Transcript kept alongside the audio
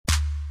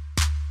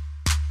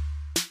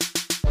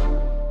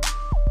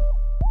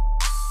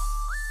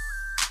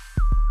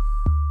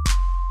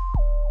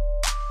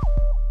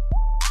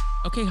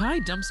Okay, hi,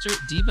 Dumpster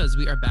Divas.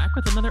 We are back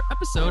with another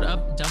episode of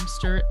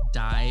Dumpster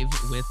Dive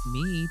with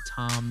me,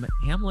 Tom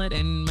Hamlet,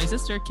 and my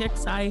sister,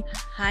 Kix. Hi.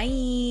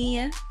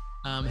 Hi.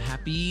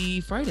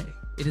 Happy Friday.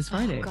 It is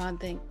Friday. Oh,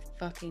 God, thank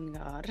fucking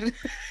God.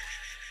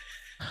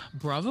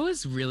 Bravo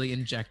is really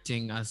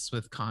injecting us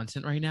with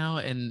content right now,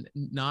 and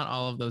not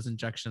all of those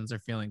injections are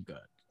feeling good.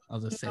 I'll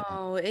just say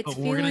No, that. it's But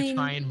we're feeling... gonna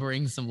try and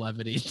bring some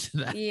levity to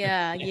that.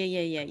 Yeah.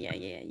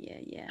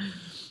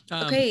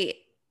 Okay,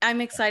 I'm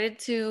excited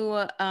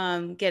to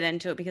get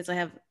into it because I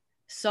have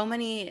so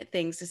many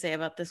things to say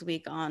about this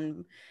week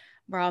on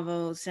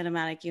Bravo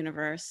Cinematic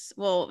Universe.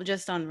 Well,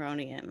 just on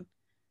Roni and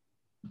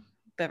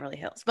Beverly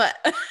Hills, but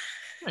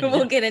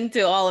we'll get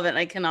into all of it.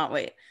 I cannot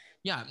wait.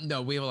 Yeah,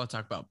 no, we have a lot to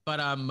talk about,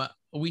 but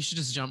we should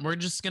just jump. We're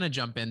just gonna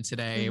jump in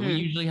today. We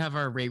usually have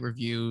our rate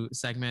review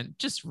segment.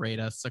 Just rate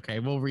us, okay?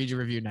 We'll read your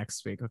review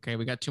next week, okay?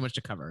 We got too much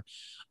to cover.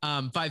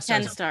 5 stars.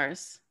 10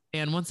 stars.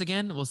 And once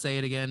again, we'll say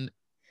it again,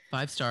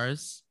 5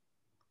 stars.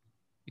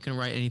 You can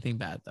write anything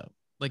bad though,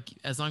 like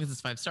as long as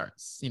it's 5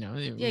 stars, you know.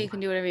 Yeah, you can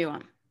do whatever you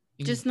want.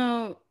 Just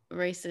no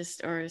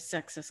racist or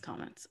sexist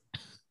comments.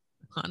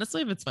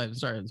 Honestly, if it's 5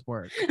 stars,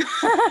 work.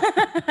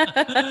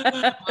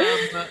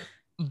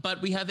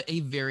 But we have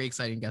a very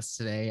exciting guest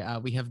today.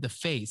 We have the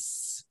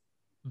face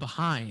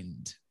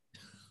behind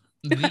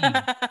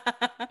the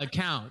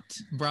account,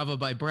 Bravo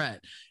by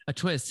Brett. A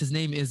twist. His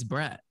name is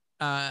Brett.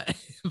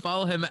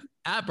 Follow him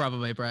at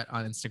Bravo by Brett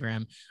on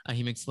Instagram.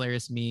 He makes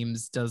hilarious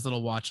memes, does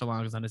little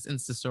watch-alongs on his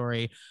Insta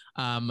story.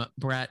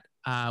 Brett,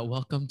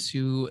 welcome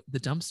to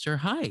the Dumpster.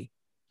 Hi.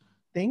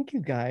 Thank you,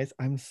 guys.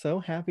 I'm so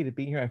happy to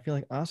be here. I feel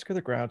like Oscar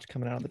the Grouch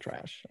coming out of the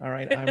trash. All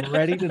right, I'm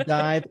ready to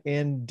dive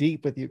in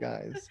deep with you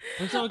guys.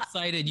 I'm so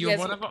excited. You're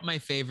one of my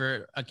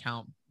favorite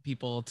account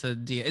people to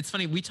do. It's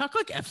funny. We talk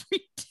like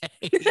every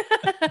day.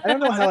 I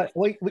don't know how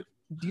wait, do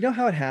you know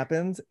how it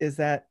happens? Is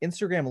that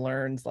Instagram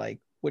learns like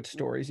which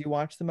stories you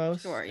watch the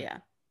most? Sure, yeah.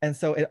 And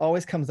so it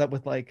always comes up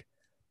with like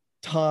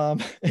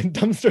Tom and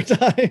Dumpster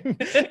Time.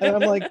 And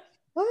I'm like,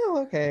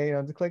 oh, okay, you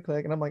know, to click,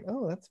 and I'm like,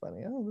 oh, that's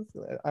funny. Oh,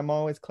 I'm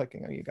always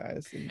clicking on you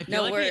guys. I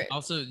feel like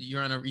also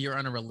you're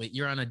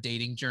on a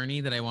dating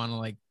journey that I want to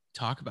like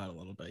talk about a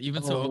little bit. You've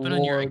been so open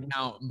on your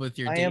account with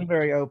your. I am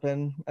very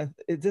open.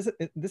 This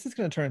is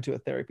going to turn into a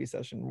therapy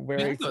session.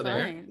 Very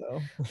fine.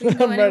 So. We can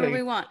go anywhere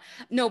we want.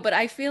 No, but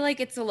I feel like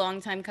it's a long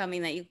time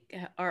coming that you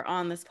are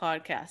on this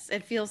podcast.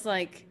 It feels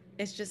like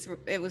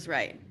it was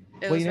right.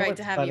 It was right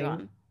to have you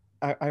on.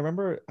 I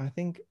remember. I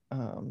think.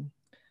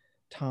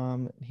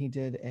 Tom, he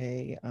did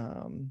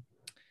an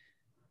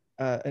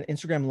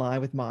Instagram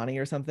live with Monty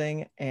or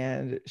something,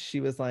 and she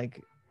was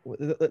like,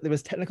 there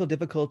was technical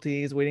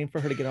difficulties waiting for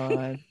her to get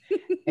on,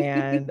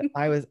 and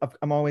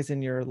I'm always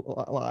in your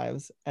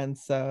lives, and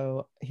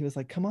so he was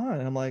like, come on,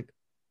 and I'm like,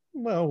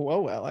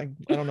 well, I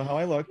don't know how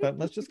I look, but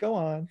let's just go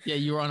on. Yeah,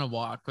 you were on a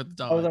walk with the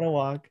dog. I was on a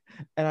walk,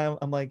 and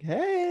I'm like,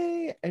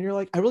 hey, and you're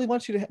like, I really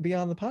want you to be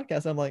on the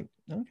podcast. I'm like,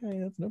 okay,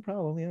 that's no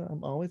problem. Yeah,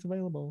 I'm always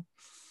available.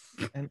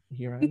 And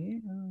here I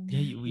am. Yeah,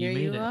 you here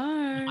made you it.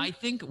 Are. I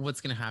think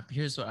what's gonna happen.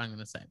 Here's what I'm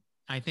gonna say.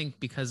 I think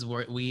because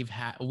we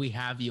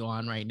have you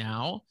on right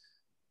now,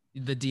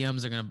 the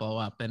DMs are gonna blow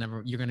up, and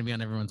you're gonna be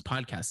on everyone's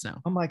podcast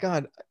now. Oh my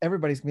God,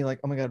 everybody's gonna be like,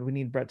 oh my God, we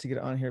need Brett to get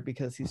on here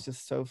because he's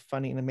just so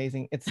funny and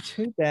amazing. It's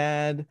too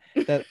bad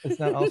that it's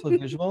not also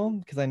visual,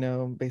 because I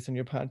know based on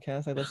your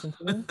podcast I listen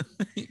to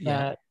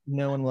that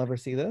no one will ever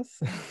see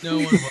this. No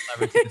one will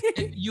ever see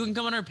this. You can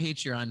come on our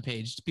Patreon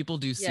page. People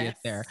do see it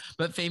there.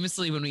 But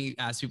famously, when we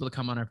ask people to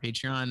come on our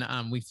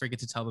Patreon, we forget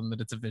to tell them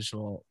that it's a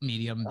visual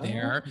medium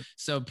there.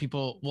 So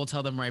people will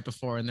tell them right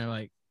before, and they're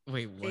like,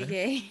 wait, what?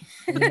 Okay.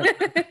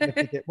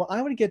 Well,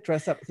 I would get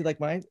dressed up. See, like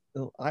when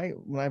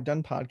I've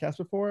done podcasts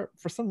before,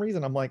 for some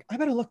reason I'm like, I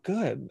better look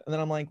good, and then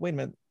I'm like, wait a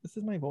minute, this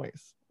is my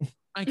voice.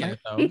 I get it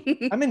though.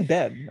 I'm in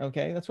bed.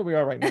 Okay, that's where we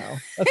are right now.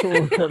 That's where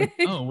we're recording.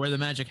 Oh, where the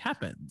magic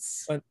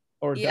happens.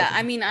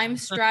 I mean, I'm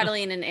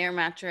straddling an air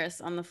mattress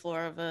on the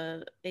floor of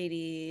a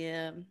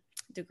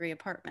 80-degree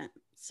apartment.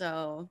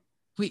 So,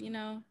 wait, you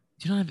know,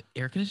 do you not have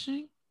air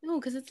conditioning? No,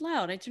 because it's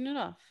loud. I turn it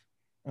off.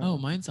 Oh,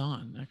 mine's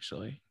on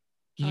actually.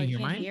 Can you hear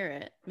mine? I can't hear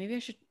it. Maybe I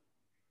should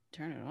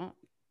turn it on.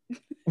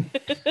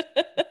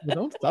 Well,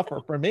 don't suffer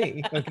for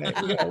me. Okay,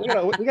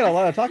 we got a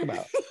lot to talk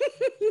about.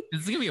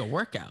 This is gonna be a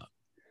workout.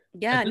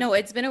 Yeah, no,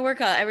 it's been a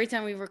workout every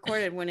time we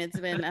recorded when it's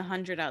been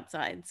 100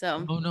 outside.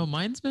 So. Oh no,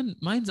 mine's on.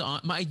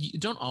 I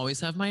don't always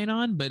have mine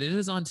on, but it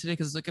is on today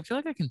because like I feel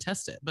like I can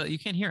test it, but you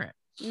can't hear it.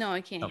 No,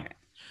 I can't hear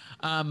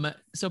it.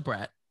 So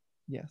Brett.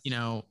 Yes. You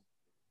know,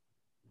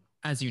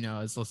 as you know,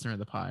 as listener of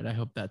the pod, I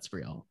hope that's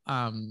real.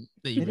 That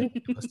you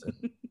really listen.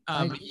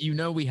 You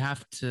know, we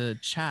have to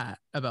chat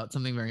about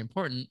something very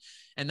important,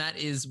 and that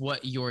is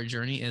what your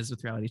journey is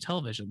with reality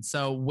television.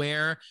 So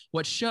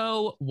what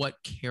show, what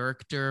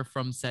character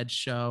from said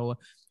show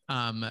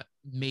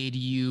made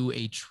you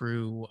a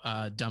true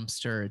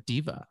dumpster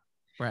diva?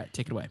 Brett,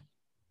 take it away.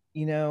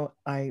 You know,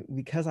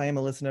 because I am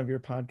a listener of your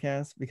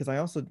podcast, because I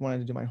also wanted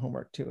to do my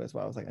homework too as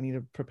well. I was like, I need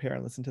to prepare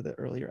and listen to the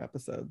earlier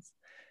episodes,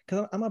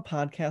 because I'm a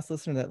podcast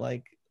listener that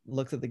like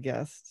looks at the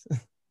guests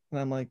and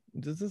I'm like,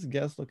 does this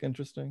guest look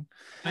interesting?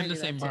 I I'm the do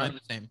that same. too. I'm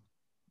the same.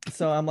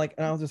 So I'm like,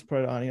 and I'll just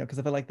put it on, because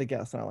if I like the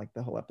guest, I like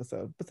the whole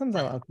episode. But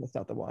sometimes Right. I'll test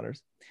out the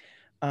waters.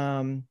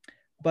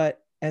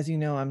 But as you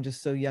know, I'm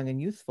just so young and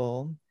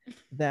youthful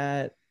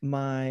that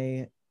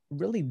my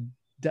really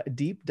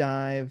deep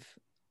dive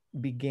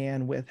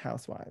began with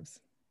Housewives,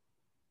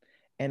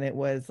 and it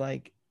was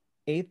like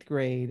 8th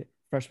grade,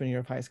 freshman year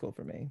of high school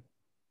for me.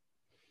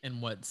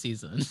 In what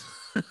season?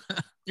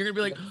 You're gonna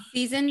be like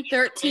Season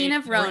 13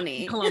 of we're in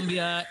Roni.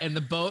 Colombia, and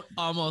the boat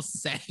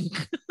almost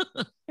sank.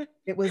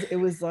 It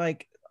was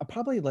like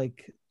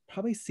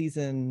probably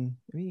season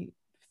maybe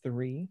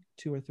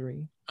 2 or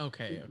 3.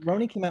 Okay.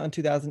 Roni came out in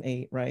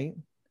 2008, right?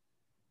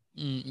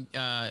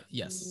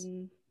 Yes.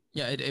 Mm,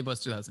 Yeah, it was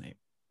 2008.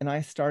 And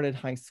I started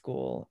high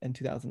school in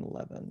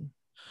 2011.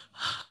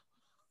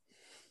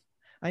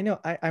 I know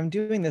I'm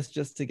doing this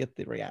just to get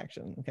the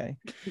reaction. Okay.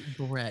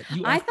 Brett,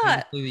 you I are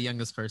thought- probably the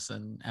youngest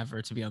person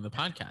ever to be on the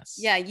podcast.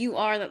 Yeah, you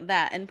are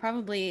that, and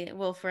probably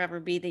will forever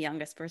be the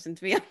youngest person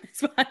to be on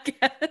this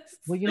podcast.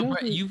 Well, you No, know,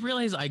 Brett, you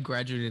realize I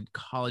graduated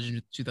college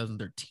in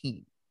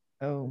 2013.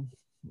 oh,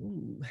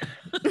 ooh.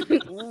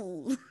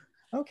 Ooh.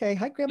 Okay.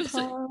 Hi,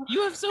 Grandpa.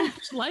 You have so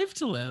much life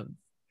to live.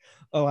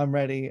 Oh, I'm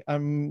ready.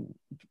 I'm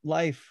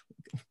life.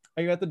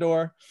 Are you at the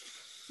door?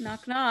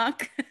 Knock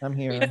knock. I'm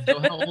here. Wait, so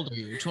how old are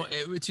you?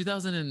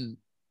 2011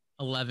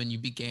 you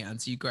began,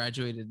 so you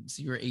graduated,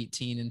 so you were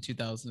 18 in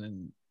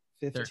 2013.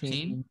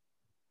 15.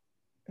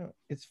 Oh,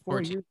 it's 4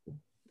 14.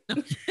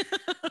 years.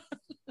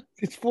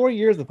 It's 4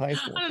 years of high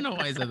school. I don't know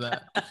why I said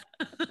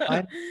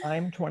that.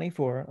 I'm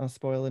 24. I'll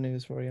spoil the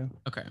news for you.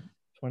 Okay,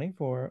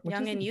 24. Which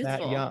Young and isn't that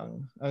youthful.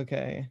 young.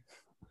 Okay.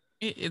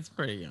 it's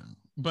pretty young,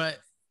 but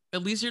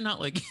at least you're not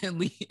like at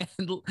least,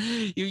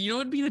 you know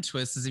what would be the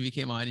twist is if you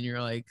came on and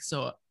you're like,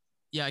 so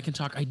yeah, I can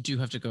talk. I do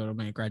have to go to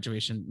my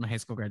high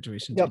school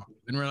graduation. Yep. Too.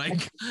 And we're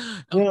like,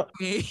 You know,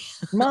 okay.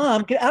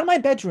 Mom, get out of my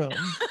bedroom.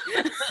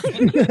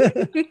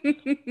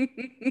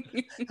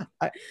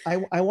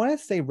 I want to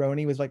say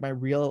Roni was like my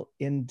real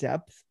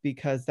in-depth,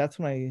 because that's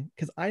when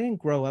because I didn't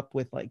grow up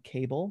with like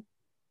cable.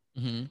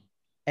 Mhm.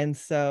 And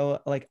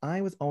so like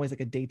I was always like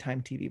a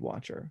daytime TV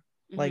watcher.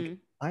 Like Mhm.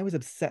 I was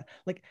upset.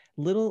 Like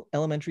little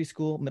elementary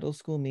school, middle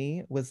school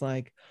me was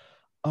like,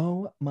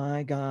 oh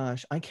my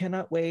gosh, I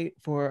cannot wait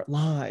for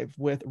Live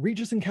with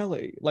Regis and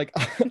Kelly. Like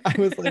I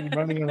was like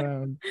running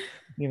around,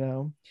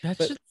 That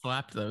But- shit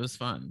slapped though. It was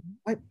fun.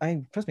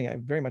 I trust me, I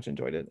very much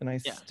enjoyed it, and I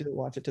Yeah. still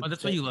watch it to Oh, this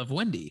that's why day. you love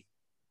Wendy.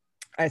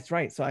 That's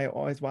right. So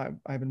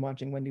I've been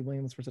watching Wendy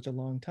Williams for such a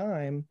long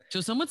time.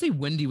 So some would say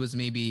Wendy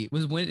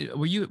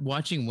were you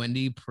watching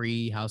Wendy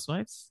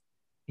pre-Housewives?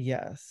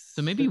 Yes.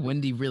 So maybe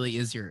Wendy really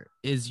is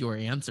your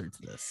answer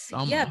to this. Yeah,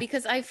 almost.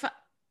 because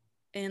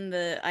in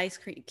the ice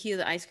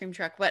cream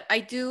truck, but I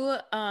do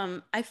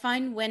I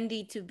find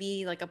Wendy to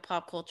be like a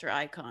pop culture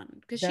icon,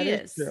 because That she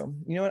is is. true.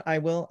 You know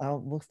what?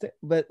 We'll stick,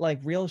 but like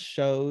real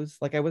shows,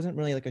 like I wasn't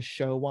really like a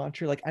show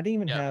watcher. Like I didn't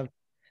even Yeah. have.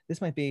 This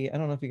might be. I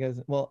don't know if you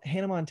guys. Well,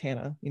 Hannah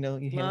Montana. Hannah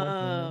Montana.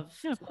 Love,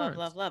 Yeah, of love, course.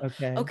 love, love.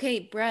 Okay. Okay,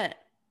 Brett.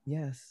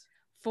 Yes,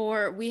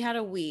 We had a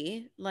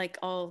Wii, like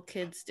all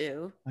kids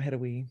do, I had a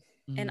Wii.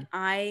 and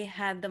I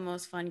had the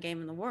most fun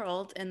game in the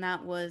world, and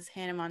that was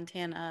Hannah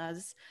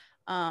Montana's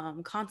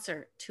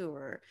concert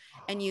tour,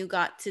 and you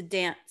got to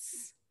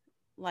dance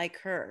like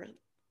her.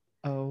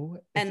 Oh.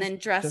 And is then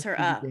this dress just her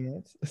for the up.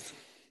 dance?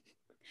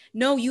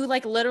 No, you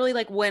like literally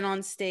like went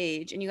on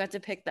stage and you got to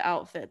pick the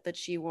outfit that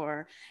she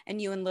wore, and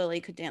you and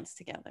Lily could dance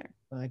together.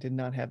 I did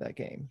not have that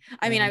game.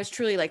 I mean, I was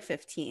truly like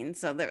 15,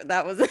 so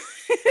that was.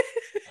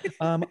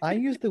 I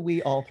used the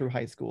Wii all through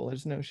high school.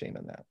 There's no shame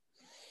in that.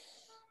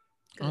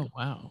 Oh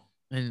wow.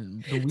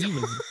 And the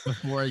Wii was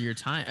before your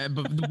time,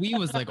 but the Wii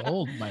was like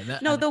old by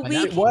that. No, the by Wii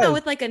that came point. out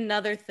with like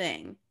another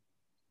thing.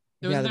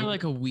 Was Yeah, there the-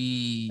 like a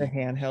Wii? The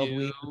handheld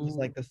Wii, U? which is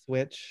like the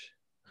Switch.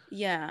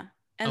 Yeah.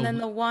 And Oh, then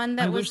the one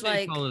I that wish was they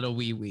like call it a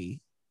Wii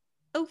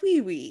a wee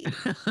wee.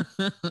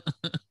 Wii.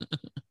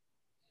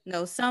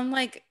 No, some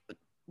like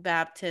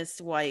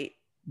Baptist white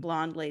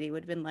blonde lady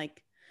would have been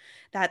like,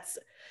 that's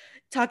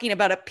talking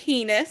about a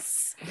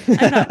penis.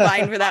 I'm not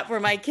buying for that for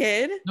my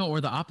kid. No, or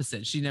the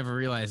opposite. She never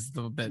realized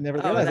that Never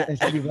Oh, realized that- it.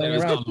 And she'd be it running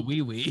was around called the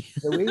Wii Wii.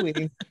 the Wii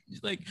Wii.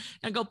 She's like,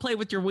 now go play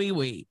with your Wii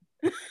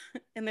Wii.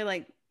 And they're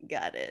like,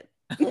 got it.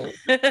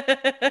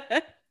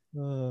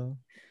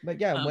 But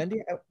yeah, Um,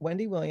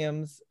 Wendy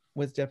Williams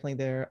was definitely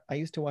there. I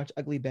used to watch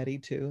Ugly Betty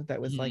too. That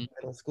was like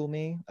middle school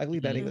me. Ugly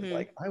Betty was Mhm.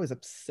 like, I was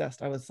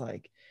obsessed. I was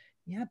like,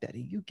 yeah,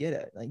 Betty, you get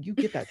it. Like you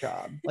get that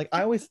job. Like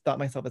I always thought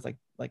myself as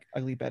like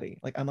Ugly Betty.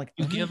 Like I'm like,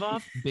 You I'm gonna give be-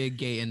 off big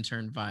gay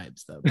intern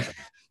vibes though.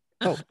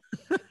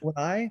 when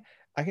I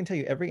can tell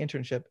you every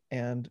internship,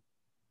 and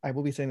I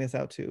will be saying this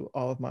out to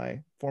all of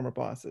my former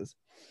bosses.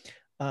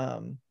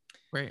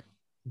 Right.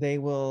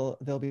 They'll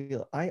be,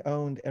 I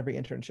owned every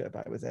internship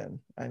I was in.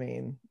 I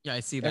mean, Yeah, I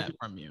see that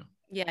from you.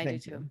 Yeah, I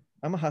Thank do you. too.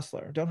 I'm a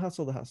hustler. Don't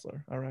hustle the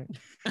hustler. All right.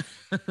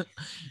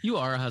 You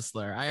are a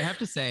hustler. I have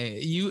to say,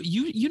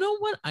 you know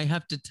what? I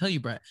have to tell you,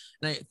 Brett.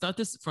 And I thought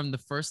this from the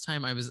first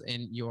time I was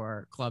in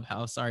your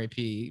Clubhouse,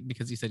 RIP,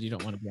 because you said you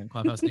don't want to be on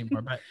Clubhouse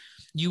anymore. But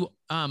you,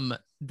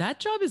 that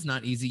job is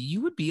not easy.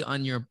 You would be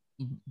on your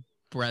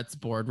Brett's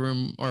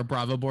boardroom or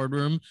Bravo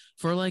boardroom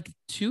for like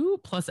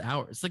 2+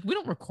 hours. Like we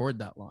don't record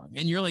that long,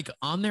 and you're like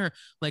on there,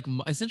 like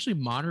essentially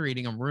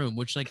moderating a room,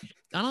 which like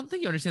I don't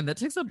think you understand. That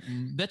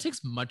takes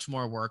much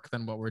more work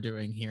than what we're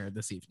doing here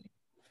this evening.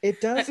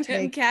 It does I'm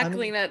take.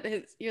 cackling at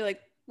his. You're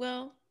like,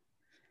 well,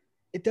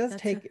 It does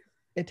that's take.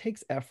 It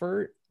takes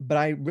effort, but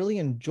I really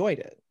enjoyed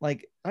it.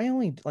 Like I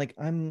only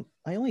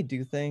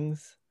do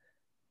things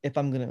if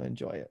I'm gonna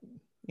enjoy it.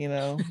 You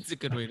know, It's a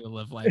good way to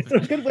live life. it's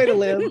a good way to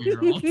live.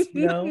 You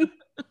You know,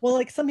 well,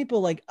 like some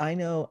people, like I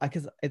know,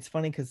 because it's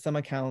funny because some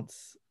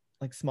accounts,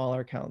 like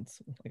smaller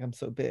accounts, like I'm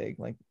so big,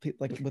 like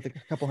with a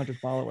couple hundred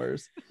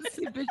followers.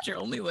 See, bitch, you're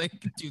only like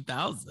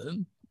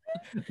 2,000.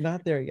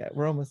 Not there yet.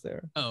 We're almost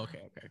there. Oh,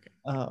 okay.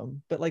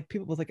 But like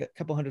people with like a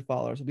couple hundred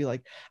followers will be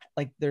like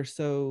they're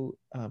so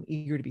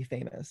eager to be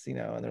famous, you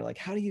know, and they're like,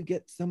 how do you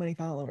get so many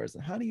followers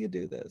and how do you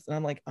do this? And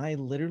I'm like, I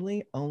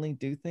literally only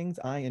do things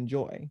I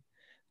enjoy.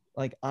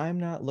 Like I'm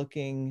not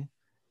looking,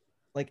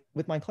 like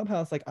with my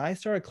Clubhouse, like I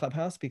started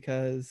Clubhouse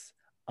because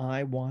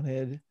I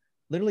wanted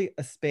literally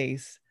a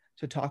space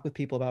to talk with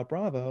people about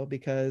Bravo,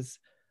 because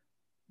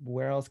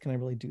where else can I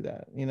really do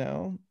that, you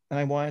know? And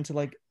I wanted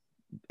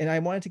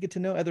to get to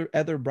know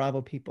other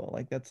Bravo people.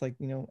 Like that's like,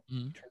 you know,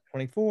 Mhm.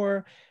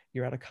 24,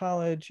 you're out of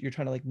college, you're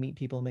trying to like meet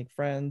people and make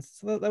friends.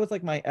 So that was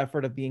like my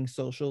effort of being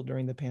social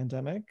during the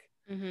pandemic.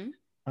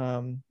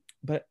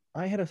 But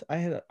I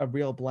had a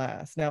real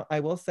blast. Now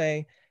I will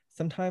say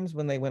sometimes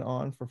when they went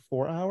on for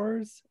 4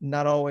 hours,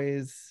 not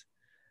always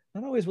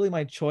really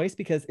my choice,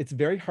 because it's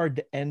very hard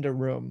to end a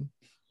room.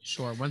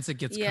 Sure. Once it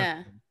gets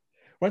Yeah.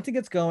 Once it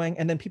gets going,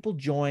 and then people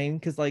join,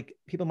 because like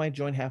people might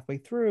join halfway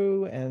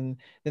through, and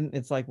then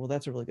it's like, well,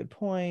 that's a really good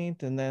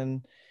point, and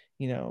then,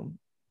 you know,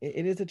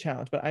 it is a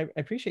challenge. But I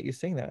appreciate you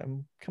saying that.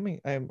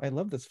 I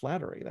love this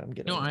flattery that I'm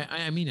getting. No,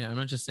 I mean it. I'm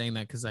not just saying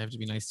that because I have to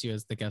be nice to you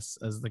as the guest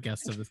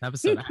of this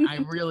episode. I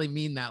really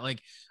mean that.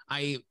 Like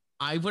I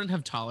wouldn't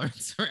have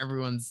tolerance for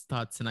everyone's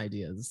thoughts and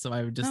ideas, so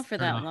I would just Not for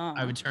that long.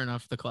 I would turn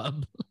off the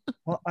club.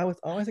 Well, I was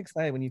always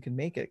excited when you can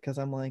make it, because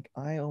I'm like,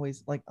 I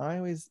always like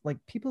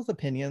people's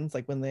opinions,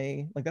 like when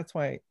they like, that's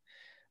why,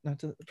 not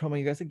to promo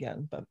you guys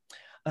again, but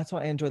that's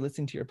why I enjoy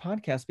listening to your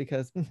podcast,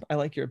 because I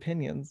like your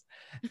opinions.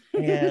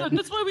 Yeah, And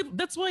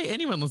that's why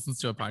anyone listens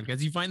to a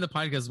podcast. You find the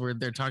podcast where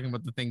they're talking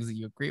about the things that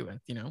you agree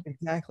with, you know?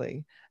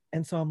 exactly.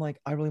 And so I'm like,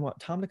 I really want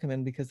Tom to come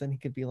in, because then he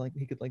could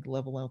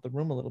level out the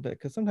room a little bit,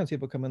 because sometimes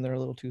people come in, they're a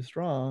little too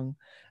strong,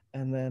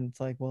 and then it's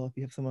like, well, if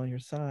you have someone on your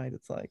side,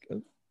 it's like,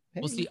 oh,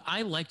 hey. Well, see,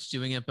 I liked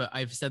doing it, but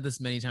I've said this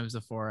many times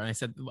before, and I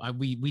said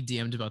we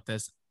DM'd about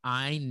this.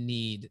 I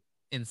need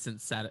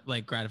instant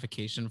like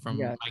gratification from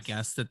Yes. my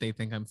guests that they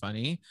think I'm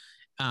funny.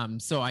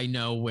 So I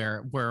know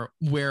where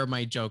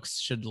my jokes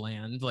should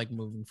land, like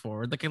moving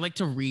forward. Like I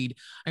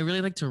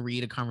really like to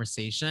read a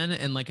conversation,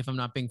 and like if I'm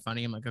not being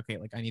funny, I'm like, okay,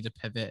 like I need to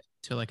pivot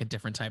to like a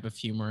different type of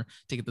humor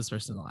to get this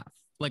person to laugh.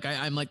 Like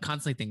I'm like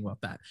constantly thinking about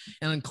that.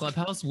 And in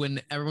Clubhouse,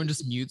 when everyone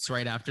just mutes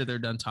right after they're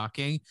done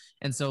talking,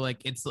 and so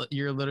like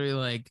you're literally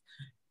like,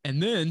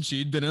 and then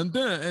she'd been on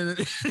that, and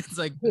it's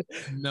like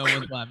no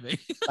one's laughing.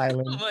 I'm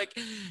like,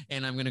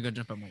 and I'm gonna go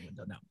jump out my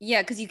window now.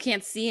 Yeah, because you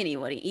can't see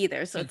anybody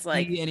either, so it's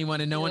like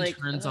anyone, and no one like,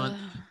 turns on.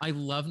 I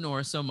love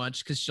Nora so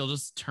much because she'll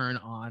just turn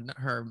on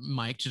her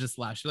mic to just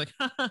laugh. She's like,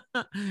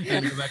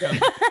 and go back up.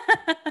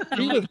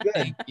 She was good.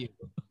 Thank you.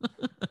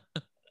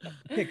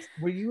 Hicks,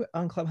 were you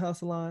on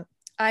Clubhouse a lot?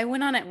 I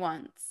went on it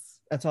once.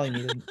 That's all you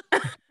needed.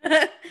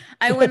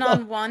 I went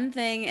on one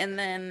thing and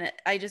then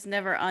I just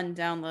never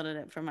undownloaded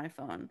it from my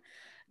phone.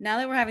 Now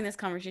that we're having this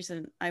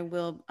conversation, I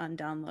will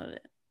undownload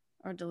it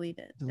or delete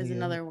it. Is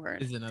another word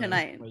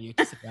tonight.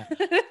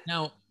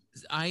 Now,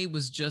 I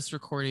was just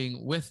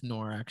recording with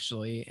Nora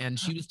actually, and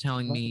she was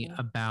telling me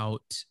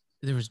about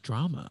there was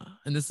drama,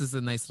 and this is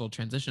a nice little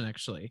transition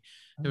actually.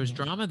 There was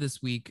drama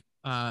this week.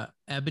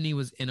 Ebony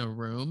was in a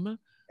room,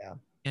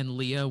 and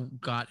Leah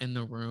got in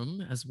the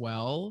room as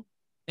well.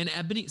 And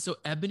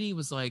Ebony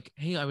was like,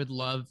 hey, I would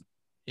love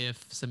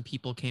if some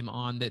people came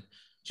on that.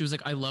 She was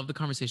like, I love the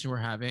conversation we're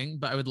having,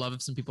 but I would love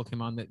if some people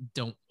came on that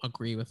don't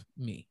agree with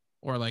me,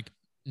 or like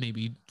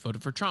maybe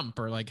voted for Trump,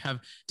 or like have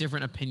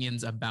different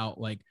opinions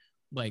about like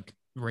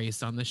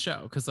race on the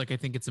show. Cause like, I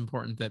think it's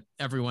important that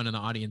everyone in the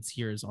audience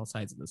hears all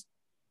sides of this.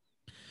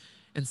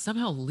 And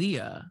somehow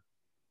Leah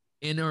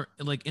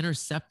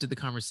intercepted the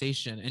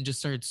conversation and just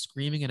started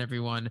screaming at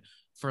everyone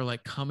for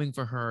like coming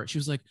for her. She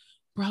was like,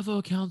 Bravo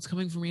accounts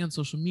coming for me on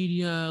social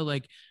media,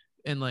 like,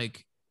 and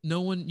like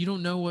no one, you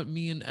don't know what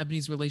me and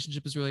Ebony's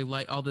relationship is really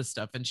like, all this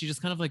stuff. And she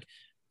just kind of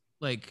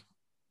like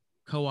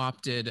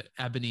co-opted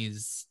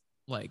Ebony's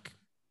like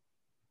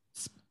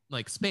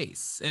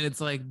space. And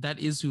it's like, that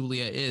is who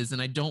Leah is.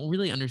 And I don't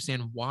really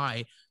understand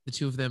why the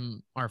two of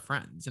them are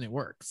friends and it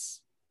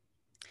works.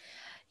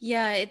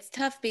 Yeah, it's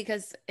tough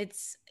because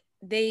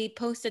they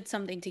posted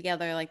something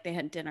together, like they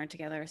had dinner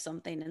together or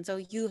something. And so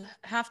you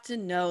have to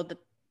know that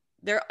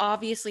they're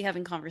obviously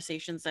having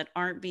conversations that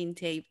aren't being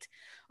taped,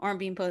 aren't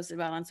being posted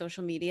about on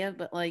social media.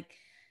 But like,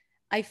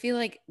 I feel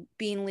like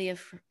being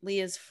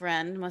Leah's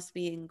friend must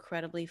be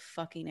incredibly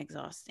fucking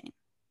exhausting.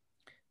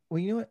 Well,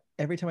 you know what?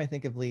 Every time I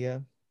think of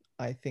Leah,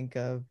 I think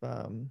of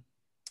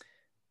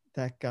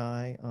that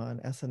guy on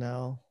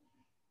SNL.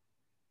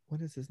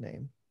 What is his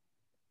name?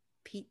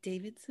 Pete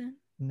Davidson?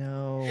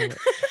 No,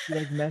 she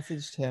like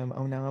messaged him.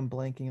 Oh, now I'm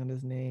blanking on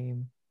his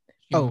name.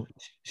 You- Oh,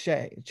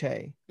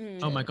 Che. Mm.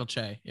 Oh, Michael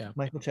Che. Yeah.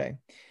 Michael Che.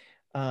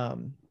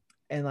 And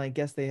I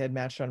guess they had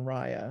matched on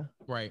Raya.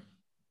 Right.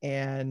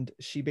 And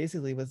she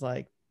basically was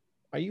like,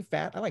 "Are you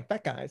fat? I like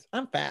fat guys.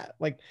 I'm fat."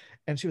 Like,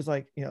 and she was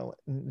like, you know,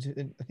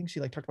 and I think she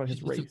like talked about his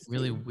She did some race.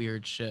 really too.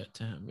 weird shit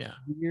to him. Yeah.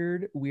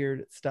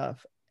 Weird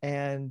stuff.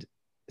 And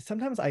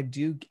sometimes I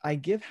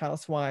give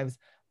housewives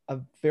a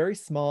very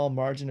small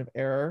margin of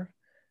error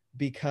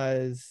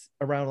because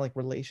around like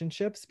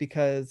relationships,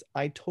 because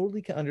I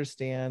totally can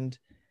understand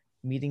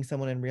meeting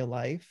someone in real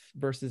life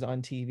versus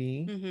on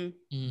TV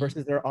Mm-hmm.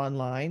 versus they're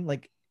online.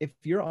 Like if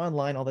you're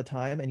online all the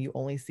time and you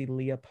only see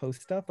Leah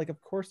post stuff, like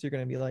of course you're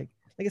gonna be like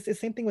it's the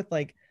same thing with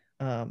like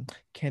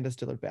Candace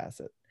Dillard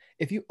Bassett.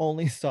 If you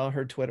only saw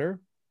her Twitter,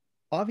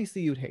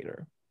 obviously you'd hate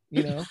her,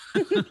 you know.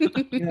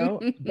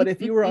 But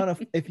if you were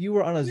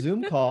on a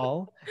Zoom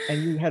call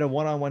and you had a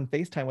one-on-one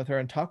FaceTime with her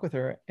and talk with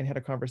her and had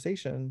a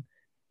conversation,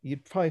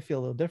 you'd probably feel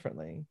a little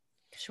differently.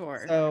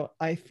 Sure. So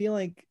I feel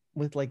like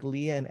with like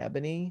Leah and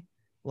Ebony,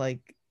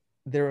 like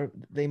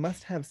they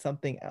must have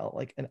something out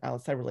like an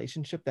outside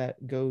relationship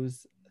that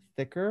goes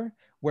thicker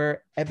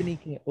where Ebony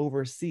can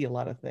oversee a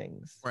lot of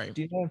things. Right.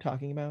 Do you know what I'm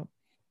talking about?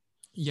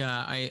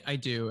 Yeah, I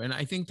do. And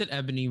I think that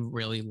Ebony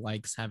really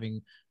likes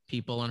having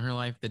people in her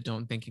life that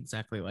don't think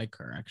exactly like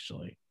her,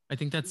 actually. I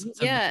think that's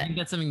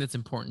something that's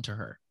important to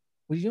her.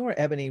 Well, you know where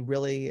Ebony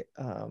really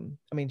I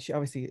mean, she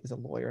obviously is a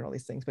lawyer and all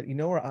these things, but you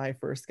know where I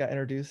first got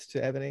introduced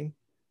to Ebony?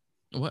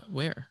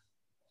 Where?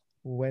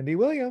 Wendy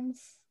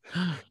Williams.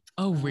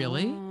 Oh,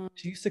 really?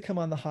 She used to come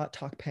on the Hot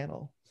Talk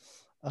panel.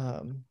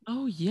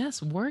 Oh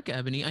yes, work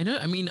Ebony. I know.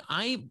 I mean,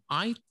 I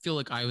feel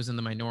like I was in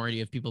the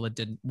minority of people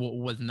that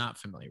was not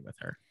familiar with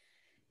her.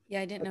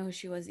 Yeah, I didn't know who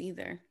she was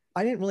either.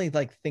 I didn't really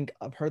like think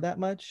of her that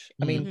much.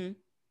 I mean,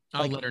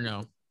 I'll let her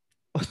know.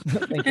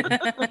 Thank you.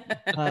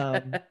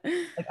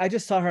 Like I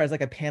just saw her as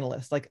like a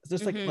panelist. Like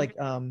just like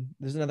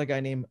there's another guy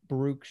named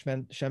Baruch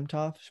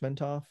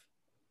Shmentov,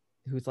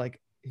 who's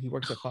like he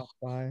works at Fox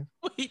 5.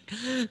 Wait,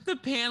 the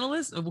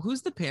panelist?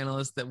 Who's the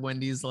panelist that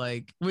Wendy's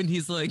like when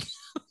he's like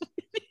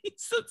he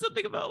said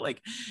something about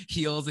like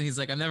heels and he's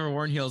like, I've never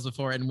worn heels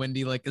before, and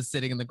Wendy like is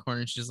sitting in the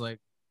corner and she's like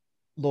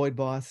Lloyd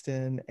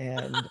Boston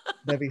and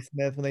Debbie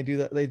Smith when they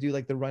do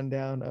like the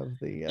rundown of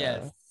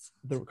the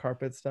the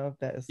carpet stuff.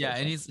 That is so and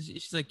funny.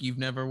 she's like, you've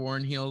never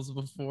worn heels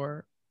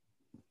before,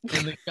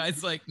 and the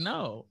guy's like,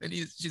 no, and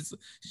she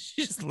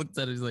just looks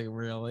at it, he's like,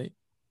 really?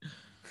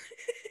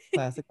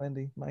 Classic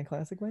Wendy, my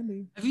classic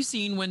Wendy. Have you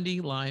seen Wendy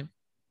live?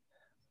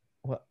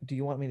 What do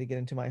you want me to get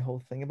into my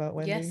whole thing about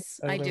Wendy? Yes,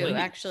 I do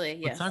actually.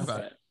 Yes. Let's talk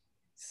about it.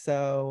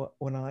 So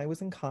when I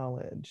was in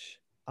college,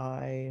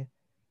 I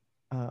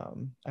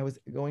was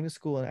going to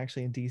school and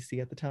actually in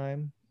DC at the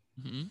time.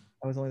 Mm-hmm.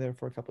 I was only there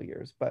for a couple of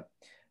years, but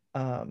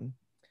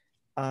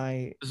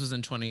this was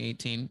in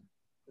 2018.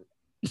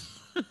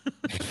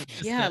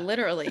 Yeah,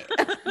 literally.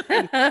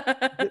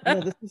 No,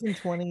 this was in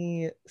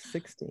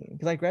 2016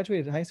 because I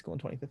graduated high school in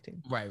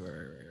 2015. Right.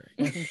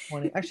 I think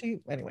 20. Actually,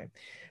 anyway,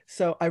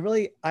 so I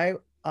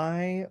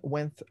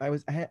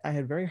had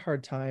a very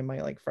hard time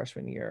my like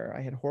freshman year.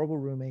 I had horrible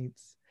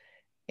roommates,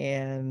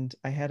 and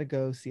I had to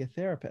go see a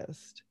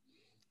therapist.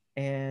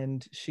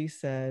 And she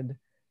said,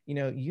 you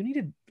know, you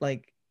needed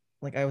like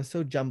I was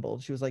so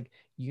jumbled. She was like,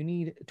 you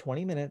need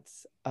 20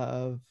 minutes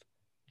of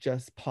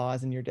just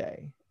pause in your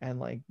day and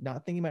like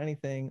not thinking about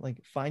anything,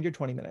 like find your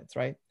 20 minutes,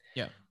 right?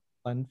 Yeah.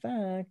 Fun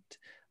fact,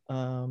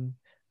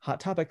 Hot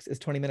Topics is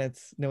 20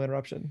 minutes, no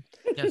interruption.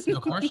 Yes, no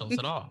commercials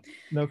at all.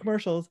 No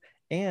commercials.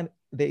 And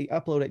they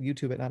upload at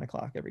YouTube at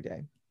 9:00 every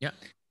day. Yeah.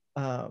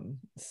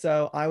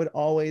 So I would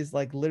always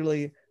like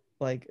literally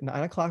like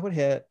 9:00 would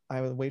hit,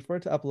 I would wait for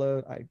it to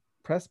upload, I'd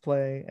press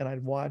play, and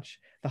I'd watch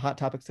the Hot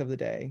Topics of the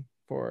day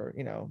for,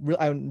 you know,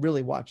 I'm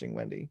really watching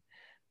Wendy.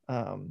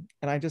 And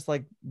I just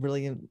like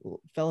really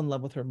fell in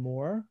love with her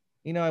more.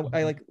 You know,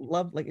 I like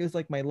loved, like it was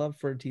like my love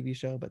for a TV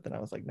show, but then I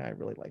was like, no, I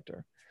really liked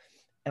her.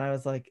 And I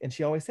was like, and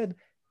she always said,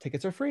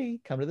 tickets are free,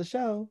 come to the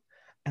show.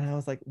 And I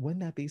was like,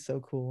 wouldn't that be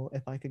so cool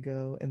if I could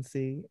go and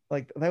see?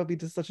 Like that would be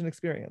just such an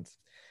experience.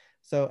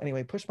 So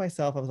anyway, pushed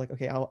myself. I was like,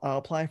 okay, I'll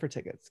apply for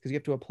tickets because you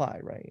have to apply,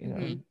 right? You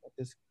know,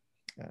 just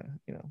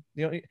you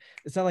know,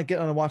 it's not like get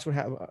on and watch what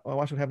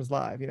happens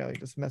live. You know, you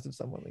just message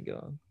someone and get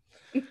on.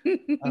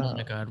 Oh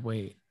my God,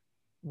 wait.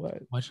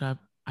 What? What should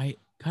I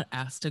got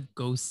asked to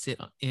go sit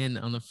in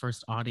on the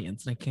first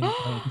audience and I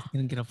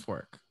couldn't get off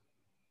work.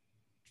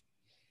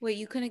 Wait,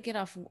 you couldn't get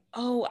off?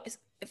 Oh,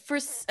 for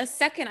a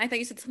second, I thought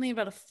you said something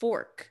about a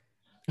fork.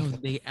 No,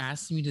 they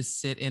asked me to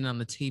sit in on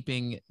the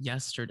taping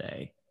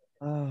yesterday.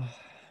 Oh,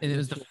 and it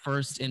was the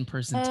first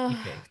in-person Oh,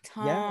 taping.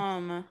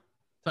 Tom.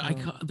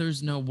 But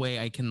there's no way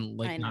I can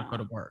I not go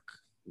to know. work.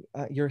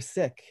 You're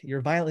sick.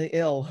 You're violently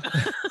ill.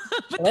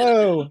 But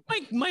Oh,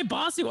 then, my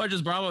boss who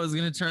watches Bravo is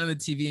gonna turn on the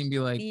TV and be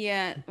like,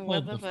 Yeah,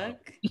 what "Hold the phone."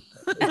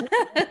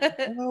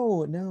 fuck?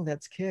 no,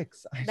 that's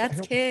Kix. I That's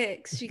don't-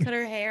 Kix. She cut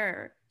her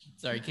hair.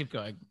 Sorry, keep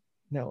going.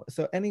 No.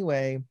 So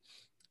anyway,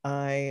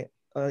 I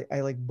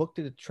like booked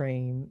a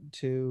train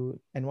to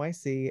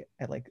NYC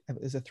at like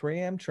it was a 3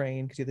 a.m.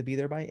 train because you had to be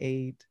there by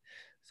 8.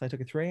 So I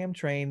took a 3 a.m.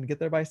 train to get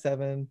there by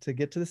 7 to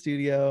get to the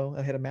studio.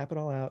 I had to map it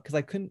all out because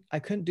I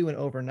couldn't do an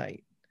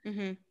overnight.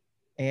 Mm-hmm.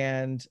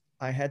 And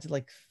I had to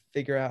like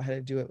figure out how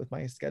to do it with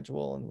my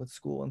schedule and with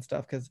school and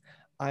stuff because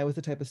I was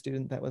the type of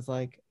student that was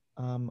like,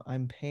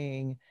 I'm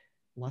paying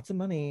lots of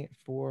money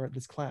for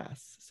this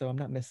class, so I'm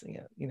not missing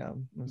it. You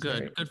know,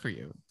 Good for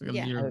you.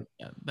 Yeah.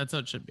 That's how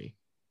it should be.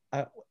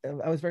 I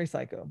was very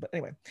psycho, but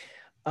anyway,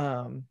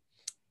 um,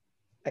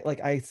 I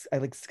like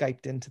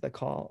Skyped into the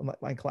call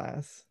my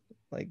class.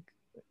 Like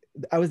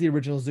I was the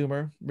original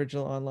Zoomer,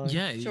 original online.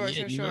 Yeah, you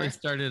really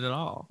started it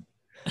all.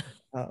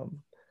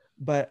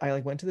 But I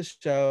like went to the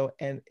show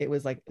and it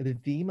was like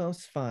the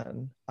most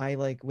fun. I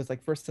like was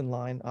like first in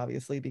line,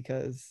 obviously,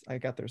 because I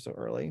got there so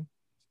early.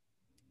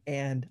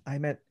 And I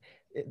met.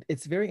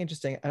 It's very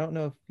interesting. I don't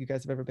know if you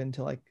guys have ever been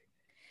to like.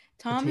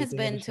 Tom has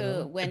been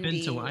to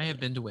Wendy. I have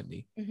been to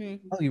Wendy.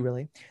 Mm-hmm. Oh, you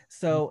really?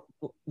 So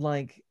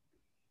like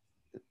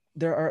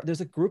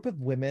there's a group of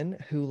women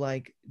who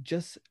like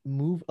just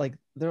move like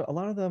there a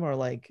lot of them are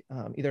like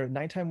either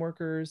nighttime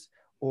workers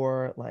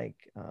or like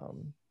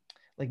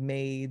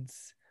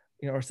maids,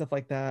 you know, or stuff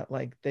like that.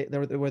 Like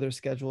they're where their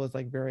schedule is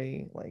like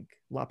very like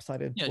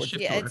lopsided. Yeah,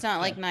 it's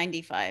not like 9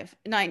 to 5.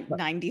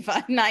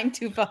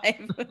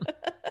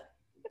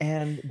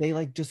 And they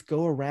like just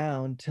go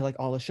around to like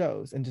all the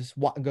shows and just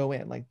go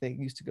in. Like they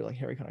used to go like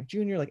Harry Connick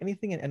Jr., like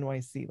anything in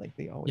NYC, like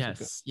they always would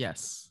go.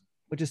 Yes.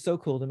 Which is so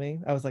cool to me.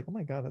 I was like, oh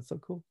my God, that's so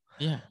cool.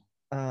 Yeah.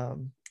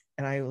 And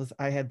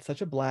I had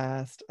such a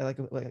blast. I like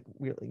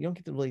you don't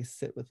get to really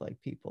sit with like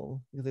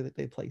people because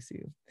they place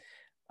you.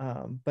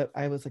 But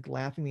I was like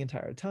laughing the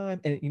entire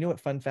time. And you know what?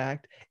 Fun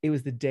fact: it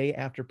was the day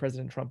after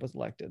President Trump was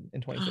elected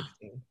in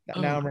 2016.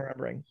 Now I'm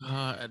remembering.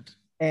 God.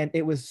 And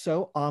it was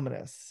so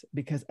ominous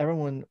because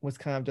everyone was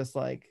kind of just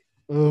like,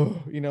 oh,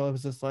 you know, it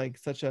was just like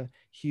such a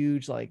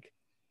huge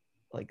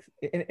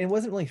it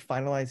wasn't really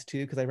finalized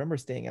too because I remember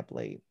staying up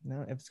late.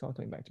 Now it's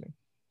coming back to me.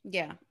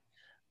 Yeah.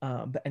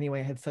 But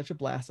anyway, I had such a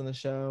blast on the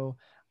show.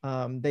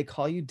 They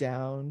call you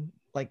down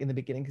like in the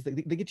beginning because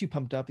they get you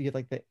pumped up. You get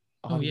like the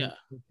audio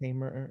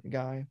tamer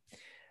guy,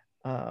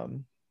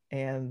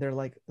 and they're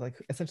like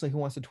essentially who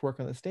wants to twerk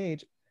on the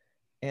stage.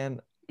 And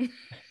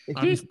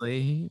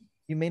obviously,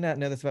 you may not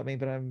know this about me,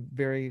 but I'm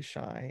very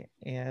shy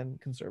and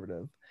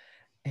conservative,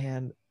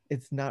 and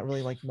it's not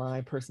really like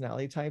my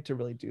personality type to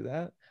really do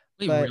that.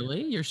 Wait, but,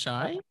 really? You're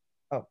shy?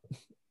 Oh,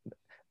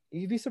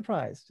 you'd be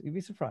surprised.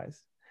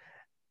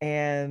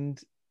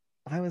 And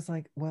I was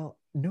like, well,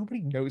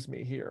 nobody knows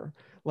me here.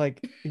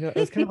 Like, you know, it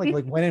was kind of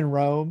like when in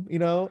Rome, you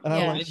know? And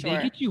yeah, I'm like,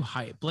 they get you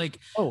hype. Like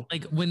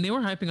when they were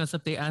hyping us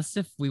up, they asked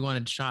if we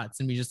wanted shots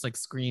and we just like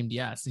screamed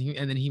yes.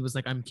 And then he was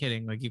like, I'm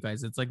kidding. Like, you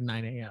guys, it's like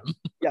 9 a.m.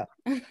 Yeah.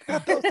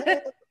 Clap those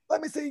hands.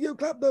 Let me see you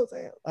clap those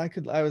hands.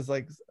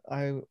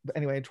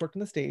 Anyway, I twerked on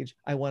the stage.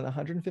 I won a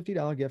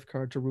 $150 gift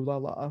card to Rue La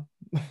La.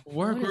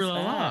 Work Rue La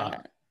La.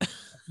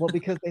 Well,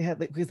 because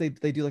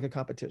they do like a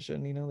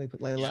competition, you know, they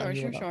put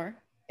sure.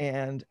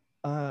 And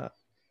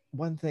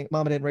one thing,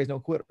 Mama didn't raise no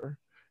quitter,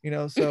 you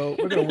know, so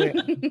we're gonna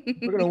win.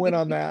 We're gonna win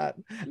on that.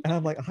 And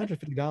I'm like,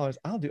 $150,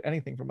 I'll do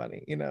anything for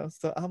money, you know.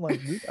 So I'm like,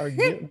 we are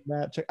getting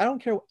that check. I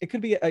don't care. It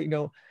could be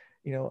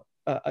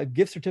a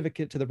gift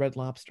certificate to the Red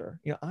Lobster.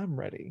 You know, I'm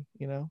ready,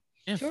 you know.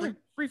 Yeah, sure.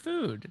 Free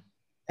food.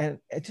 And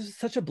it's just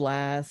such a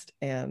blast.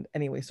 And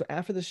anyway, so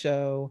after the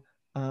show,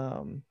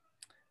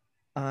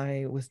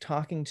 I was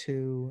talking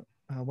to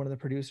one of the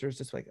producers,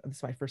 just like, this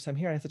is my first time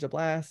here. I had such a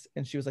blast.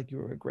 And she was like, you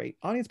were a great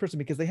audience person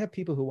because they have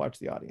people who watch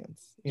the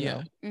audience, you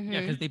know? Mm-hmm.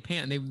 Yeah, because they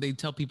pan, they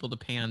tell people to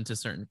pan to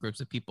certain groups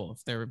of people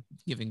if they're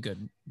giving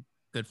good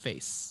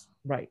face.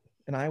 Right.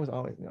 And I was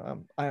always, you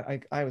know,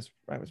 I was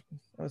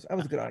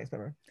a good audience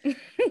member.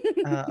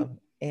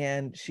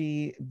 And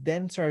she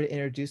then started to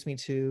introduce me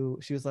to,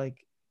 she was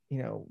like,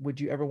 you know,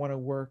 would you ever want to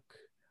work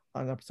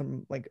on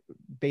some like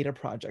beta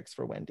projects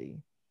for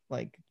Wendy?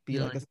 Like be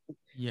like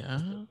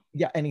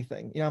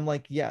anything. You know, I'm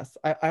like, yes.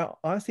 I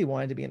honestly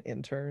wanted to be an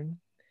intern.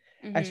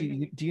 Mm-hmm.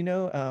 Actually, do you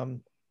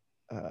know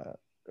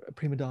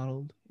Prima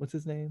Donald? What's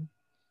his name?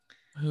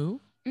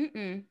 Who?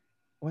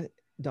 What?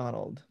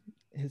 Donald.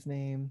 His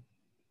name?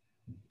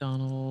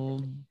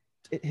 Donald.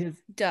 His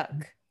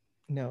Duck.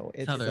 No,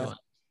 it's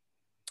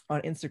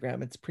on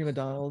Instagram. It's Prima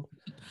Donald.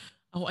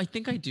 Oh, I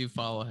think I do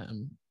follow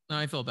him. No,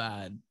 I feel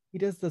bad. He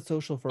does the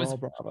Social for All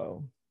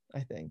Bravo,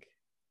 I think.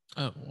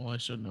 Oh, well, I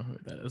should know who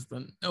that is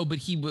then. Oh, but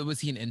was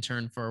he an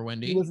intern for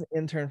Wendy? He was an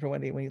intern for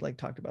Wendy when he like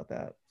talked about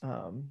that,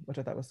 which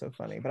I thought was so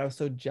funny. But I was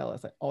so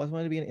jealous. I always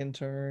wanted to be an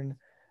intern.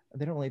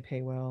 They don't really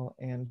pay well,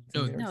 and it's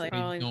in No, New York No, they City.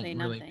 probably don't pay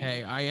really nothing.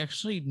 pay. I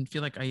actually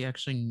feel like I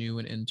actually knew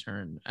an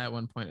intern at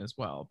one point as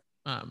well.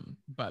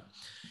 But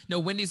no,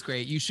 Wendy's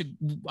great. You should.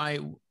 I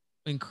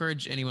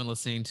encourage anyone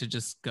listening to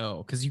just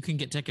go because you can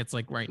get tickets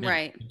like right now.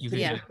 Right. You can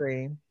Tickets Yeah. are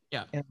free.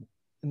 Yeah. And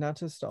not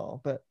to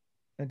stall, but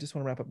I just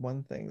want to wrap up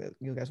one thing that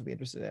you guys will be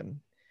interested in.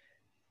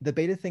 The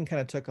beta thing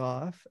kind of took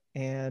off,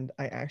 and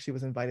I actually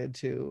was invited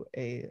to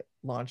a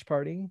launch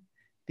party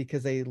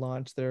because they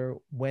launched their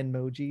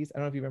Wenmojis. I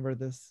don't know if you remember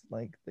this.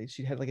 Like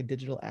she had like a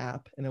digital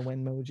app and a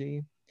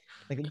Wenmoji.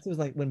 Like this was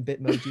like when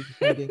Bitmoji was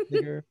getting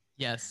bigger.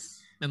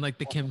 Yes. And like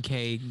the Kim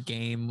K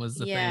game was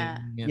the Yeah.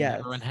 thing. And Yes.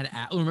 everyone had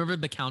app. Remember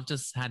the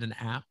Countess had an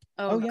app?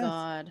 Oh, yes.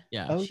 God.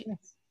 Yeah. Oh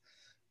yes.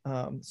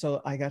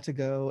 So I got to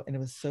go, and it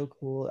was so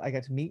cool. I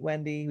got to meet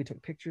Wendy. We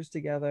took pictures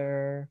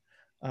together.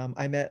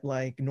 I met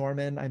like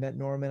Norman. I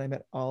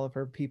met all of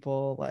her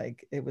people.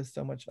 Like it was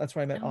so much. That's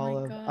where I met Oh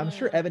all my of. I'm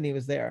sure God. Ebony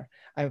was there.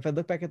 If I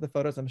look back at the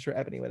photos, I'm sure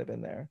Ebony would have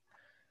been there.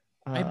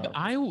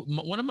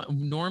 One of my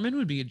Norman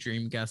would be a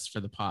dream guest for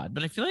the pod,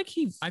 but I feel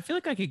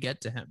like I could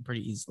get to him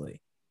pretty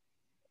easily.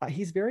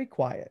 He's very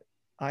quiet.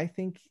 I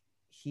think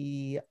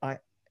he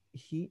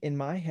in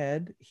my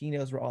head, he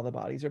knows where all the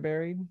bodies are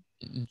buried.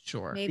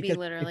 Sure. Maybe Because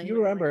literally. if you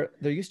remember,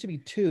 there used to be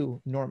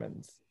 2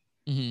 Normans.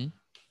 Mm-hmm.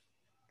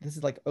 This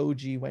is like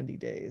OG Wendy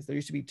days. There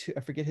used to be 2.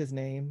 I forget his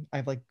name.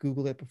 I've like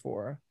Googled it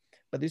before,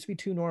 but there used to be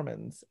 2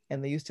 Normans,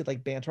 and they used to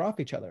like banter off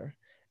each other,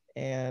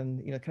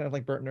 and kind of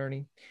like Bert and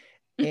Ernie.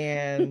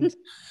 And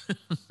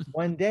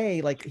one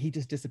day, like he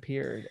just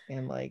disappeared,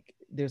 and like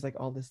there's like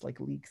all this like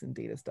leaks and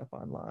data stuff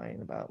online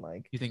about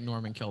like. You think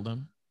Norman killed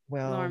him?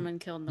 Well, Norman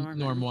killed Norman.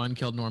 Norm 1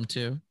 killed Norm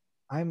 2.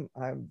 I'm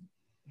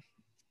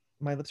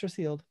my lips are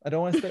sealed. I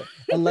don't want to say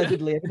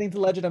allegedly. Everything's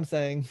alleged, I'm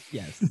saying.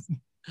 Yes.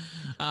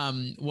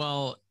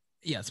 Well,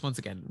 yes, once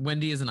again,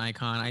 Wendy is an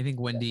icon. I think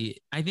Wendy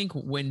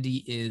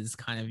is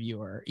kind of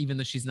your, even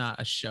though she's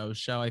not a show,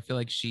 I feel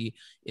like she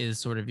is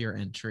sort of your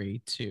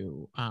entry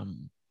to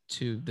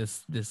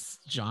this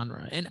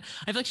genre. And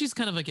I feel like she's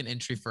kind of like an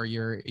entry for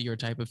your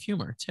type of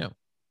humor too.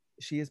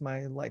 She is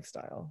my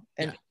lifestyle.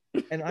 And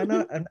and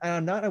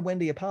I'm not a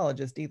Wendy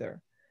apologist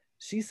either.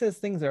 She says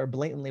things that are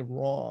blatantly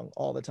wrong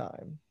all the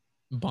time.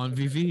 Bon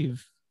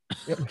vivive.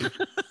 Yep.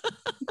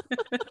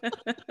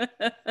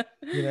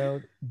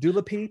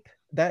 Dula Peep,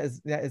 that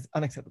is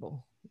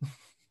unacceptable.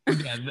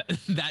 Yeah,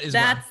 that is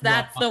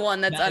that's the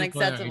one that's that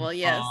unacceptable.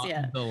 Yes,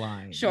 yeah. The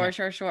line. Sure.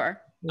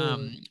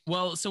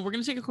 Well, so we're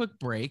gonna take a quick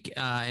break,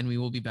 and we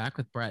will be back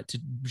with Brett to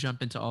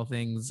jump into all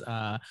things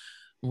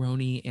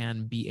Roni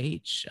and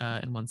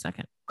BH in 1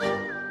 second.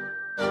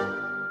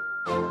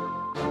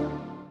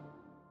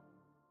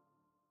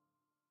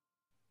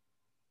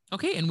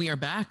 Okay, and we are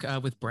back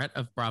with Brett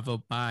of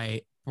Bravo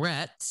by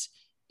Brett,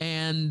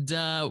 and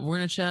we're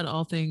gonna chat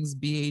all things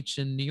BH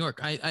in New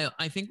York.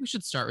 I think we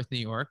should start with New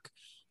York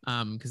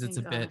because it's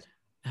a bit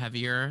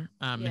heavier,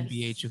 and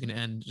BH you can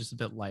end just a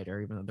bit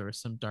lighter, even though there was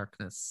some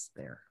darkness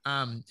there.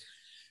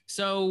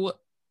 So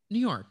New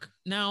York.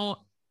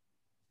 Now,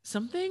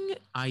 something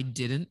I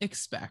didn't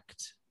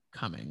expect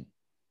coming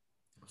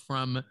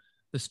from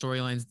the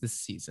storylines this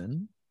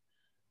season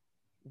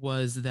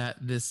was that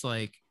this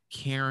like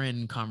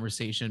Karen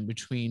conversation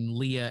between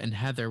Leah and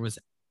Heather was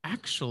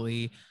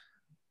actually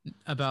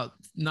about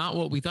not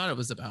what we thought it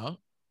was about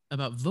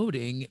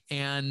voting,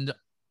 and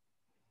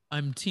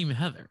I'm team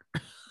Heather.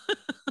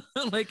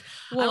 Like,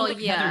 well,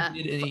 yeah,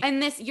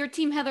 and you're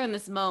team Heather in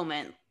this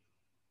moment.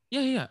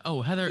 Yeah.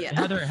 Oh, Heather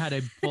had a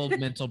full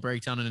mental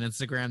breakdown on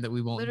Instagram that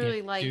we won't literally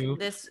get like to.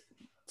 This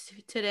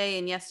today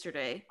and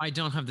yesterday. I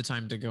don't have the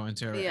time to go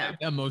into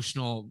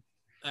emotional.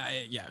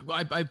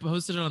 I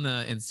posted it on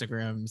the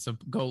Instagram, so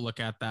go look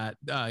at that.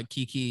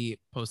 Kiki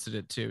posted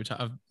it too,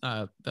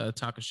 the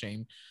Talk of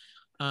Shame.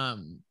 But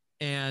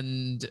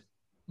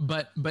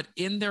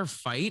in their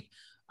fight,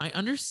 I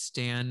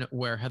understand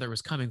where Heather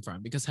was coming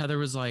from, because Heather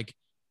was like,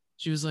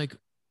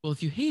 well,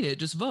 if you hate it,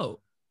 just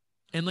vote.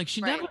 And like,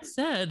 she never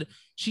said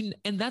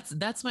and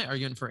that's my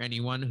argument for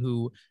anyone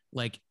who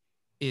like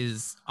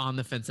is on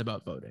the fence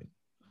about voting.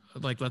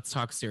 Like, let's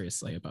talk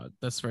seriously about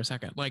this for a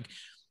second. Like,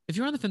 if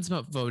you're on the fence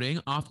about voting,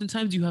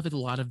 oftentimes you have a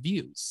lot of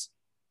views.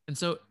 And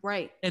so,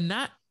 and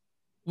that,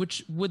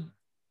 which would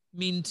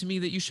mean to me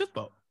that you should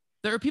vote.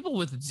 There are people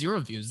with 0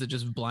 views that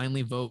just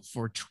blindly vote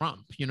for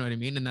Trump. You know what I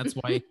mean? And that's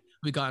why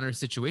we got in our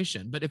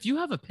situation. But if you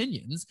have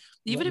opinions,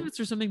 even if it's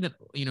for something that,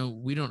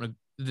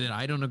 that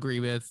I don't agree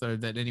with, or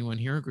that anyone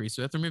here agrees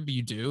with, or maybe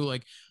you do,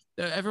 like,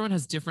 everyone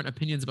has different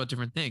opinions about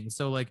different things.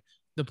 So like,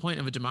 the point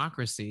of a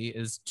democracy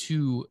is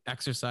to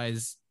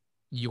exercise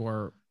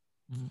your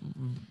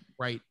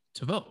right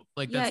to vote.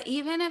 Like,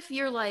 even if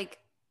you're like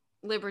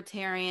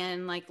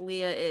libertarian, like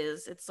Leah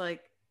is, it's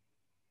like,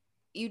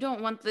 you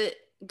don't want the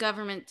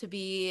government to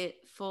be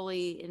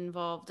fully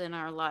involved in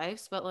our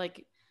lives, but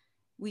like,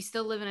 we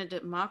still live in a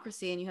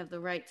democracy, and you have the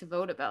right to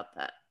vote about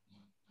that.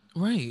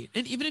 Right.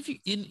 And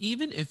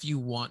even if you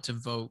want to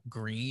vote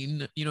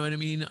green, you know what I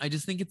mean? I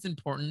just think it's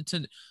important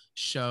to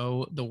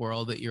show the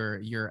world that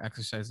you're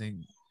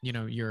exercising, oh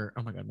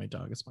my God, my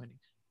dog is whining.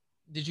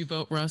 Did you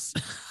vote, Russ?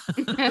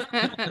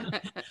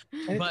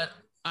 But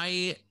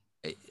I'm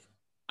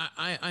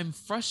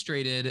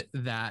frustrated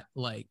that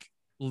like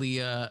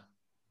Leah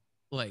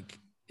like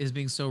is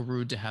being so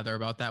rude to Heather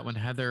about that when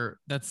Heather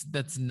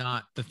that's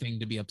not the thing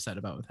to be upset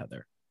about with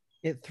Heather.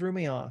 It threw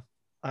me off.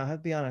 I have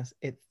to be honest.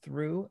 It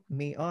threw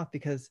me off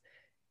because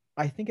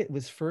I think it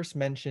was first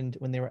mentioned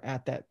when they were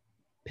at that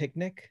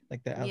picnic,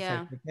 like the outside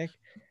Yeah. picnic,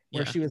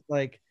 where Yeah. she was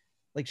like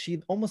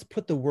she almost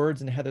put the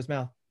words in Heather's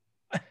mouth.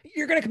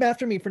 You're gonna come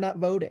after me for not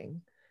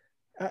voting.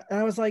 And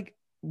I was like,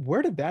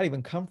 where did that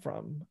even come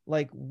from?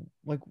 Like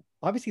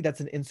obviously that's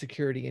an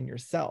insecurity in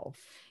yourself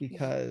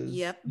because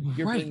Yep.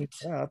 you're bringing Right.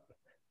 it up.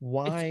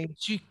 Why?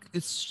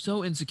 It's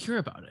so insecure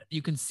about it.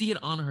 You can see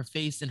it on her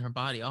face and her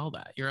body, all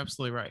that. You're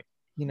absolutely right.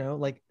 You know,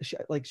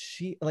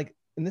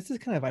 and this is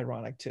kind of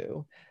ironic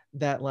too,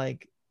 that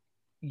like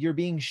you're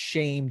being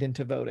shamed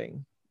into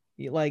voting.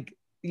 Like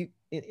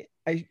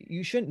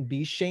you shouldn't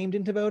be shamed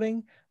into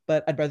voting,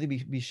 but I'd rather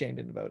be shamed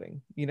into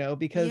voting, you know,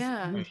 because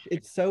Yeah.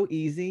 it's so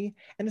easy.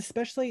 And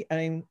especially,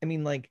 I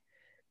mean, like,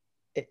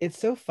 it's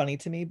so funny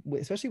to me,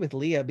 especially with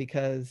Leah,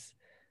 because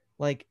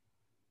like,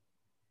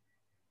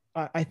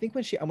 I think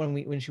when she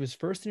was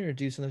first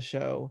introduced in the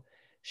show,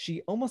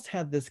 she almost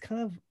had this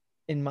kind of,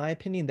 in my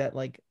opinion, that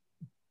like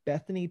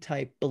Bethany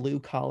type blue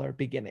collar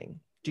beginning.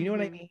 Do you know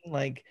what I Mhm. mean?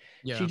 Like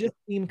she Yeah. just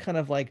seemed kind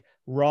of like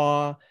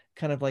raw,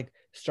 kind of like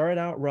started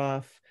out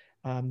rough.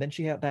 Then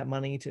she had that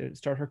money to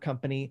start her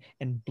company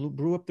and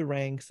blew up the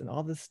ranks and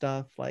all this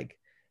stuff. Like,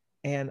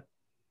 and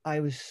I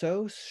was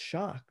so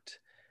shocked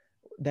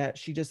that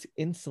she just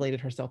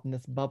insulated herself in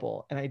this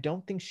bubble. And I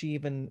don't think she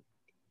even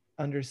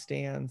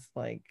understands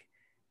like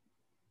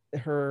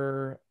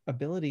her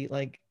ability.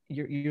 Like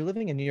you're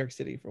living in New York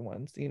City for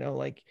once, you know,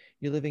 like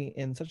you're living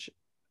in such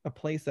a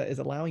place that is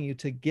allowing you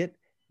to get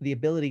the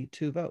ability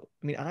to vote.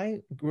 I mean,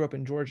 I grew up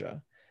in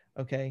Georgia.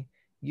 Okay.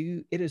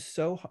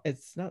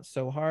 It's not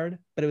so hard,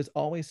 but it was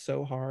always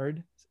so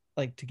hard,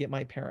 like to get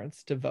my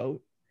parents to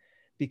vote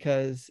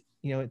because,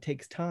 you know, it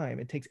takes time,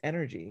 it takes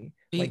energy.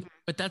 Like,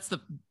 But that's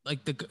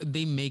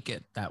they make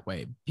it that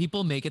way.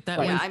 People make it that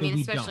right, way, Yeah, I so mean,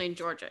 we don't. especially in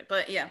Georgia.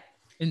 But yeah.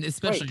 And right,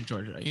 especially in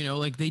Georgia, you know,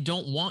 like they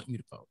don't want you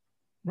to vote.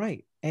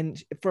 right.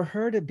 And for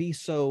her to be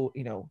so,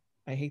 you know,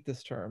 I hate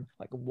this term,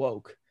 like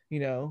woke, you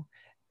know,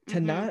 to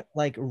Mhm. not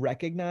like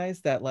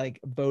recognize that like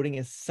voting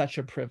is such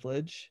a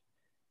privilege,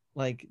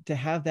 like to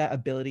have that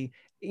ability,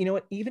 you know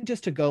what, even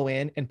just to go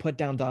in and put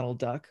down Donald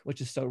Duck,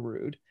 which is so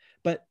rude,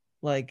 but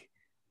like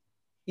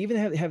even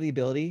have the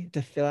ability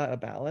to fill out a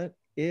ballot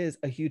is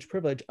a huge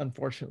privilege,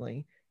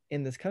 unfortunately,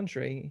 in this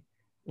country.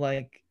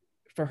 Like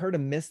for her to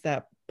miss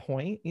that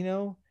point, you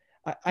know,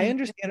 I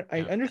understand. I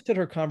Yeah. understood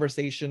her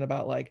conversation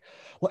about like,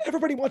 well,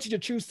 everybody wants you to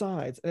choose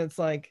sides, and it's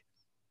like,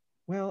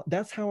 well,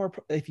 that's how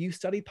if you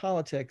study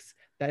politics,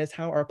 that is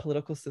how our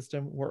political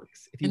system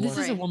works. If you And this want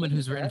is to a Right. woman change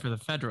who's written that, for the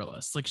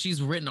Federalist. Like she's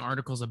written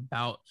articles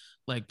about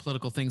like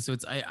political things. So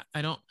it's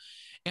I don't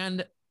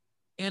and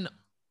and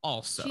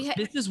also She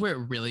this is where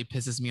it really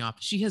pisses me off.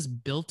 She has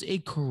built a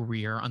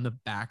career on the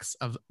backs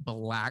of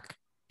Black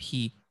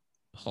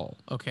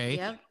people. Okay.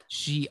 Yep.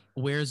 She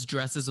wears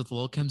dresses with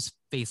Lil Kim's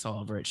face all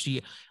over it.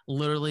 She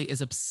literally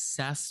is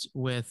obsessed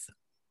with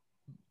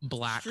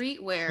Black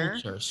Streetwear.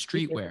 culture, you can,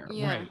 streetwear.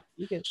 Yeah. Right.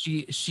 you can,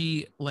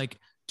 She like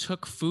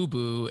took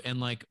FUBU and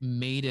like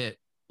made it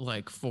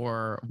like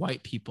for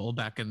white people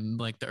back in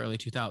like the early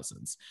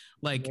 2000s.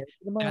 Like marry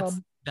the that's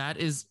mom. that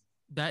is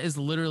that is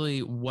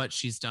literally what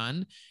she's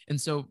done. And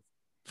so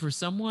for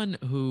someone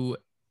who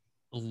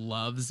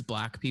loves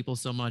Black people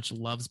so much,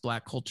 loves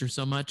Black culture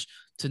so much,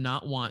 to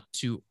not want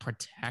to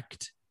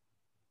protect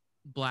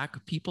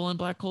Black people and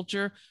Black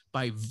culture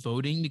by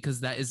voting, because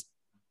that is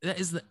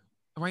the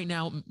right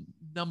now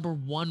number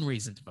one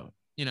reason to vote,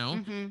 you know.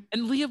 Mhm.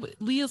 And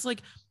Leah's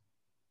like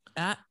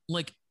at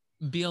like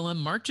BLM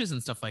marches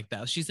and stuff like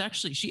that. She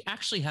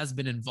actually has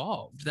been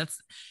involved.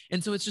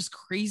 And so it's just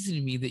crazy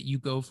to me that you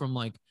go from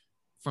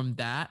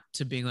that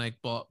to being like,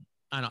 well,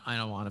 I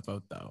don't want to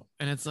vote though.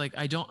 And it's like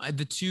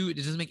the two, it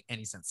doesn't make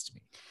any sense to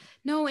me.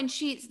 No, and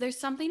there's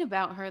something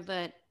about her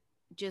that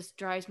just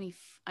drives me.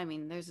 I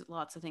mean, there's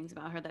lots of things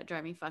about her that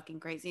drive me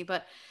fucking crazy,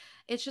 but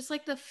it's just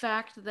like the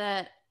fact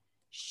that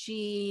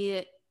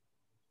she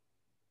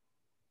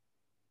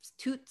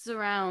toots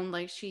around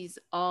like she's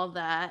all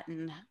that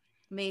and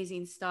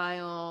amazing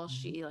style. Mhm.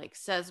 She like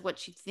says what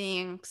she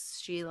thinks.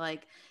 She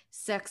like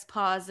sex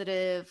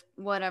positive,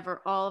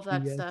 whatever, all of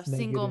that Yes, stuff.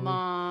 Single negative.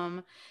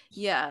 mom.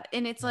 Yeah.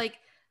 And it's like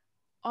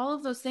all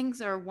of those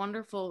things are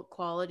wonderful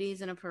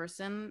qualities in a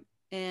person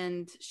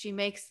and she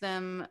makes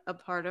them a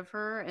part of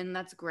her and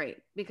that's great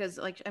because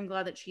like I'm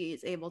glad that she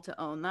is able to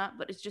own that,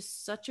 but it's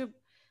just such a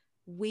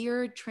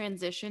weird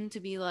transition to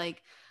be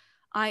like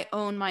I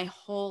own my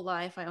whole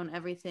life. I own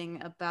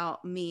everything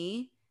about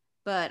me,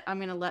 but I'm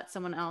going to let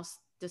someone else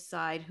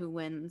decide who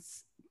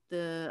wins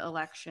the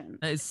election,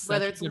 That is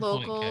whether such a it's good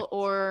point, Kit. local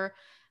or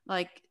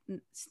like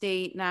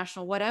state,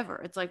 national, whatever.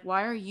 It's like,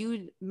 why are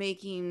you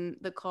making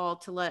the call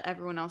to let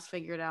everyone else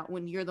figure it out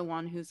when you're the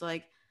one who's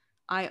like,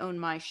 I own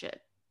my shit?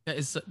 That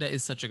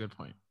is such a good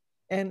point.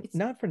 And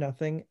not for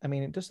nothing, I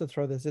mean, just to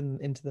throw this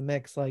into the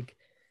mix, like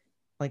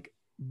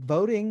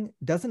voting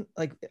doesn't,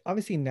 like,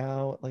 obviously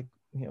now, like,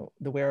 you know,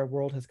 the way our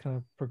world has kind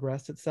of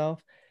progressed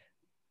itself,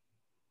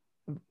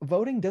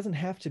 voting doesn't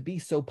have to be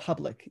so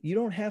public. You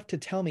don't have to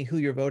tell me who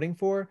you're voting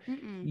for.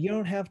 Mm-mm. You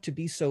don't have to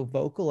be so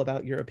vocal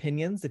about your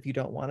opinions if you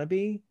don't want to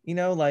be, you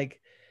know,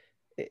 like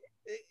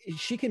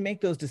she can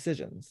make those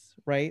decisions,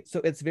 right? So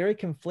it's very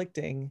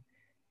conflicting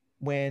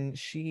when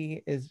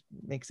she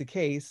makes a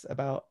case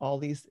about all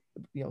these,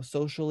 you know,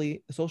 social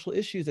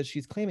issues that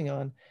she's claiming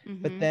on,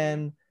 but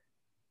then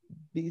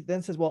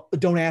says, well,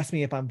 don't ask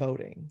me if I'm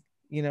voting,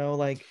 you know,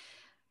 like,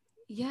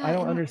 yeah, I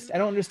don't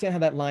understand how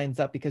that lines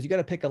up, because you got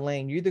to pick a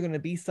lane. You're either going to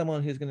be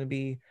someone who's going to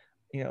be,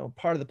 you know,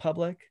 part of the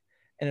public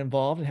and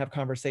involved and have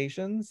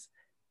conversations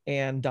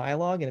and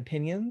dialogue and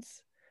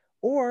opinions,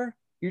 or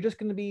you're just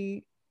going to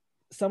be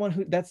someone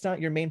who that's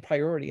not your main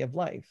priority of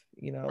life,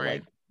 you know,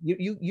 Right. like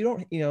you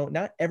don't, you know,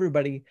 not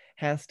everybody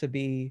has to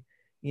be,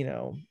 you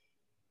know,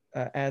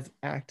 as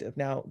active.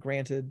 Now,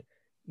 granted,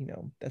 you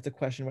know, that's a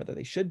question whether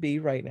they should be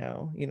right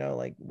now, you know,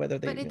 like whether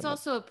they, but it's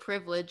also a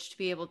privilege to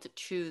be able to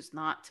choose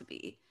not to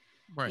be,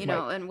 Right. you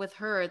know, and with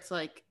her, it's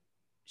like,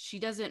 she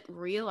doesn't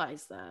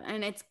realize that.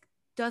 And it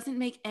doesn't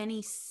make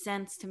any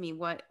sense to me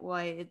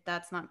why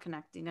that's not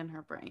connecting in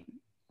her brain.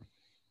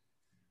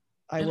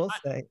 I will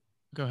say,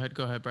 go ahead,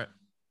 Brett.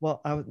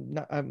 Well, I'm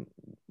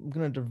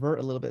going to divert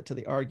a little bit to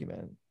the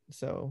argument.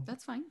 So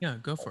that's fine. Yeah,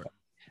 go for it.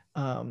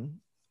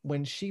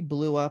 When she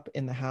blew up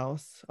in the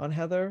house on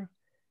Heather,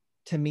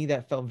 to me,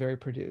 that felt very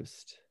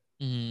produced.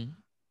 Mm-hmm.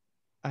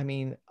 I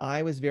mean,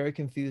 I was very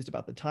confused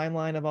about the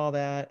timeline of all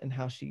that and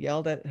how she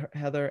yelled at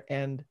Heather.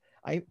 And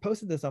I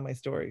posted this on my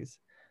stories.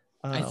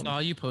 I saw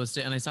you post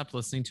it and I stopped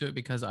listening to it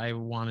because I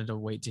wanted to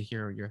wait to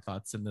hear your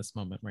thoughts in this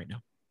moment right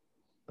now.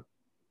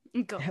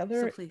 Go,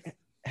 Heather, so please.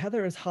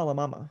 Heather is holla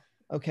mama,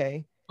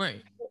 okay?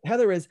 Right.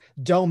 Heather is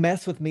don't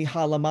mess with me,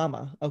 holla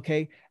mama,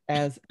 okay?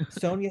 As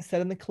Sonia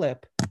said in the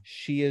clip,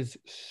 she is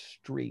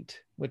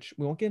street, which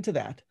we won't get into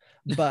that,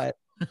 but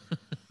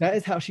that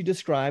is how she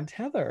described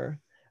Heather,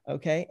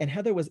 okay? And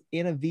Heather was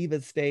in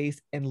Aviva's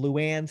space and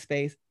Luann's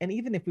space, and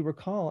even if we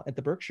recall at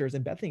the Berkshires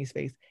and Bethany's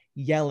space,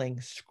 yelling,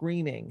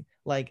 screaming,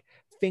 like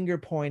finger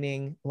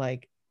pointing,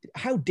 like,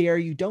 how dare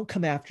you, don't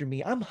come after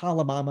me, I'm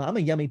holla mama, I'm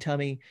a yummy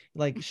tummy.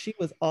 Like, she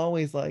was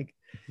always like,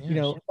 yeah, you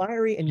know,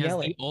 fiery and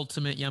yelling. The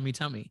ultimate yummy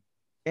tummy.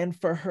 And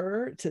for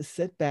her to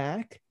sit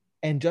back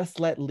and just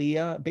let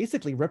Leah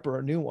basically rip her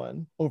a new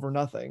one over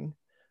nothing,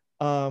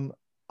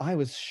 I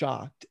was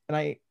shocked. And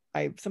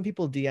I some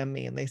people DM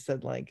me and they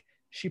said, like,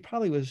 she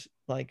probably was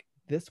like,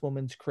 this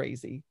woman's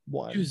crazy.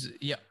 One, she was,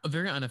 yeah,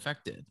 very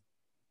unaffected.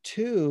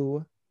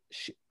 Two,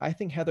 I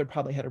think Heather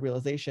probably had a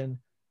realization,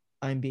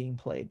 I'm being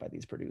played by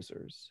these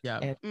producers. Yeah.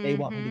 And they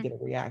want me to get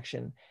a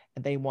reaction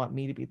and they want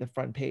me to be the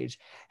front page.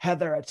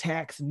 Heather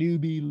attacks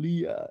newbie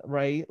Leah,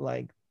 right?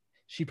 Like,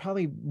 she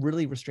probably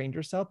really restrained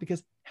herself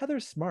because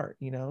Heather's smart,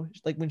 you know,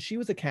 like when she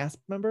was a cast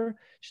member,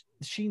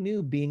 she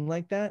knew being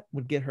like that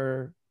would get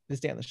her to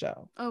stay on the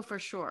show. Oh, for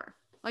sure.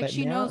 Like, but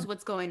she knows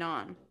what's going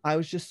on. I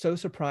was just so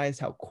surprised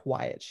how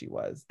quiet she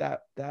was. I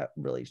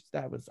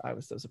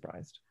was so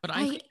surprised. But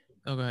oh,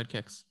 go ahead,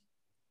 Kix.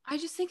 I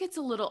just think it's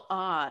a little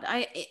odd.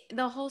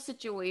 The whole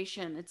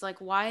situation, it's like,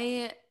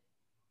 why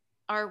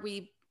are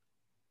we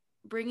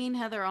bringing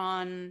Heather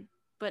on,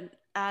 but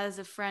as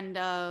a friend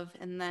of,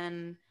 and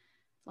then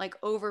like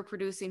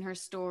overproducing her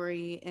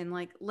story, and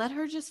like, let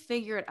her just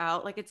figure it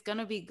out. Like, it's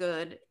gonna be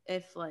good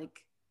if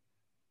like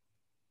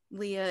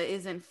Leah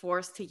isn't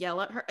forced to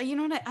yell at her. You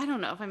know what? I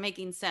don't know if I'm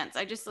making sense.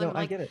 I just am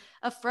like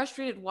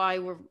frustrated why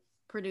we're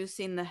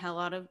producing the hell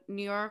out of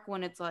New York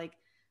when it's like,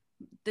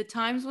 the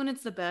times when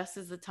it's the best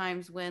is the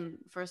times when,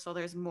 first of all,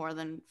 there's more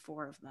than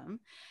 4 of them.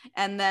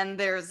 And then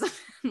there's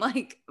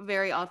like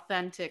very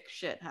authentic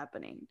shit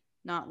happening,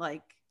 not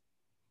like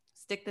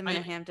stick them in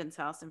a Hamptons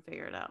house and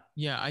figure it out.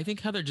 Yeah, I think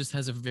Heather just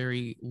has a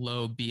very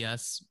low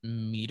BS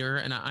meter.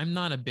 And I've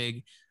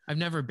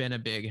never been a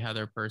big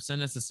Heather person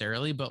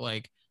necessarily, but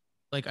like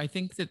I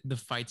think that the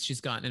fights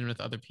she's gotten in with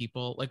other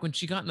people, like when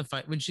she got in the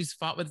fight, when she's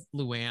fought with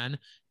Luann,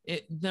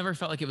 it never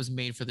felt like it was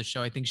made for the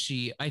show. I think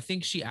she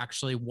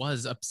actually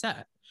was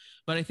upset,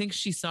 but I think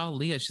she saw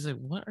Leah. She's like,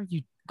 what are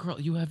you,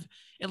 girl? You have,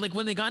 and like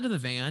when they got into the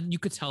van, you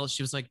could tell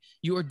she was like,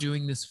 you are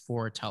doing this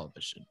for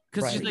television.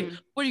 Cause she's like,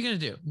 what are you going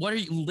to do? What are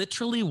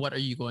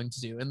you going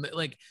to do? And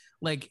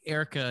like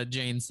Erica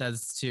Jane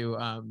says to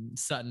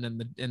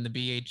Sutton in the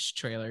BH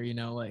trailer, you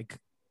know, like,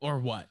 or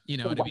what, you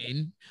know what I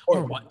mean?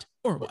 Or what?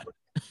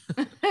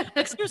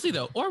 Like, seriously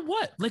though, or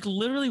what? Like,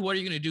 literally, what are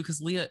you gonna do? Because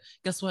Leah,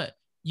 guess what?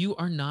 You're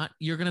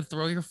gonna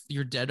throw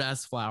your dead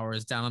ass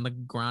flowers down on the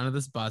ground of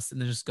this bus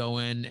and then just go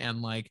in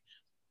and like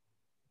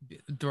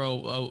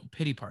throw a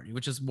pity party,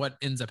 which is what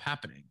ends up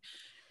happening.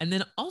 And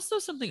then also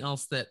something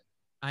else that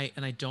I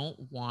don't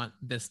want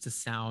this to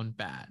sound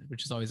bad,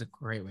 which is always a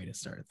great way to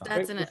start a thought.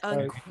 That's an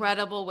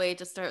incredible way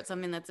to start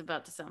something that's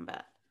about to sound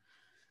bad.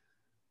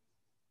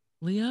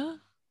 Leah,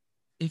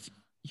 if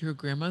your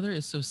grandmother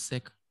is so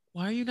sick,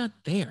 why are you not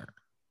there?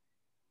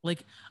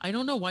 like I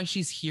don't know why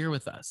she's here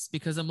with us,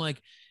 because I'm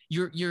like,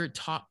 you're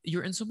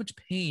in so much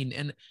pain,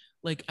 and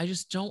like I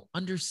just don't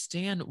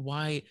understand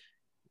why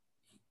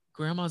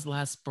grandma's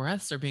last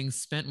breaths are being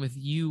spent with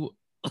you,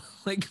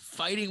 like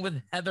fighting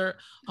with Heather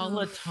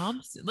Holla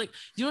Thompson. Like,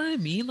 do you know what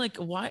I mean? Like,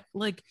 why?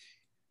 Like,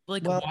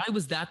 Well, why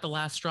was that the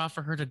last straw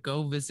for her to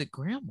go visit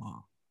grandma?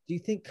 do you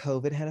think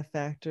COVID had a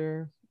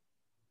factor?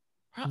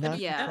 Not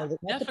Yeah. not to play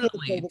the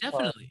Definitely, COVID card.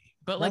 definitely.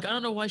 But like, Not- I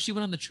don't know why she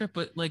went on the trip,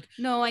 but like,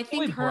 No, I the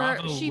way think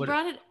Bravo she would-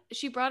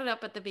 brought it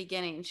up at the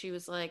beginning. She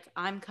was like,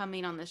 I'm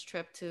coming on this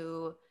trip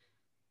to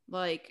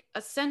like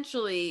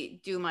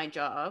essentially do my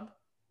job.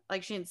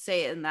 Like she didn't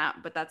say it in that,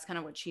 but that's kind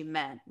of what she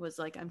meant, was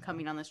like, I'm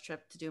coming on this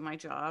trip to do my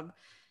job,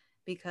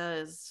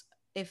 because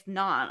if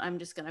not, I'm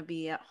just gonna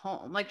be at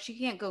home. Like she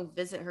can't go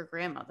visit her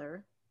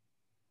grandmother.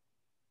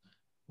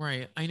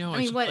 right. I know. I It's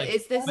mean, just what like,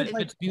 is this? but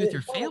to be with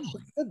your it's not like she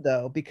family. could,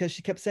 though, because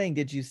she kept saying,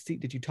 did you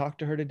talk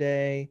to her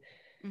today?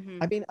 Mhm.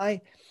 I mean,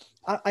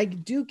 I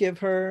do give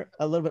her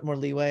a little bit more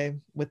leeway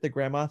with the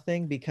grandma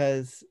thing,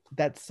 because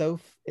that's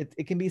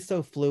it can be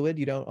so fluid,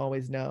 you don't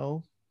always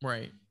know.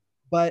 Right.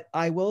 But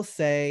I will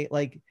say,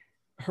 like,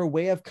 her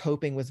way of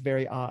coping was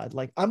very odd.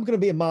 Like, I'm gonna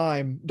be a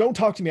mime. Don't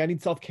talk to me. I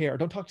need self-care.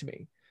 Don't talk to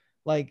me.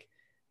 Like,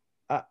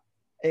 uh,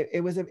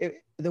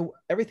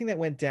 everything that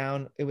went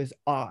down, it was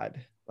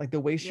odd. Like the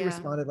way she Yeah.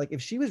 responded. Like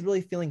if she was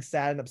really feeling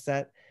sad and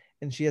upset,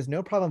 and she has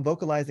no problem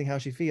vocalizing how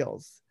she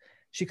feels,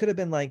 she could have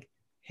been like,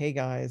 "Hey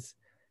guys,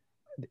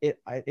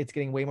 it's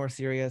getting way more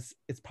serious.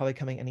 It's probably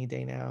coming any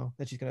day now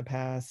that she's gonna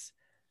pass.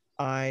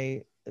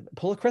 I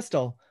pull a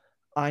crystal.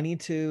 I need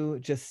to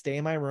just stay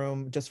in my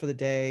room just for the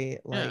day.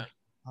 Like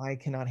I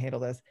cannot handle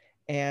this."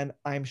 And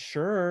I'm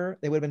sure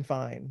they would have been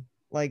fine.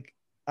 Like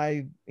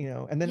and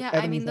then Yeah, I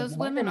Ebony's mean, like, those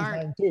 "My women grandma's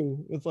are dying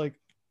too." It's like,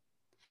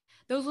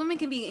 those women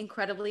can be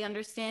incredibly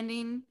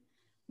understanding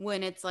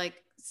when it's like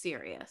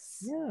serious.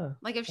 yeah.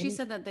 Like if I she mean,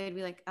 said that, they'd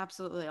be like,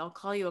 absolutely, I'll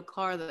call you a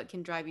car that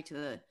can drive you to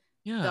the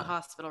Yeah.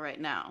 hospital right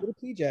now. go to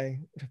PJ.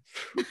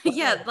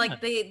 Yeah,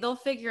 like they'll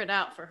figure it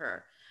out for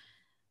her.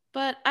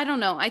 But I don't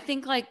know. I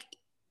think like,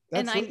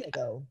 That's and Leo,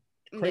 though.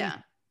 Crazy. yeah,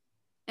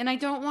 and I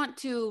don't want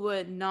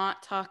to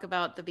not talk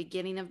about the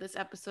beginning of this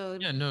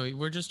episode. Yeah. No,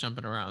 we're just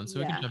jumping around, so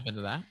we Yeah. can jump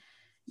into that.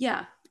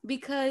 Yeah,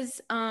 because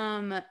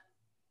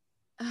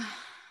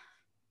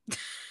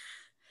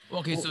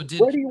Okay. So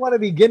where do you want to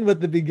begin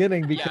with the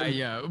beginning? Because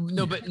yeah.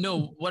 No, but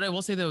no, what I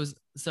will say though is,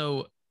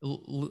 so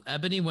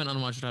Ebony went on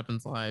Watch What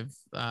Happens Live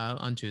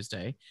on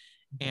Tuesday,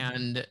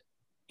 and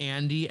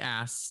Andy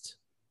asked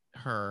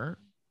her,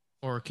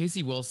 or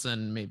Casey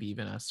Wilson maybe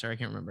even asked her, I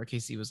can't remember.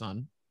 Casey was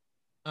on,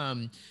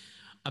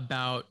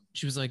 about,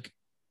 she was like,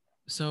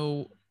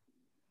 so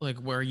like,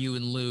 where are you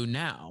and Lou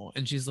now?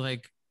 And she's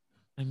like,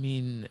 I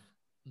mean,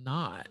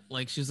 not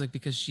like, she was like,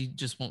 because she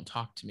just won't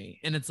talk to me.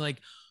 And it's like,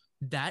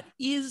 that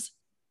is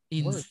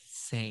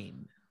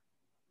insane.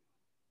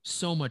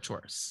 So much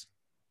worse.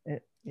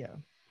 Yeah.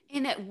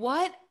 and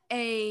what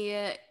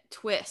a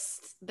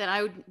twist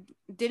that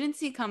didn't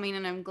see coming,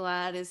 and I'm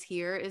glad is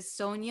here, is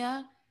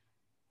Sonia.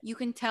 You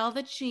can tell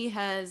that she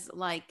has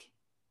like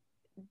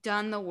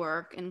done the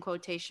work, in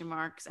quotation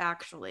marks,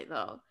 actually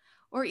though.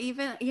 Or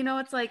even,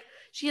 it's like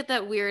she had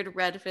that weird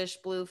red fish,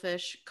 blue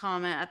fish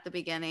comment at the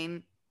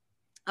beginning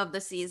of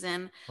the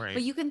season. Right.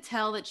 But you can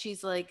tell that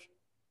she's like,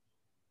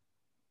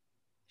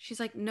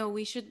 no,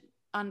 we should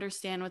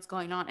understand what's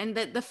going on. And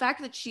the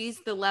fact that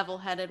she's the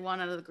level-headed one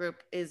out of the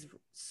group is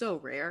so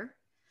rare.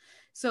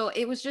 So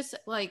it was just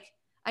like,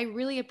 I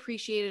really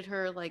appreciated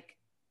her like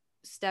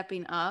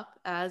stepping up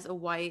as a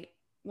white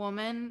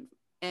woman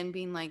and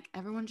being like,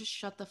 everyone just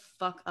shut the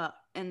fuck up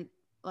and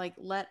like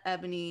let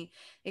Ebony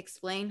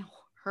explain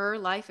her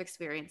life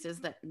experiences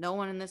that no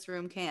one in this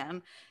room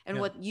can. And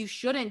what you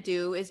shouldn't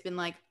do is been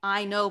like,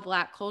 I know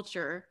Black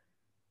culture,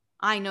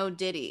 I know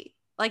Diddy.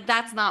 Like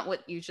that's not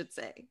what you should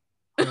say.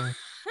 Yeah.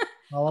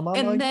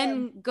 And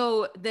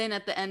then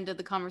at the end of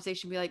the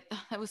conversation be like,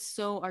 that was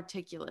so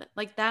articulate.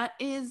 Like that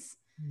is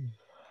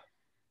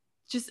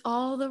just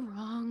all the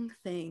wrong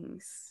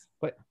things.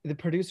 But the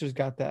producers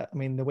got that. I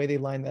mean, the way they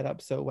lined that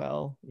up so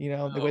well, the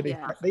way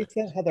yeah. they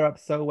set Heather up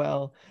so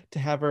well to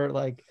have her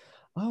like,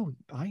 "Oh,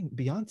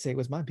 Beyonce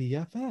was my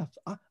BFF.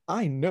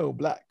 I know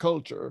Black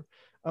culture."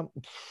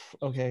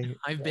 Okay.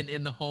 I've been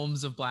in the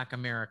homes of Black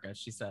America,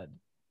 she said.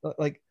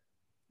 Like,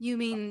 you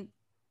mean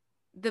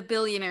the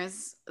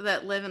billionaires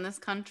that live in this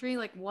country?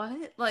 Like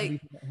what?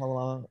 Like what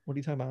are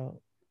you talking about?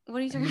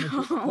 What are you talking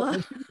about?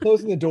 When she was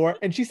closing the door,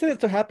 and she said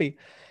it so happy.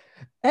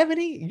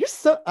 "Ebony, you're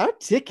so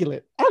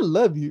articulate. I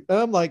love you." And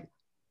I'm like,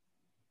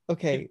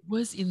 okay. It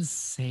was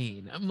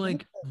insane. I'm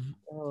like,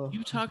 do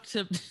you talk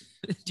to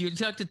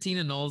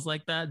Tina Knowles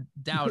like that?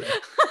 Doubt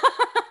it.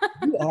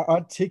 You are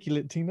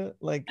articulate, Tina.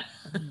 Like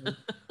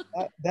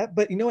that,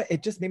 but you know what?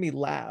 It just made me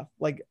laugh.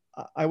 Like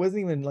I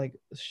wasn't even like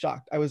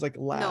shocked. I was like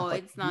laughed. No,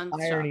 like, it's not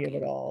the irony shocking.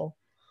 of it all.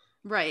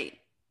 Right.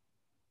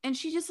 And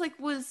she just like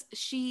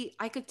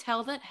I could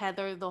tell that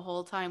Heather the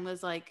whole time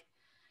was like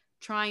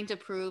trying to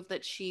prove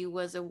that she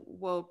was a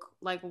woke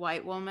like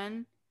white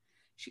woman,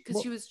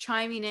 because she was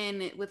chiming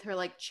in with her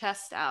like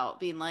chest out,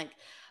 being like,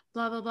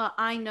 blah blah blah,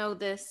 I know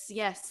this,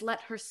 yes,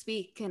 let her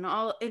speak, and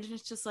all. And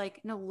it's just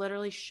like, no,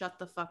 literally shut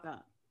the fuck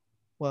up.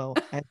 Well,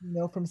 as you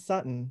know from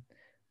Sutton,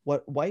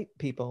 what white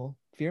people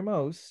fear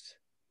most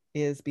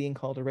is being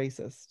called a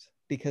racist,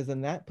 because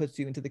then that puts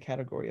you into the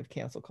category of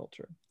cancel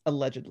culture,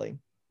 allegedly,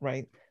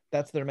 right?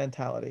 That's their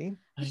mentality.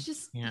 It's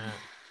just, yeah.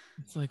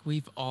 It's like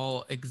we've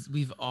all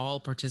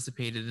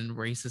participated in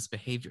racist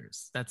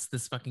behaviors. That's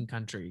this fucking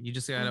country. You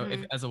just gotta,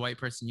 if, as a white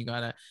person, you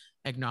gotta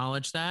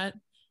acknowledge that.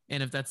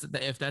 And if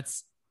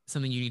that's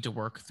something you need to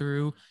work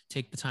through,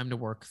 take the time to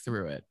work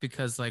through it,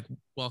 because like,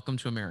 welcome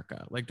to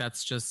America. Like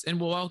that's just, and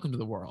well, welcome to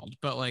the world.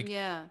 But like,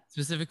 yeah,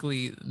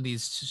 specifically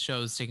these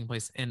shows taking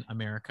place in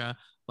America,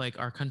 like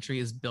our country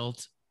is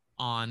built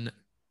on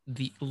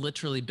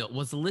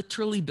was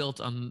literally built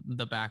on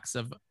the backs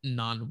of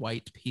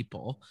non-white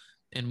people,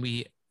 and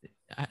we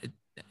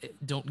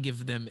don't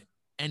give them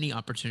any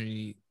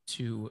opportunity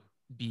to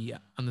be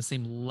on the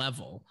same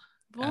level,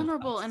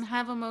 vulnerable and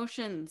have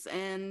emotions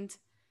and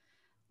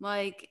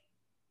like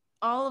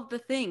all of the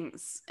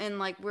things. And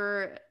like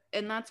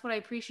and that's what I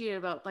appreciate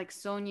about like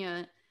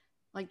Sonia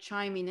like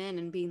chiming in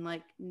and being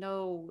like,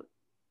 no,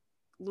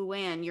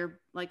 Luann, you're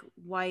like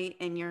white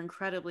and you're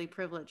incredibly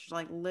privileged,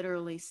 like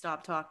literally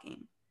stop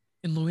talking.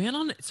 And Luann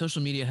on social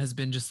media has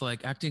been just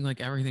like acting like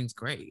everything's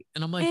great,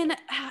 and I'm like, and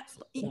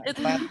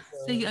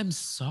say I'm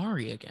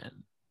sorry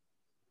again.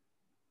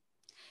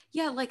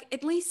 Yeah, like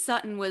at least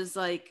Sutton was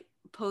like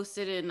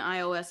posted an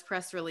iOS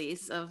press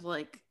release of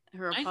like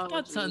her apology. I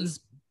thought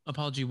Sutton's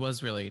apology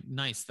was really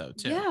nice though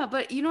too. Yeah,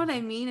 but you know what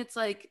I mean? It's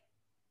like,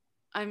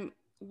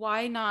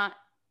 why not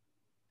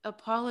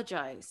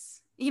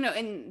apologize? You know,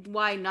 and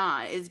why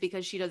not is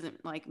because she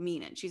doesn't like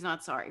mean it. She's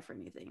not sorry for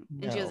anything,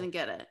 and she doesn't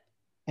get it.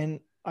 And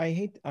I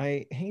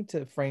hate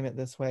to frame it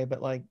this way,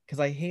 but like, because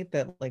I hate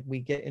that like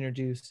we get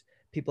introduced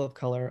people of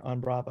color on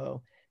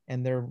Bravo,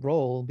 and their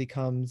role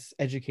becomes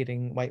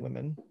educating white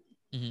women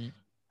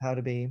how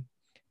to be.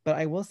 But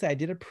I will say I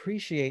did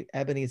appreciate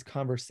Ebony's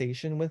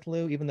conversation with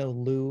Lou, even though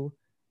Lou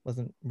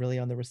wasn't really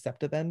on the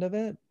receptive end of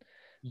it,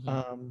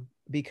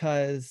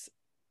 because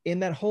in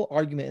that whole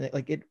argument,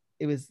 like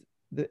it was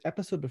the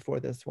episode before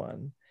this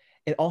one,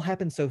 it all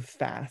happened so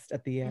fast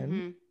at the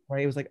end.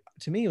 Right, it was like,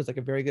 to me, it was like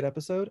a very good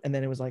episode, and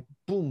then it was like,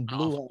 boom,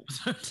 blew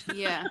up.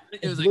 Yeah,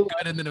 it was like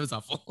good, and then it was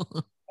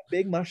awful.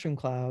 Big mushroom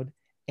cloud,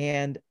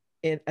 and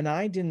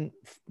I didn't,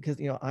 because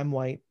you know I'm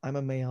white, I'm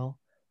a male.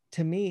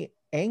 To me,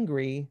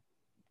 angry,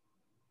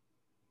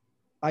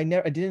 I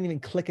didn't even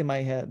click in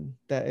my head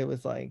that it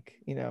was like,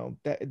 you know,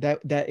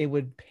 that it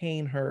would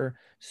pain her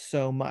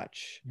so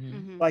much.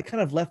 So I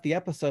kind of left the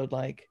episode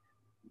like,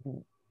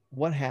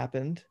 what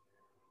happened?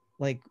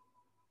 Like,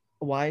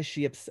 why is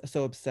she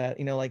so upset?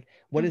 You know, like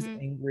what is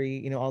angry?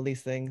 You know, all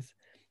these things.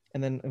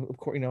 And then of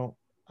course, you know,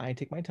 I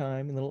take my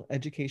time, a little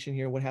education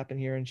here, what happened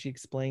here, and she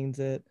explains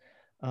it.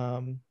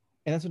 And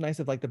that's what's nice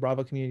of like the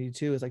Bravo community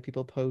too, is like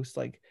people post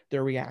like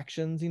their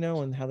reactions, you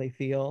know, and how they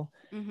feel.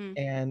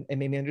 And it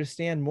made me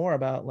understand more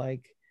about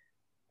like,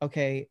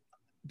 okay,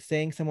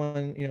 saying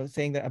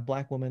that a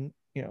Black woman,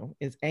 you know,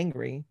 is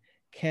angry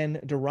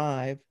can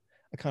derive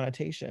a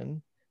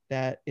connotation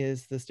that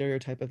is the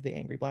stereotype of the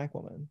angry Black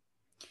woman.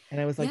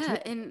 And I was like, yeah,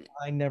 and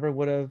I never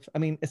would have. I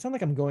mean, it's not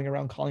like I'm going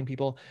around calling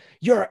people,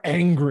 "You're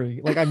angry."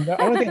 Like I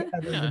don't think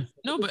I've ever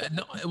no, but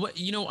no, what,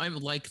 you know, I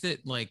like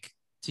that, like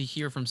to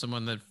hear from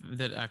someone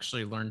that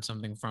actually learned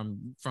something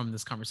from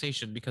this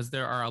conversation, because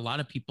there are a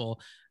lot of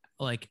people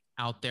like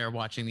out there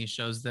watching these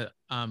shows that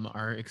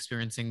are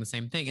experiencing the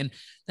same thing, and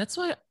that's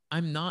why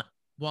I'm not.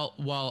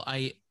 While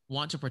I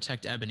want to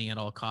protect Ebony at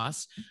all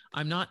costs,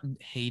 I'm not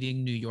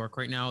hating New York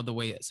right now the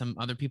way some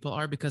other people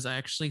are, because I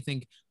actually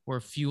think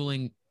we're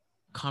fueling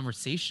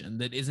conversation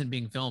that isn't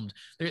being filmed.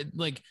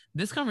 Like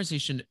this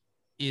conversation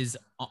is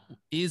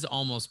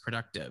almost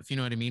productive, you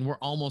know what I mean? We're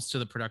almost to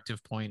the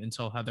productive point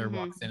until Heather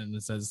walks in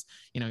and says,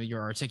 you know,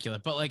 you're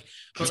articulate, but like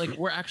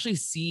we're actually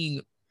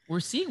seeing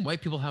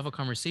white people have a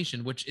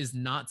conversation, which is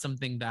not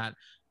something that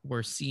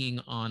we're seeing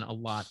on a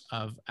lot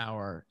of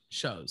our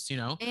shows, you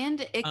know.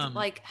 And it,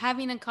 like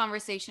having a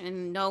conversation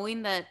and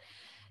knowing that,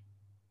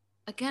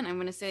 again, I'm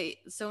gonna say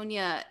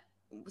Sonia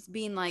was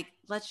being like,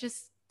 let's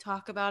just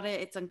talk about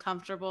it. It's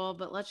uncomfortable,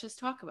 but let's just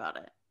talk about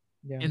it.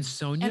 Yeah. And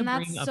Sonia, and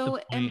that's so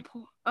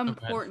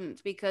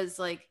important, because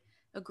like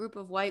a group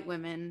of white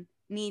women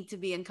need to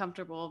be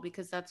uncomfortable,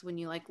 because that's when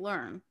you like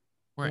learn.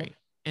 Right.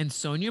 And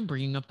Sonia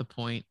bringing up the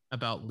point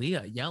about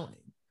Leah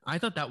yelling, I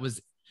thought that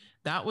was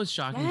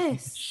shocking.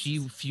 Yes. She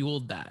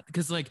fueled that,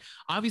 because like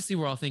obviously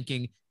we're all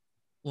thinking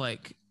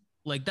like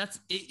that's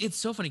it's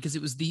so funny, because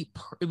it was the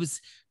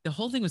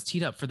whole thing was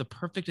teed up for the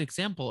perfect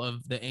example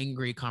of the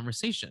angry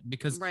conversation,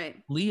 because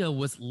Leah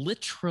was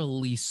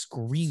literally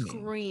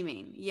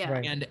screaming,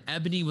 yeah, and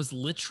Ebony was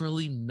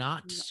literally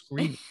not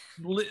screaming.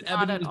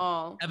 Not at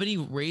all. Ebony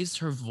raised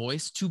her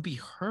voice to be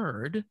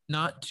heard,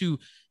 not to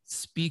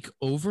speak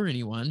over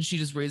anyone. She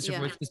just raised her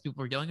voice because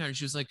people were yelling at her, and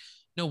she was like,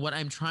 no, what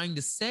I'm trying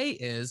to say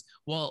is,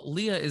 well,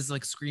 Leah is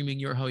like screaming,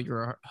 you're a hoe,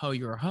 you're a hoe,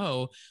 you're a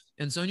hoe.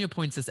 And Sonia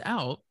points this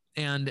out,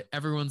 and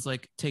everyone's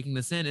like taking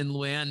this in, and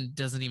Luann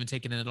doesn't even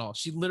take it in at all.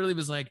 She literally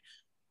was like,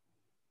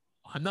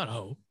 I'm not a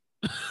hoe.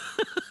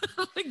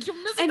 Like, you're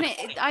missing And the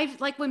point.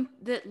 I've like when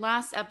the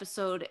last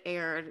episode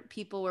aired,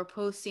 people were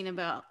posting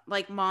about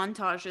like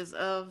montages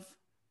of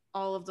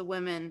all of the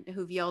women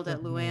who've yelled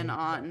at Luann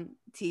on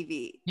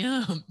TV.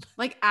 Yeah.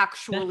 Like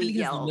actually Bethany has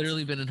yelled.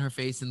 literally been in her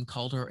face and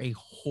called her a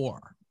whore.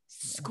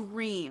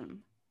 Scream.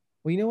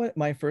 Well, you know what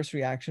my first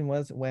reaction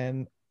was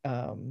when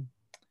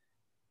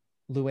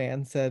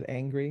Luann said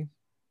angry?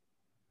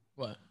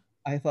 What?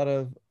 I thought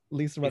of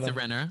Lisa Lisa Renner.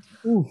 Renner.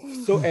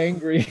 Ooh, so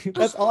angry.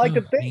 That's all I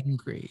could think.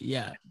 Angry.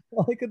 Yeah.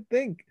 All I could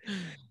think.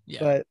 Yeah.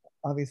 But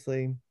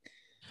obviously,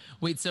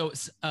 wait. So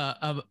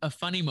a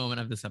funny moment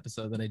of this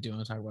episode that I do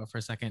want to talk about for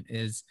a second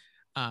is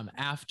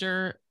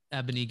after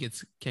Ebony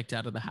gets kicked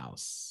out of the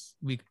house,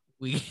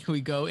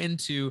 we go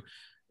into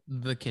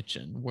the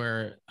kitchen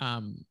where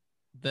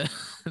the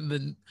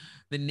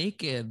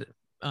naked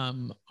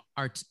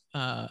art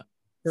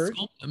Kurt?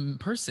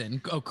 person,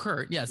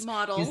 Kurt, yes,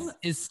 Model.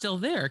 is still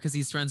there because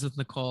he's friends with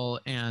Nicole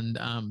and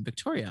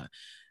Victoria,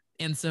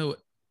 and so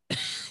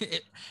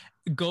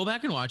go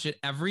back and watch it.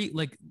 Every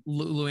like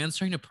Luann's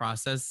trying to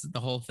process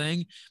the whole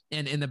thing,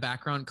 and in the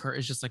background, Kurt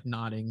is just like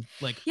nodding,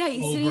 like Yeah,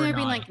 he's sitting there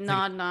being like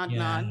nodding. nod,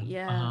 nod, nod.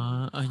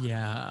 Yeah.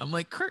 Yeah. I'm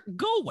like, Kurt,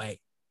 go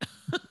away.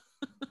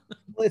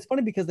 well, it's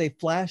funny because they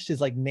flashed his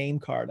like name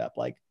card up,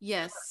 like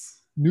Yes.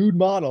 nude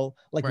model,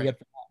 like we Right. had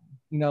forgotten.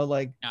 You know,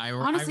 like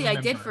Honestly, I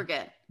did remember.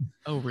 forget.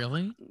 Oh,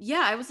 really?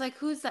 Yeah, I was like,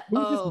 who's that? who's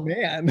Oh. this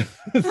man?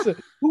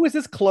 Who is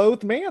this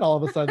clothed man all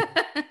of a sudden?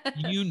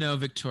 You know,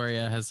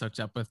 Victoria has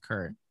hooked up with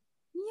Kurt.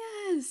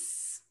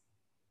 Yes.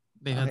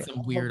 They had I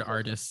some weird hope so,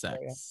 artist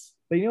Victoria. sex.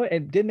 But you know what?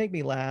 It did make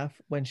me laugh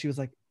when she was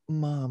like,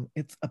 "Mom,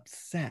 it's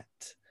upset."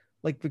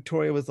 Like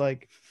Victoria was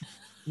like,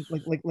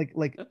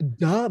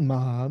 "Duh,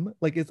 mom."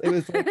 Like it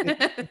was like,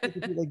 if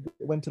you like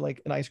went to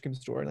like an ice cream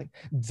store and like,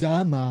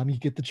 "Duh, mom, you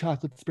get the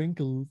chocolate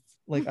sprinkles."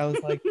 Like I was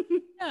like,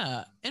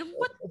 Yeah. And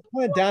what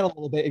 "Tone it down a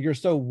little bit. If you're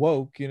so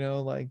woke, you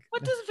know, like."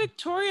 what does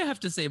Victoria have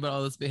to say about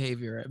all this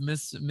behavior?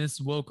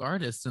 Miss woke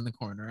artist in the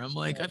corner. I'm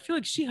like, I feel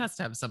like she has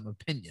to have some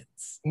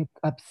opinions. It's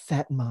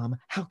upset, mom.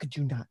 How could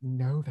you not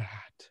know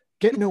that?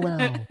 Get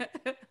Noel.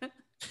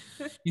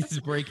 He's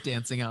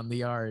breakdancing out in the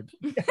yard.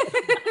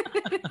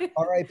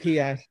 R.I.P.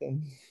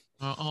 Ashton.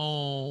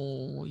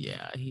 Oh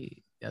yeah,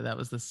 that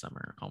was this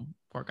summer. Oh,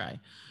 poor guy.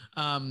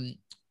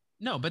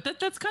 No, but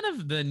that's kind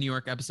of the New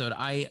York episode.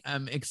 I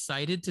am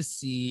excited to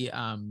see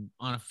on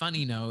a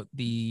funny note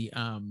the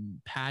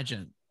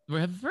pageant. We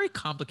have a very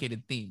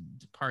complicated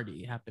themed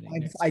party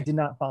happening. I did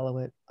not follow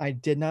it. I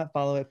did not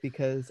follow it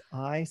because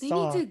I They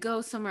saw need to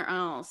go somewhere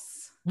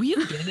else. We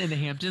have been in the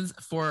Hamptons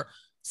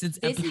since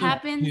This episode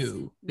happened.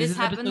 2. This is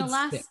happened the episode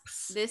last.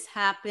 6. This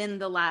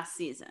happened the last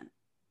season.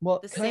 well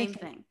The can I same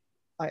thing.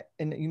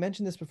 and you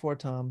mentioned this before,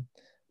 Tom,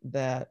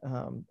 that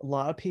a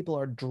lot of people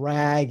are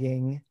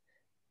dragging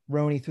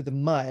Roni through the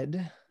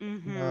mud. You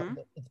know, Mhm.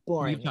 it's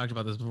boring. We've talked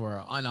about this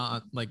before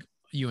on like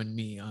you and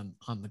me on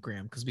the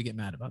gram because we get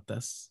mad about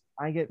this.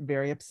 I get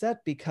very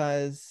upset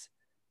because,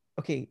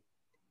 okay,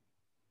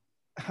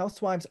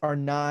 housewives are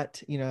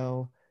not,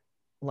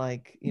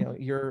 like,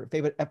 your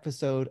favorite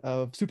episode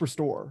of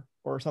Superstore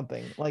or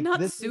something. Like Not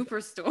this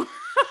Superstore.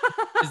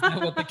 Is that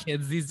what the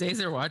kids these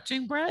days are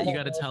watching, Brett? You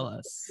got to tell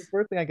It's us. the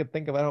first thing I could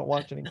think of. I don't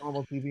watch any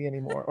normal TV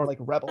anymore, or like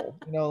Rebel.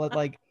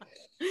 Like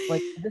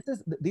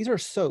these are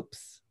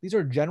soaps. These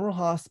are General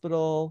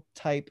Hospital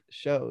type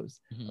shows,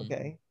 Mhm.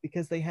 okay?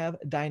 Because they have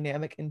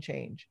dynamic and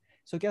change.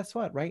 So guess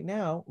what? Right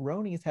now,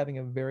 Roni is having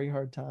a very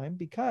hard time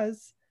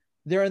because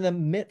they're in the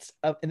midst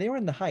of, and they were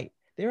in the height.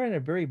 They were in a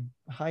very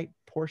high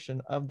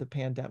portion of the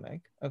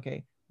pandemic.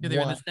 Okay. Yeah, they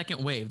were in One. the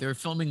second wave. They were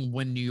filming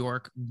when New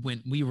York,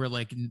 when we were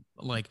like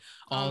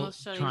all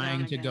Almost shutting trying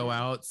down to again. go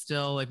out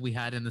still, like we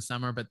had in the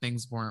summer, but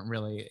things weren't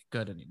really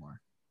good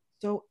anymore.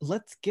 So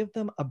let's give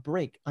them a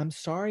break. I'm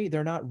sorry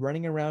they're not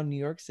running around New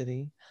York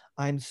City.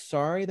 I'm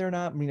sorry they're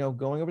not,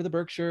 going over the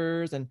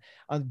Berkshires and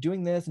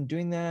doing this and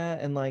doing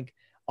that and like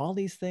all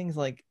these things.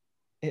 Like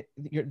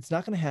it's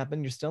not going to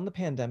happen. You're still in the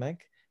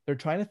pandemic. They're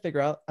trying to figure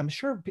out. I'm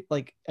sure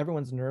like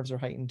everyone's nerves are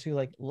heightened too.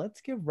 Like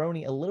let's give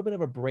Roni a little bit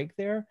of a break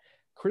there.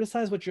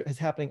 Criticize what is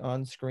happening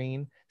on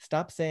screen.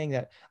 Stop saying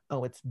that,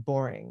 oh, it's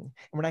boring and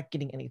we're not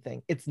getting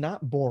anything. It's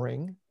not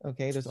boring.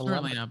 Okay, there's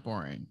Certainly not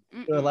boring.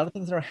 there are a lot of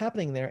things that are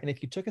happening there, and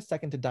if you took a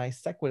second to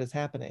dissect what is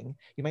happening,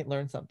 you might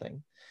learn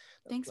something.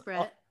 Thanks,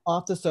 Brett.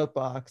 Off the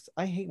soapbox.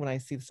 I hate when I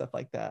see stuff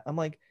like that. I'm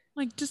like,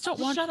 Just don't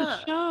watch Shut the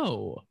up.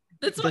 show.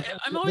 That's why then-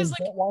 I'm always then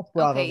like, don't watch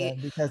Bravo Okay. then,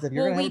 because if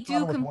you're Well, gonna we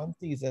have a problem do with one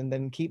season,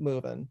 then keep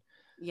moving.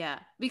 Yeah,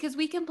 because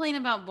we complain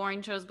about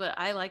boring shows, but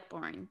I like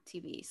boring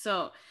TV.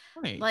 So,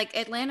 right. like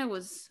Atlanta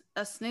was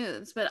a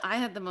snooze, but I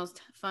had the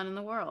most fun in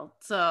the world.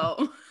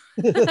 So,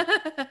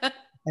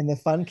 And the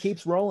fun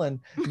keeps rolling.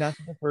 Not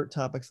to divert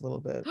topics a little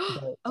bit.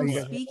 But Oh, are you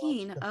guys gonna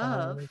speaking watch the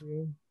Fallon of-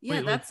 interview? yeah,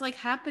 Wait, that's like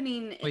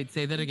happening. Wait,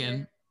 say that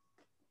again.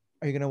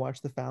 Are you gonna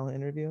watch the Fallon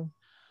interview?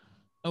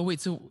 Oh wait,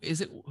 so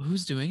is it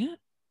who's doing it?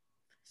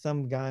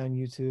 some guy on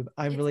YouTube.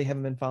 I It's- really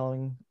haven't been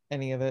following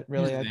any of it. Here's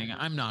Really, the thing,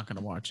 I'm not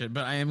gonna watch it,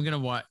 but I am gonna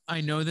watch.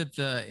 I know that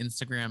the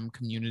Instagram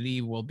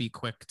community will be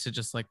quick to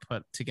just like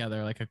put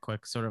together like a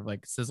quick sort of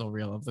like sizzle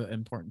reel of the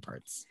important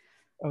parts.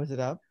 oh, is it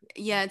up?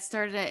 Yeah, it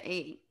started at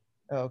 8.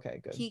 Oh,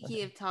 okay, good. Kiki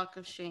Okay. of Talk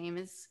of Shame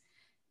is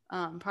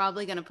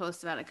probably going to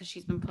post about it because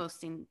she's been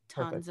posting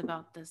tons Perfect.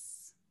 about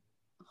this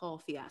whole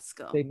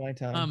fiasco. Take my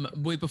time.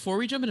 Wait, before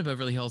we jump into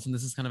Beverly Hills, and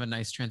this is kind of a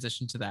nice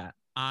transition to that,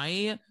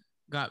 I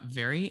got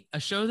a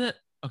show that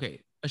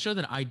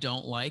I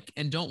don't like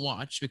and don't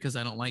watch because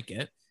I don't like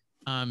it,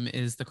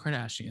 is The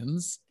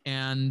Kardashians.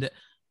 And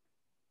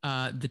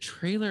the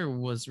trailer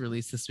was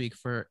released this week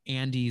for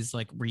Andy's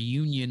like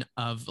reunion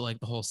of like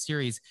the whole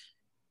series.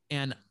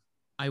 And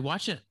I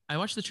watched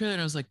the trailer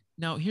and I was like,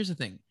 now here's the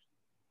thing.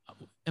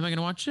 Am I going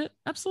to watch it?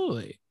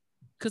 Absolutely.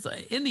 Because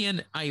in the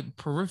end, I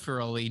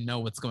peripherally know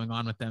what's going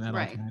on with them at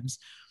all times.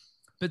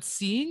 But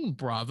seeing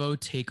Bravo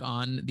take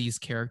on these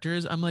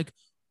characters, I'm like,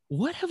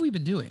 what have we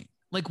been doing?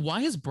 Like,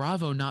 why has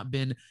Bravo not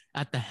been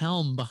at the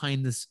helm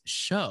behind this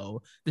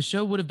show? The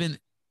show would have been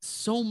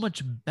so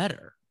much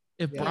better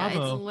if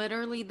Bravo it's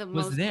literally the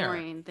was most there.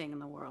 boring thing in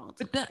the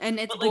world. And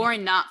it's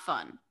boring, not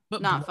fun.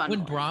 But not fun. When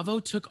boring. Bravo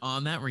took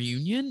on that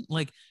reunion,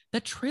 like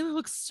that trailer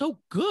looks so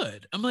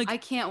good. I'm like, I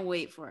can't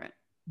wait for it.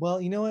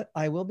 Well, you know what?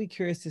 I will be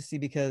curious to see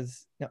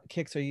because now,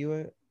 Kix, are you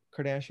a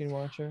Kardashian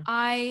watcher?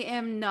 I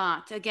am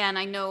not. Again,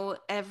 I know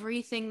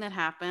everything that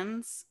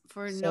happens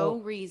for no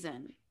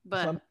reason,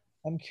 but so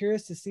I'm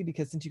curious to see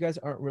because since you guys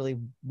aren't really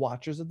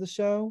watchers of the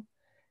show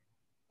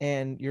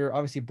and you're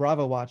obviously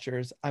Bravo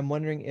watchers, I'm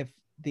wondering if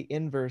the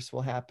inverse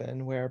will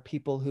happen where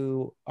people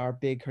who are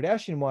big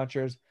Kardashian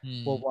watchers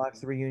will watch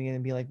the reunion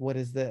and be like, what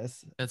is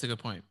this? That's a good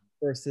point.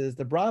 Versus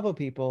the Bravo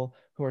people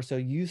who are so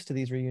used to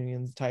these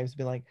reunions types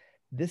be like,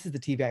 this is the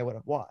TV I would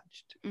have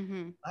watched.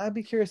 I'd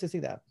be curious to see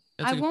that.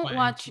 I won't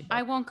watch.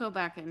 I won't go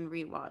back and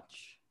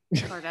rewatch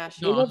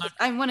Kardashian. No,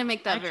 I want to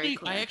make that very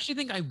clear. I actually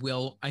think I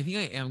will. I think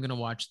I am going to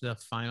watch the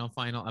final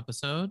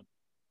episode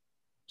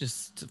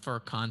just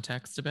for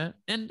context a bit.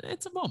 And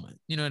it's a moment.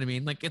 You know what I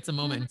mean? Like it's a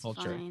moment in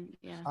culture. Fine.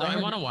 Yeah. So I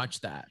want to watch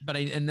that. But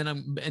and then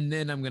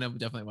I'm going to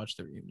definitely watch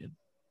the reunion.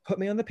 Put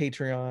me on the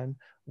Patreon.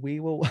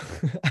 We will.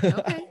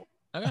 Okay.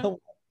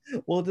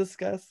 We'll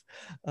discuss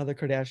the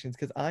Kardashians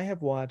because I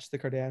have watched the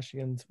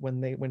Kardashians when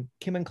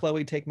Kim and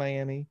Khloe take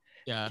Miami.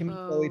 Yeah. Kim and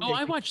Khloe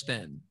I watched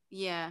then.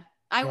 Yeah.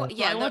 I watched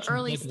the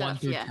early like stuff. 1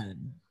 through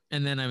 10.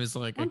 And then I was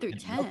like 1 through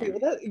 10. Okay,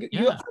 well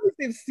you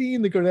obviously have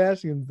seen the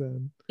Kardashians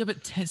then. Yeah,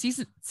 but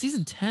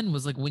season 10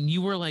 was like when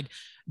you were like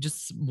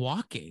just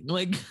walking.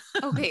 Like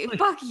okay, like,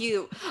 fuck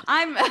you.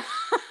 I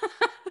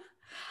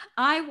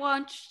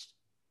watched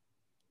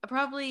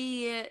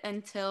probably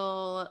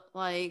until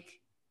like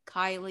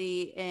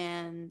Kylie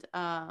and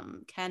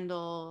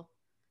Kendall.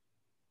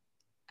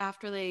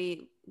 After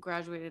they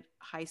graduated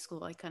high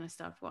school, I kind of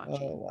stopped watching.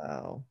 Oh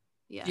wow.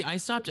 Yeah. See, I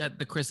stopped at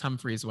the Chris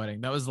Humphries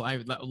wedding. That was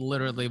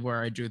literally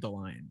where I drew the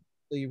line.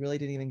 So you really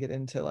didn't even get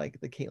into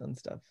like the Caitlyn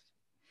stuff.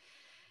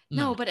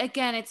 No, but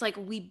again, it's like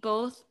we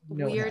both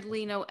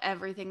weirdly know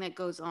everything that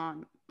goes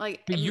on.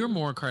 Like, but you're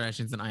more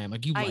Kardashians than I am.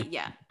 Like you.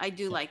 I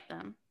do like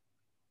them.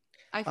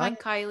 I find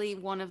Kylie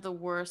one of the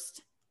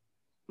worst,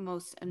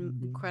 most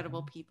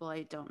incredible people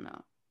I don't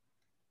know.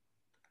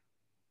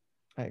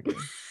 I agree.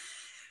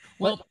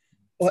 Well,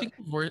 what?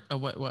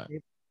 What?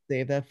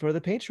 Save that for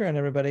the Patreon,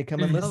 everybody.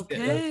 Come and listen.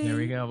 Okay. There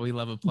we go. We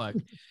love a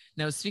plug.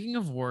 Now, speaking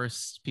of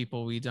worst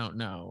people we don't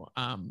know,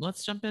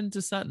 let's jump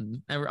into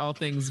Sutton. All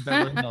things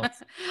Beverly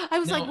Hills. I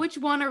was like, which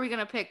one are we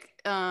gonna pick?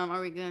 Are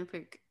we gonna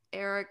pick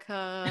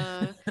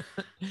Erica?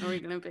 Are we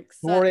gonna pick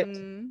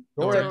Sutton?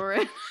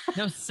 Dorit.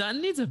 No,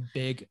 Sutton needs a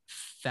big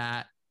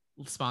fat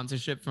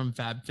sponsorship from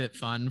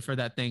FabFitFun for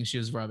that thing she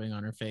was rubbing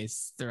on her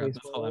face throughout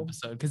this whole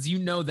episode, because you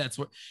know that's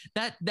what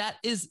that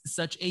is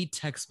such a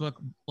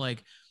textbook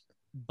like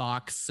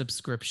box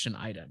subscription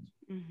item.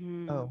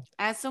 Mm-hmm. Oh,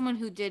 as someone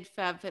who did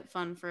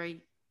FabFitFun for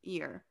a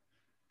year,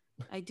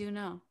 I do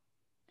know,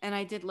 and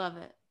I did love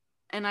it,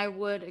 and I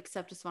would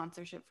accept a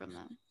sponsorship from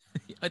them.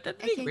 That'd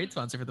be a great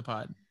sponsor for the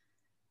pod.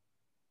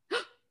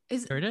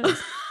 There it is.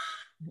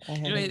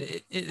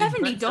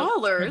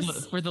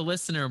 $70 for the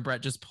listener.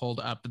 Brett just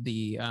pulled up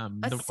the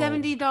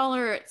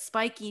 $70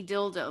 spiky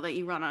dildo that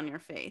you run on your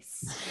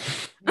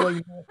face. Well,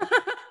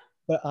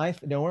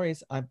 but no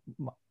worries.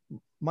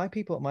 My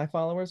people, my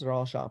followers are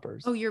all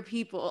shoppers. Oh, your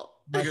people.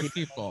 Your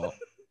people.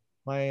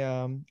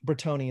 My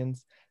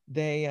Bretonians.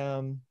 They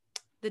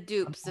the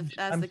dupes,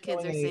 as the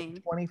kids are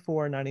saying.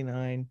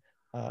 $24.99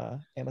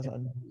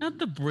 Amazon. Not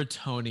the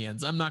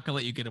Bretonians. I'm not gonna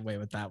let you get away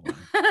with that one.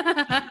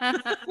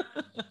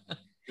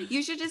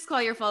 You should just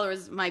call your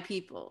followers my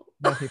people.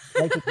 My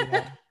people.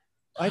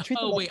 I treat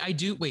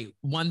wait.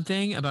 One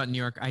thing about New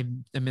York, I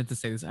meant to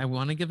say this. I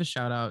want to give a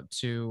shout out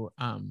to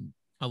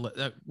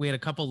we had a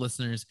couple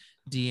listeners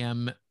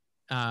DM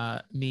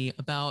me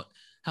about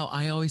how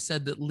I always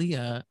said that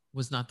Leah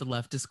was not the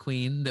leftist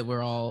queen that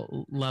we're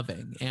all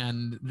loving,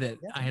 and that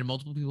I had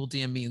multiple people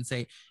DM me and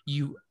say,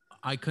 you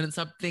I couldn't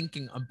stop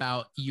thinking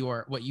about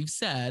what you've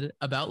said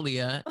about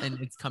Leah, and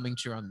it's coming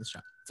true on the show.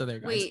 So there,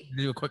 guys. Wait.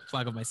 Do a quick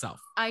flag of myself.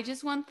 I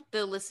just want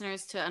the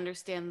listeners to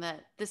understand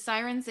that the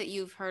sirens that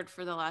you've heard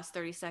for the last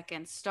 30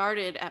 seconds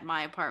started at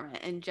my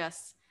apartment and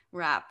just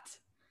wrapped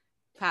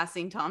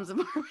passing Tom's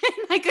apartment.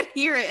 I could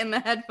hear it in the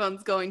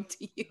headphones going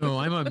to you. No,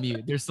 I'm on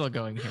mute. They're still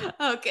going here.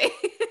 Okay.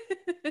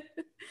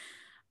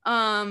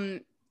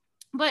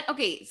 But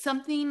okay,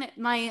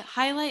 my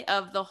highlight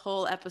of the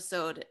whole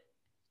episode,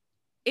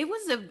 it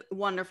was a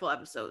wonderful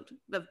episode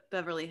of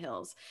Beverly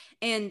Hills.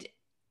 And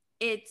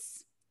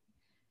it's,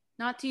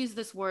 not to use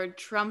this word,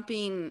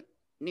 trumping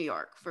New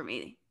York for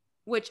me,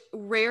 which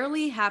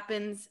rarely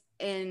happens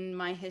in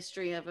my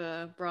history of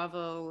a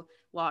Bravo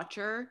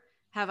watcher.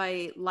 Have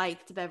I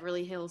liked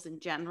Beverly Hills in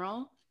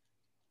general?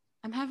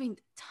 I'm having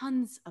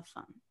tons of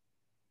fun.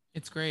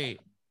 It's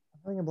great. I'm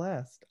having a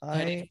blast.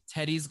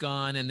 Teddy's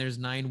gone and there's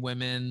 9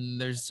 women.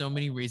 There's so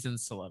many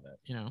reasons to love it,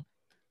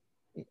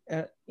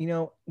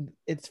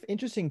 it's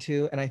interesting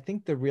too. And I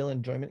think the real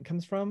enjoyment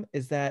comes from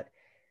is that,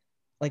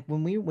 like,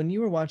 when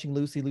you were watching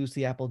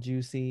Lucy, Apple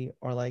Juicy,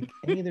 or like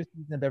any other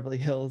season of Beverly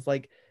Hills,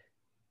 like,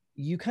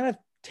 you kind of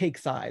take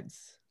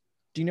sides.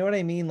 Do you know what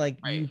I mean? Like,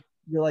 right.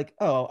 You're like,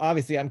 oh,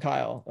 obviously I'm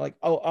Kyle. Like,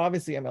 oh,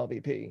 obviously I'm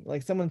LVP.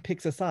 Like, someone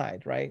picks a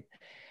side, right?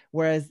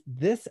 Whereas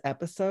this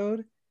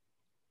episode,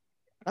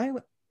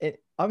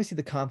 obviously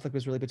the conflict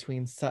was really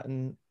between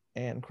Sutton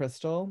and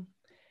Crystal,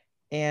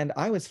 and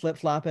I was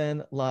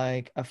flip-flopping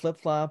like a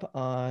flip-flop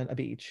on a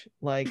beach.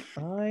 Like,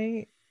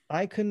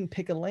 I couldn't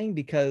pick a lane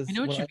because I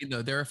know what you mean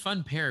though. They're a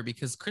fun pair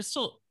because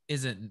Crystal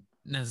isn't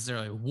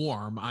necessarily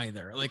warm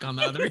either. Like on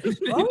the other end,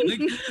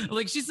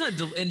 like she's not,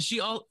 and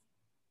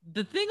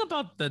the thing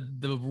about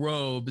the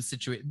robe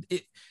situation,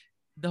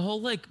 the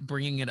whole like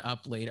bringing it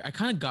up later, I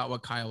kind of got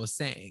what Kyle was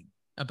saying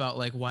about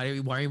like why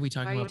are we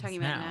talking about this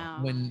now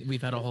when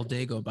we've had a whole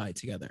day go by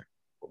together.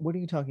 What are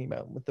you talking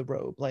about with the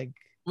robe? Like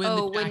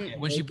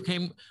when she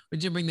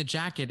bring the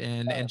jacket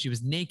in and she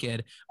was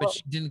naked, but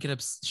she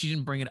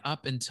didn't bring it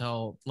up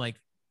until like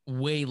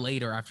way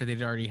later after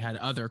they'd already had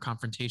other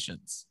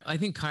confrontations. I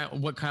think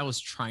what Kyle was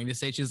trying to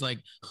say, she's like,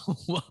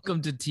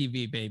 welcome to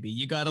TV, baby.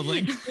 You gotta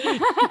like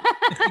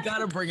you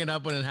gotta bring it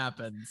up when it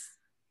happens.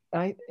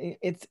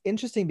 It's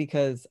interesting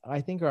because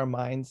I think our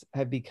minds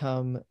have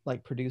become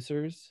like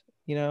producers,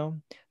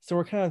 so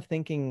we're kind of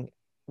thinking,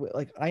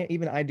 like, I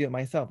do it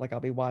myself. Like,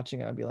 I'll be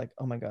watching it, I'll be like,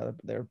 oh my god,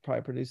 they're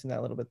probably producing that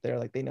a little bit there,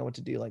 like they know what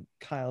to do. Like,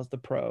 Kyle's the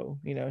pro,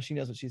 she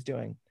knows what she's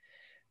doing.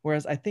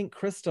 Whereas I think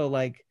Crystal,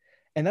 like,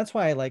 and that's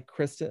why I like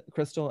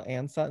Crystal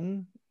and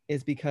Sutton,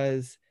 is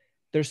because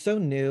they're so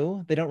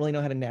new, they don't really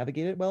know how to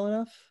navigate it well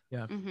enough.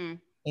 Yeah. Mm-hmm.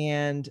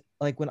 And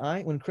like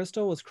when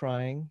Crystal was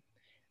crying,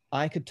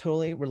 I could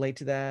totally relate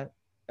to that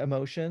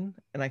emotion,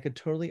 and I could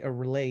totally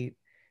relate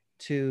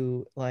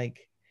to,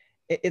 like,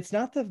 it's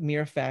not the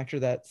mere factor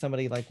that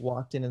somebody like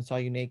walked in and saw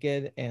you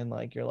naked and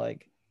like you're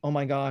like, oh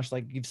my gosh,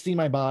 like you've seen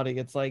my body.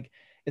 It's like,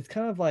 it's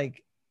kind of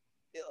like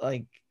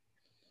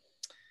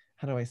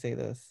how do I say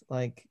this?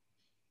 Like,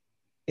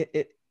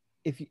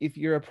 if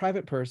you're a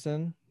private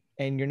person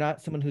and you're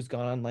not someone who's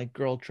gone on like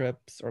girl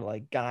trips or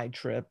like guy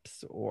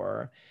trips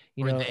or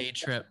day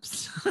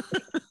trips.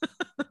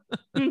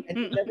 And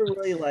you've never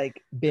really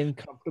like been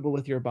comfortable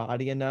with your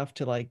body enough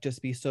to like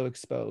just be so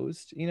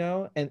exposed,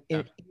 and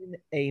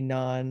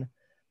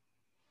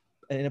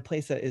in a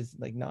place that is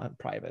like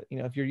non-private,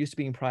 if you're used to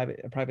being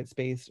a private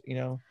space,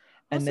 and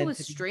also then with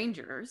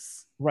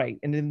strangers, right,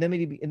 and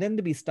then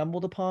to be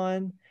stumbled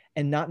upon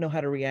and not know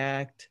how to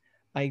react.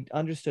 I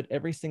understood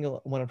every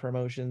single one of her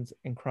emotions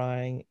and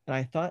crying, and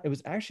I thought it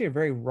was actually a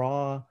very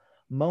raw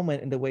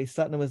moment in the way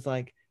Sutton was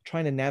like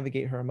trying to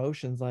navigate her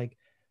emotions, like,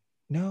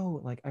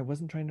 no, like I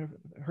wasn't trying to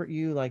hurt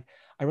you, like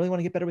I really want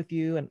to get better with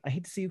you and I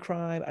hate to see you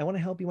cry, I want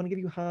to help you, want to give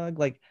you a hug.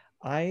 Like,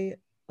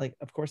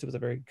 of course it was a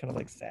very kind of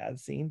like sad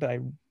scene, but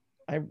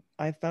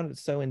I found it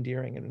so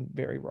endearing and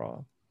very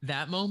raw.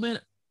 That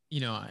moment,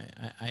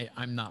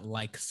 I'm not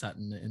like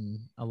Sutton in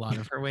a lot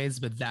of her ways,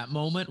 but that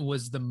moment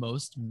was the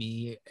most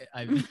me.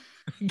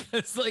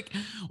 Because like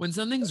when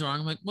something's wrong,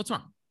 I'm like, what's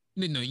wrong?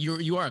 No,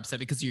 you are upset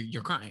because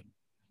you're crying.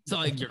 So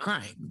like you're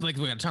crying. Like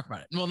we're gonna talk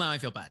about it. Well, now I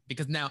feel bad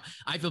because now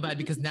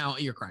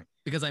you're crying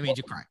because I made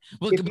you cry.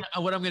 Well,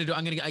 what I'm gonna do?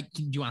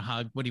 Do you want a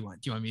hug? What do you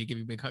want? Do you want me to give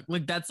you a big hug?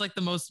 Like that's like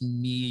the most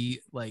me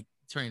like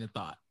train of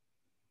thought.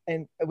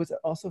 And what's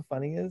also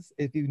funny is,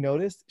 if you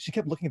noticed, she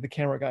kept looking at the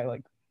camera guy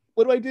like,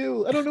 what do I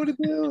do? I don't know what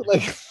to do.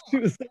 Like she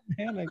was so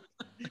panicked.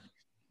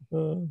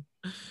 No,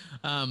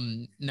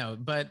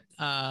 but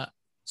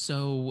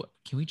so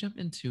can we jump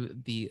into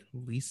the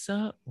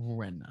Lisa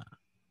Rinna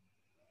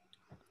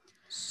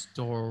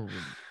story?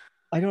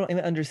 I don't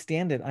even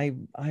understand it. I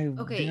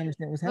okay, didn't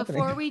understand what's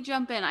happening. Before we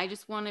jump in, I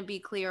just want to be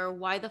clear.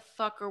 Why the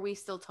fuck are we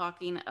still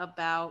talking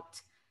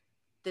about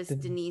this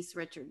Denise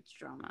Richards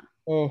drama?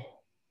 Oh.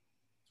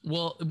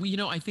 Well,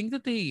 I think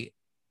that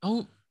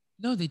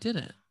no, they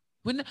didn't.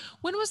 When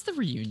was the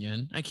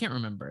reunion? I can't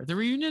remember. The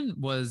reunion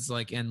was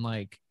in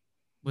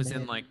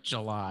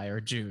July or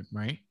June,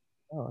 right?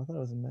 Oh, I thought it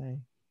was in May.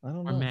 I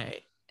don't know. Or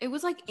May. It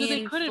was like So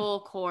they in couldn't-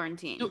 full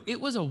quarantine. No, it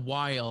was a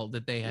while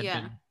that they had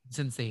Yeah. been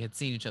since they had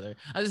seen each other.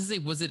 I was gonna say,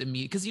 was it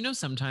immediate? Because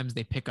sometimes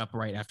they pick up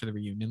right after the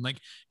reunion. Like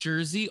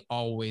Jersey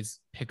always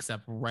picks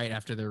up right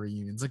after the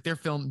reunions. Like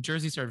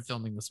Jersey started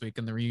filming this week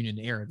and the reunion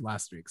aired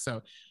last week.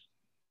 So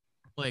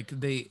like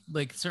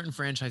certain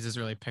franchises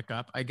really pick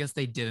up. I guess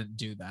they didn't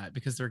do that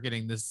because we're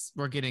getting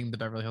the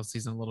Beverly Hills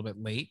season a little bit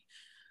late.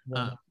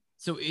 Yeah.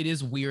 So it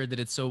is weird that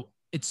it's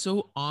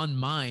so on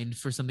mind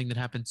for something that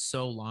happened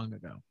so long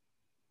ago.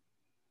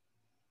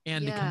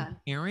 And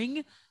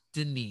comparing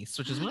Denise,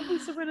 which is what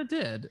Lisa Rinna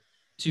did,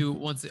 to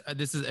once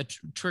this is a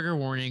trigger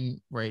warning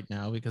right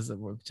now because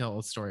we'll tell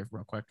a story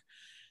real quick.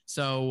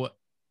 So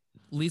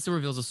Lisa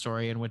reveals a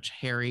story in which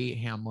Harry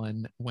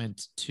Hamlin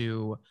went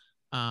to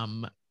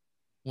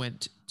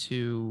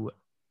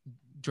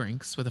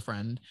drinks with a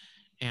friend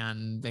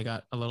and they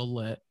got a little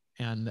lit,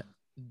 and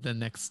the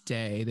next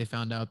day they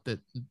found out that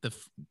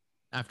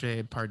after they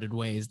had parted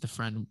ways, the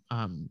friend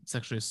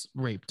sexually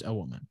raped a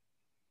woman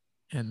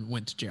and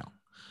went to jail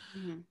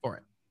for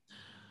it.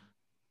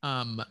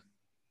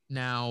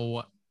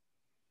 Now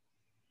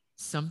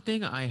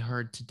something I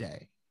heard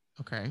today,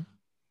 okay,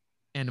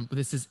 and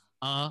this is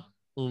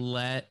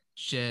allegedly,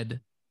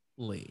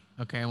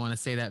 okay, I want to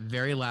say that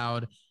very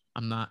loud.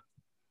 I'm not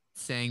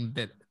saying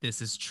that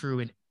this is true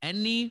in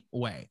any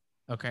way,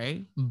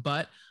 okay,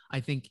 but I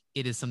think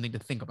it is something to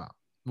think about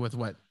with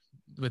why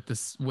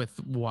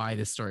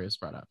this story was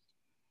brought up.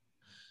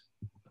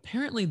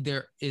 Apparently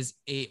there is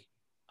a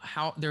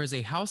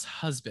house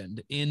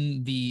husband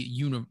in the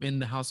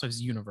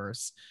Housewives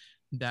universe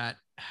that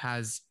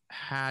has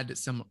had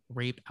some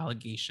rape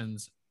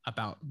allegations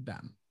about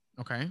them,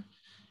 okay,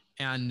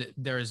 and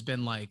there has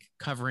been like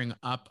covering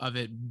up of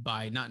it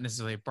by not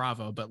necessarily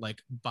Bravo, but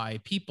like by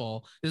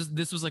people.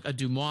 This was like a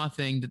Dumois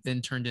thing that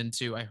then turned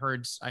into, I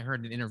heard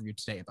an interview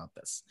today about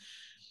this,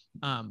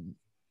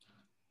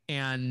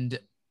 and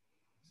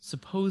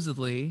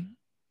supposedly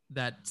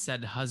that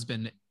said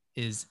husband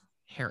is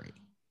Harry.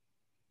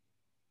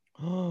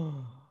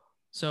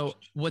 So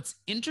what's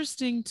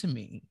interesting to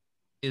me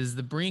is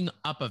the bring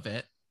up of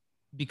it,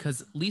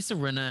 because Lisa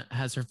Rinna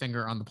has her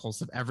finger on the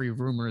pulse of every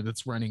rumor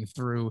that's running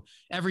through,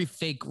 every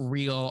fake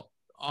reel,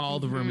 all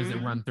the rumors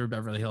that run through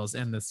Beverly Hills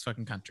and this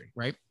fucking country,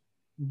 right?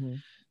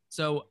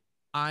 So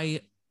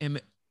I am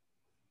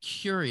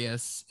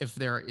curious if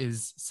there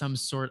is some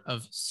sort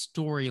of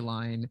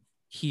storyline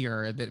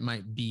here that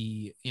might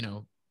be,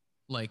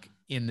 like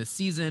in the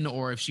season,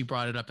 or if she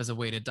brought it up as a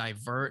way to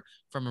divert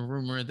from a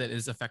rumor that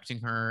is affecting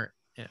her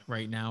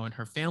right now in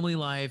her family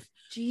life.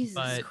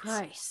 Jesus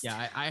Christ.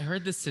 Yeah, I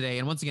heard this today,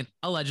 and once again,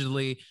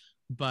 allegedly,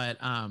 but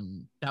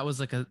that was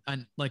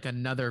like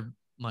another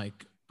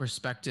like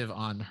perspective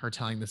on her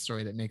telling the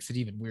story that makes it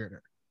even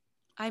weirder.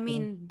 I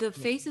mean, the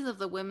faces of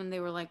the women, they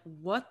were like,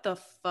 what the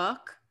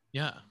fuck?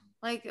 Yeah.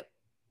 Like,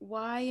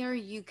 why are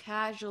you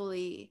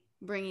casually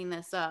bringing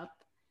this up?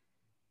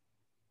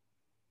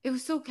 It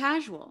was so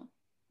casual.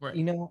 Right.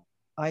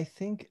 I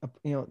think,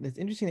 it's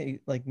interesting that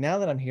like, now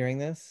that I'm hearing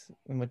this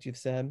and what you've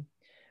said,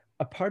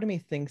 a part of me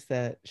thinks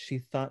that she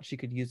thought she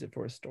could use it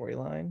for a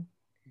storyline.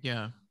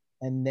 Yeah.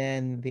 And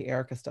then the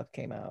Erica stuff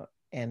came out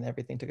and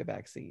everything took a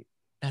back seat.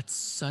 That's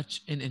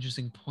such an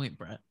interesting point,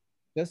 Brett.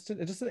 Just an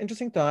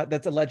interesting thought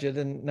that's alleged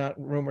and not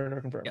rumored or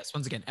confirmed. Yes,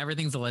 once again,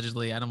 everything's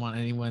allegedly. I don't want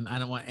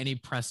any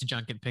press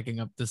junket picking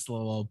up this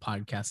little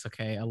podcast,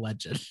 okay?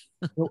 Alleged.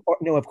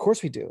 No, of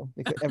course we do.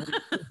 Because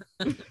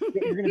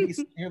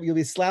you'll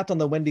be slapped on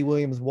the Wendy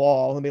Williams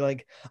wall and be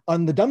like,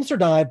 on the Dumpster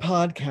Dive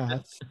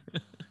podcast,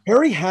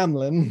 Harry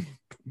Hamlin,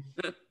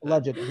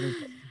 alleged.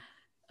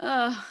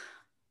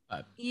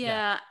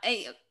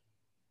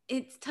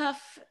 It's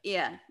tough.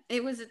 Yeah,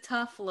 it was a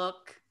tough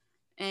look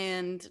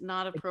and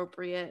not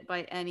appropriate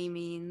by any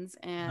means.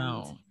 And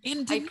no,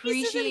 and I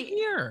appreciate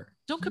here.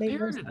 Don't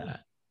compare to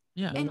that.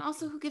 Yeah, and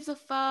also, who gives a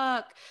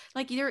fuck?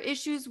 Like, your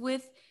issues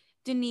with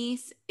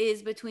Denise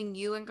is between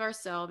you and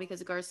Garcelle,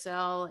 because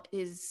Garcelle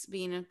is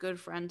being a good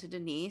friend to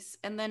Denise,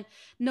 and then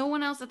no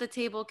one else at the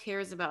table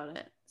cares about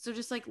it. So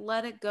just like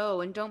let it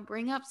go and don't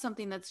bring up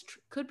something that's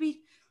could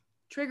be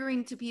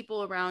triggering to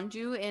people around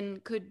you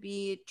and could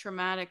be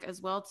traumatic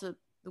as well to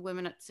the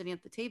women sitting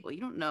at the table.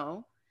 You don't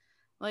know.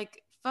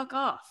 Like, fuck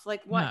off.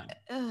 Like, what?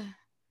 Yeah.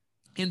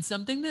 And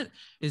something that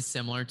is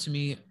similar to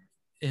me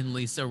in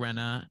Lisa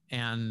Rinna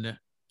and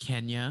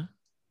Kenya,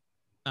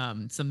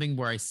 something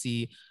where I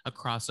see a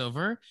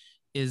crossover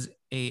is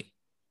a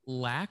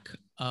lack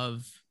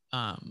of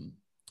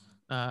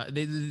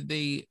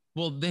they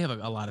have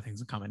a lot of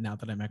things in common now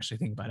that I'm actually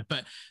thinking about it,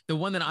 but the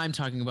one that I'm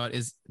talking about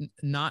is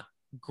not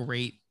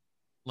great,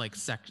 like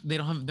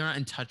they're not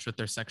in touch with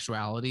their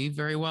sexuality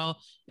very well,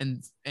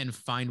 and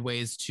find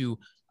ways to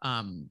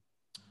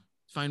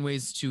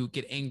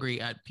get angry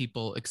at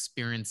people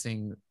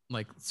experiencing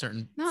like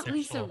certain not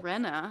sexual...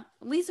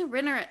 Lisa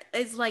Rinna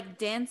is like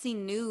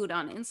dancing nude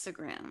on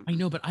Instagram. I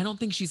know, but I don't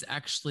think she's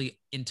actually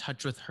in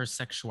touch with her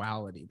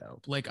sexuality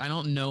though. Like, I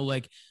don't know,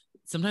 like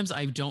sometimes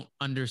I don't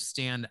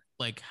understand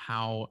like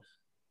how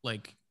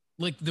like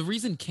like the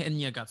reason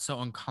Kenya got so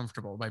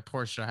uncomfortable by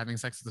Portia having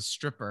sex with a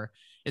stripper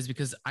is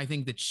because I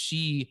think that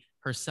she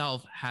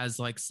herself has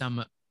like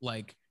some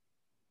like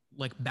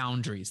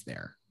boundaries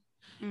there.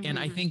 And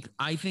I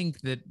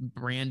think that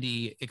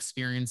Brandy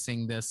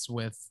experiencing this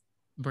with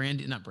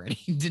Brandy, not Brandy,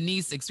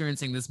 Denise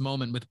experiencing this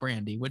moment with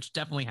Brandy, which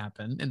definitely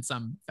happened in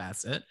some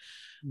facet.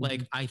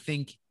 Like, I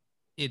think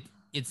it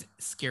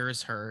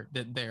scares her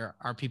that there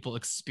are people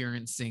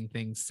experiencing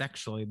things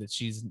sexually that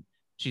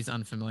she's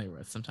unfamiliar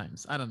with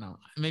sometimes. I don't know.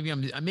 Maybe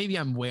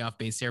I'm way off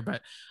base here,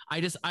 but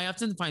I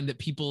often find that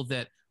people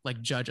that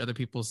like judge other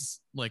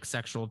people's like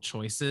sexual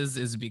choices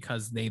is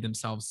because they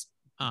themselves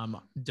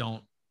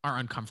are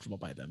uncomfortable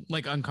by them,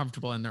 like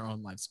uncomfortable in their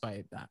own lives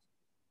by that.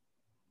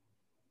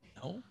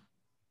 No,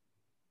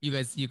 you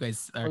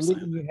guys are.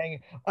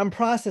 I'm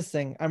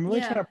processing. I'm really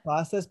Yeah. trying to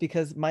process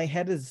because my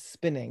head is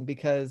spinning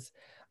because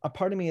a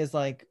part of me is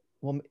like,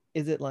 well,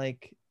 is it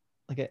like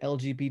an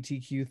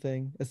LGBTQ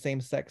thing, a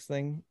same-sex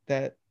thing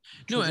that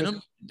No,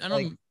 triggers, I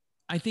don't.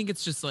 I think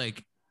it's just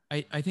like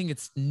I think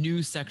it's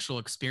new sexual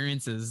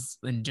experiences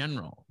in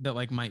general that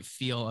like might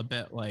feel a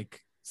bit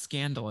like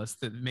scandalous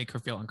that make her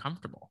feel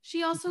uncomfortable.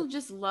 She also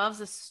just loves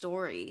a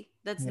story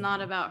that's Yeah.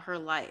 not about her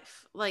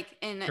life. Like,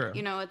 and True.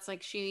 you know, it's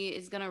like she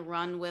is going to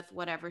run with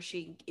whatever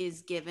she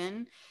is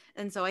given.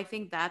 And so I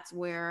think that's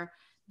where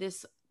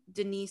this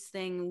Denise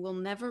thing will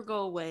never go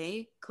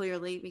away,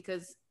 clearly,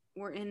 because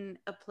we're in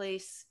a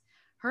place,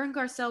 her and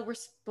Garcelle were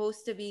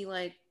supposed to be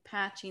like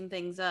patching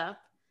things up.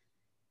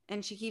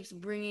 And she keeps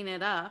bringing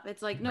it up.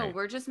 It's like, no, Right.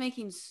 we're just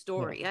making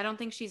story. I don't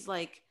think she's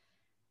like,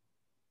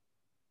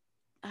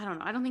 I don't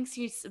know. I don't think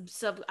she's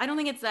I don't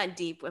think it's that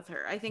deep with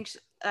her. I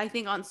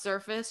think on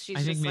surface she's I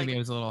think just maybe like I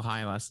was a little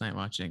high last night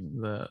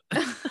watching the.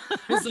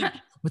 It's like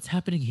what's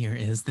happening here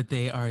is that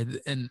they are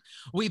and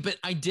wait, but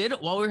I did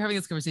while we were having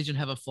this conversation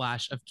have a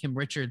flash of Kim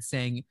Richards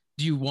saying,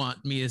 "Do you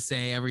want me to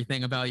say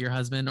everything about your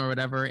husband or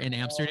whatever in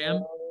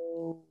Amsterdam?"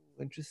 Oh,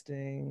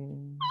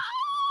 interesting.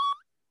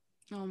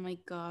 Oh my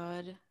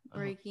god,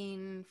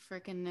 breaking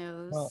freaking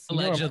news. Well,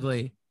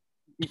 Allegedly.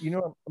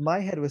 My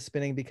head was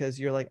spinning because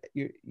you're like,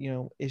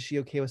 is she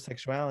okay with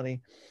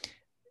sexuality?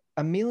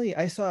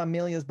 I saw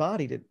Amelia's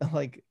body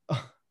like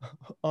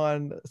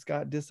on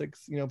Scott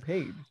Disick's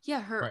page.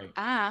 Yeah, her Right.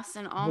 ass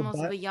and almost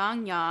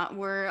vagina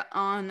were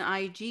on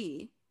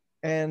IG.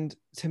 And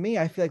to me,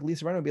 I feel like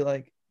Lisa Rinna would be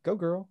like, "Go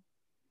girl,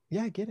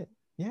 yeah, I get it,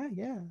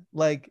 yeah."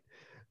 Like,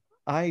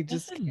 I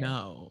just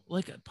no.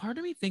 Like part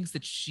of me thinks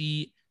that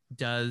she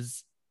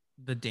does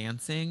the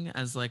dancing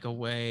as like a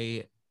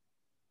way.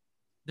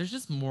 There's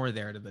just more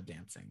there to the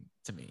dancing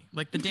to me.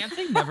 Like the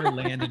dancing never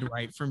landed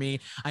right for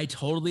me. I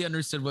totally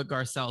understood what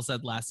Garcelle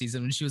said last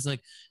season when she was like,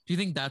 "Do you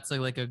think that's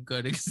like a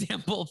good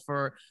example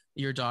for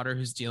your daughter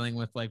who's dealing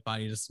with like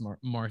body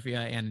dysmorphia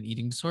and an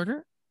eating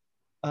disorder?"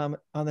 on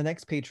the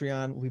next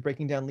Patreon, we'll be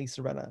breaking down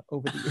Lisa Rinna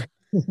over the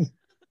year.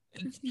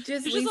 Just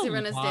There's Lisa just a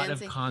Rinna's lot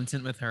dancing. of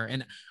content with her,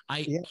 and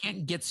I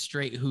can't get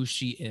straight who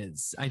she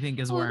is. I think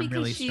is where I'm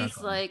really struggling.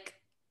 She's like,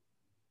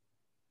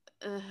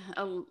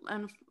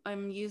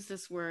 I'm use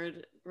this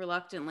word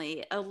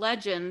reluctantly, a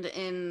legend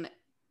in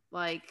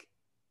like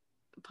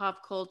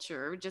pop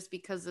culture just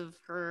because of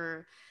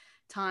her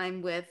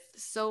time with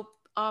soap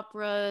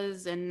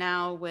operas and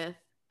now with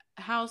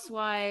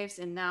Housewives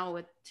and now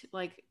with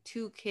like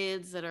 2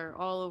 kids that are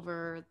all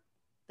over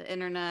the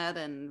internet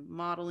and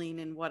modeling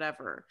and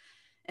whatever,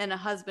 and a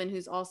husband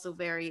who's also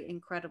very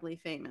incredibly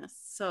famous.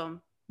 So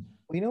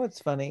well, you know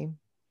what's funny,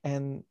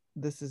 and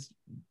this is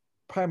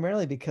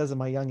primarily because of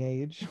my young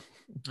age.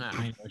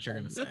 I know what you're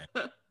gonna say.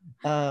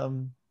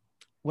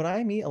 When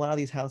I meet a lot of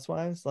these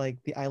housewives,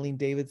 like the Eileen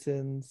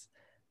Davidsons,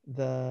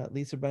 the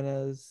Lisa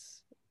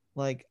Rinnas,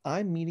 like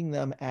I'm meeting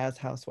them as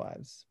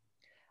housewives.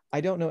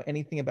 I don't know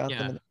anything about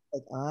them.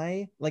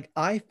 I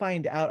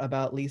find out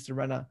about Lisa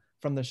Rinna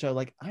from the show.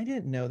 Like I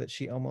didn't know that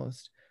she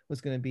almost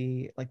was going to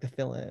be like the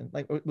fill-in,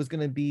 like was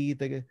going to be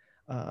the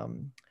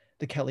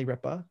Kelly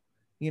Ripa.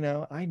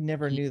 I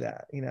never knew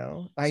that.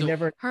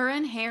 Her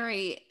and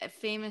Harry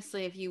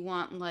famously, if you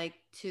want like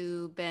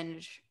to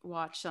binge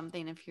watch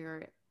something, if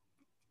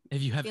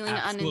you have feeling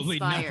absolutely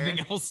uninspired,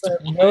 nothing else to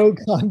no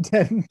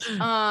content.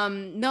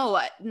 No,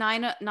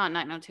 not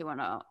 90210.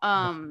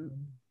 Oh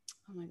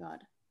my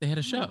god. They had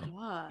a show.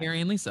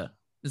 Harry and Lisa.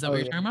 Is that what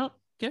you're talking about?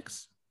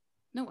 Kicks?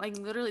 No, like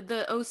literally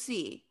the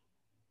OC.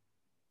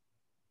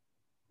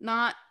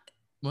 Not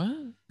what?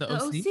 The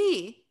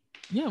OC.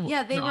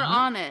 Yeah, they were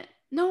on it.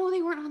 No,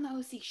 they weren't on the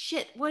OC.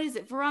 Shit, what is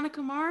it?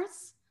 Veronica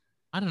Mars?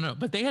 I don't know,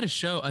 but they had a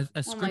show, a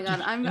scripted. Oh my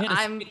god,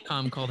 I'm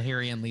sitcom called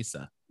Harry and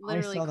Lisa.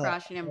 Literally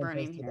crashing and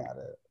burning here.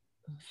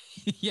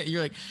 Yeah,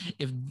 you're like,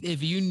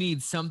 if you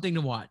need something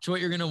to watch, what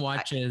you're gonna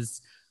watch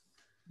is.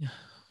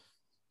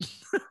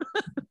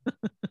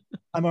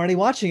 I'm already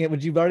watching it.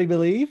 Would you already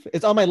believe?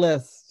 It's on my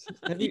list.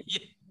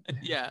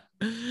 Yeah.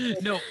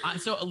 No,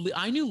 so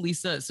I knew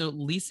Lisa. So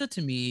Lisa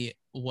to me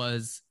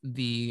was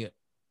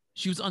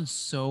she was on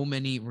so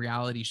many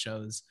reality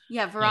shows.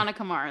 Yeah,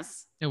 Veronica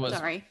Mars. It was.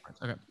 Sorry.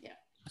 Okay. Yeah.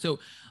 So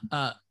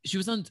she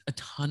was on a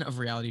ton of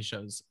reality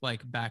shows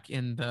like back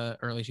in the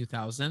early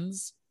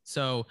 2000s.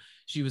 So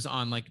she was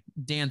on like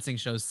dancing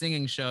shows,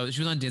 singing shows.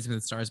 She was on Dancing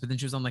with the Stars, but then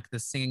she was on like the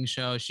singing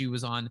show. She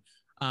was on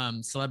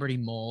Celebrity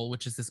Mole,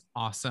 which is this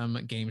awesome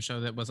game show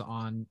that was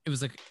on. It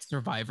was like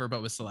Survivor,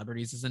 but with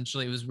celebrities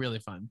essentially. It was really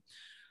fun.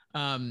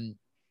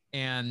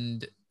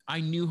 And I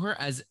knew her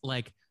as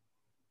like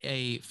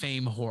a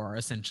fame whore,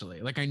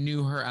 essentially. Like I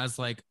knew her as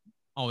like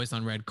always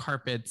on red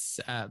carpets,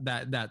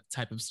 that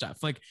type of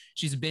stuff. Like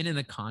she's been in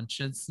the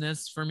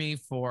consciousness for me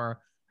forever.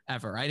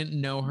 I didn't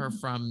know her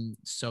from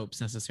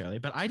soaps necessarily,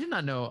 but I did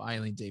not know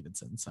Eileen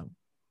Davidson. So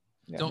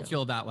don't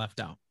feel that left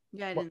out.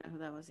 Yeah, I didn't know who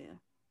that was either.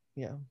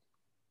 Yeah.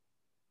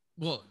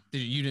 Well,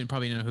 you didn't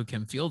probably know who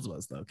Kim Fields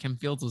was, though. Kim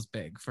Fields was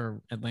big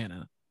for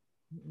Atlanta.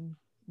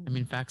 I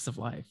mean, facts of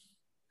life.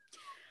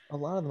 A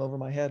lot of them over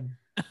my head.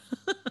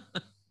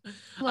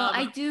 Well,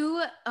 I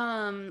do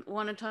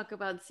want to talk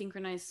about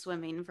synchronized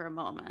swimming for a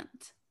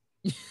moment.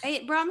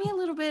 It brought me a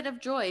little bit of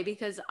joy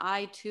because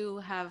I too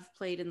have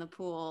played in the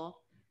pool,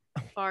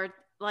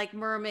 like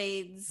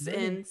mermaids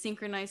and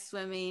synchronized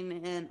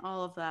swimming and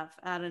all of that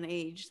at an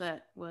age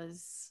that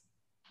was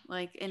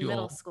like in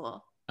middle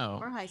school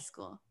or high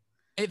school.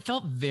 It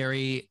felt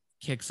very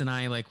Kix and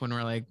I, like when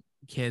we're like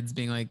kids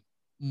being like,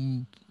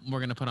 we're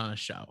going to put on a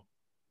show.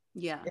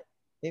 Yeah.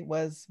 It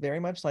was very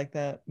much like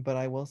that, but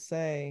I will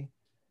say,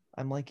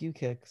 I'm like you,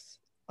 Kix.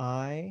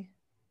 I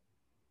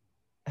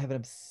have an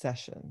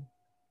obsession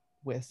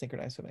with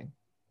synchronized swimming.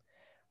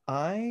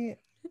 I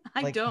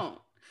don't.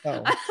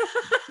 Oh.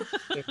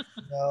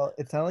 Well,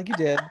 it sounded like you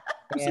did.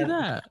 See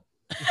that?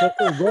 So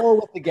roll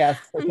with the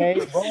guests, okay?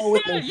 Roll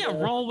with them. Yeah,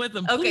 roll with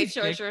them. Okay,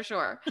 please,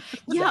 sure.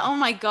 Yeah. Oh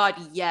my God.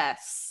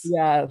 Yes.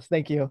 Yes.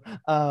 Thank you.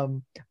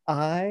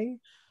 I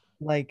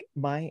like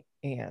my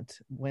aunt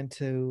went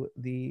to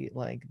the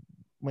like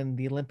when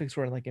the Olympics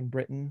were like in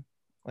Britain,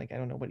 like I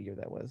don't know what year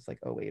that was, like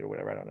 08 or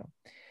whatever, I don't know.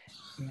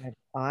 And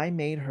I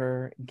made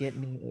her get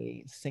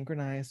me a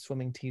synchronized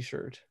swimming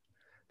t-shirt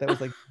that was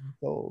like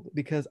sold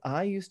because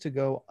I used to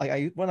go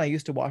when I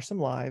used to watch them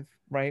live,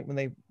 right? When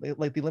they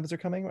like the Olympics are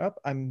coming up,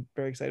 I'm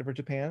very excited for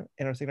Japan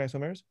and our synchronized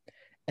swimmers.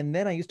 And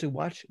then I used to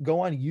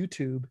go on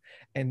YouTube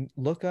and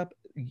look up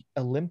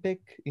Olympic,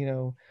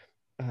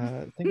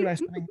 synchronized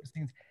swimming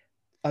things.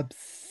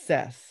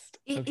 Obsessed.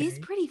 It is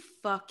pretty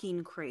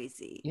fucking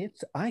crazy.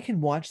 I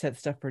can watch that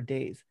stuff for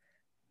days.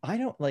 I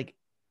don't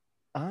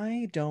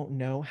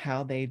know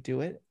how they do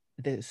it.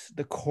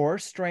 The core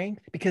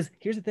strength, because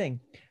here's the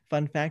thing.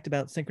 Fun fact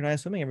about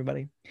synchronized swimming,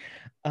 everybody.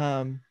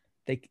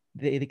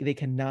 They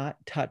cannot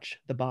touch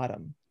the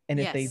bottom. And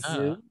if they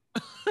do,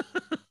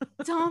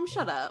 Tom,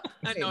 shut up.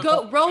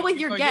 Go roll with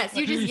your guess.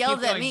 You just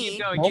yelled at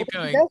me. Keep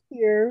going.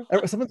 Here.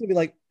 Someone's gonna be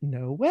like,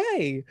 no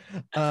way.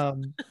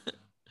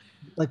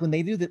 Like when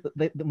they do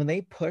when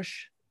they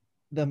push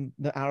them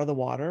out of the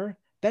water,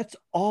 that's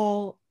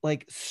all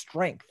like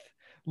strength,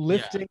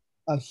 lifting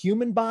a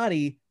human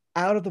body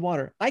out of the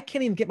water. I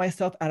can't even get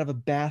myself out of a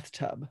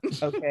bathtub,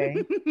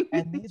 okay?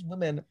 And these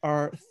women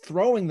are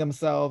throwing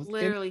themselves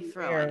literally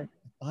throwing.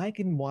 I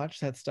can watch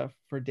that stuff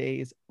for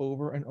days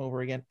over and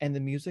over again. And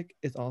the music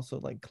is also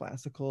like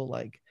classical,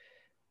 like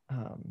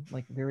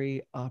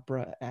very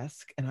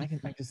opera-esque, and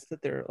I just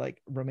sit there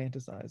like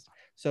romanticized.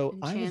 So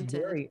Enchanted. I was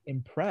very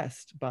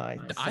impressed by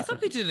I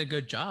thought they did a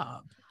good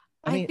job.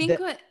 I think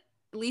what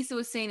Lisa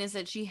was saying is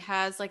that she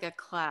has like a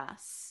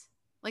class,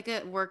 like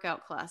a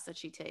workout class that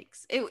she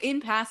takes.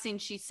 In passing,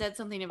 she said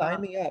something about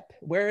sign me up.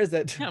 Where is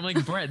it? Yeah, I'm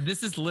like, Brett,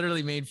 this is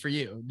literally made for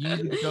you. You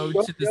need to go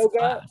to this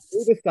class.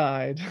 You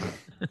decide.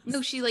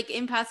 No, she like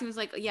in passing was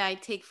like, yeah, I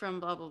take from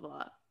blah blah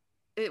blah.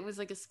 It was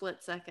like a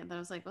split second. I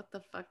was like, what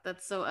the fuck?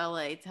 That's so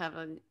LA to have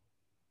a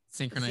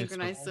synchronized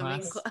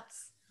swimming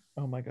class.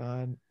 Oh my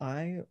God.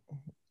 I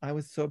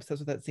was so obsessed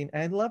with that scene.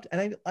 And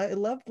I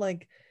loved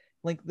like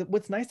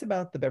what's nice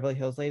about the Beverly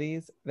Hills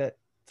ladies that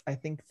I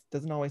think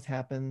doesn't always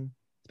happen,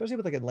 especially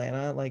with like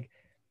Atlanta. Like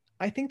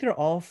I think they're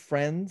all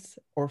friends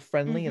or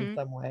friendly in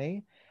some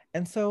way.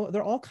 And so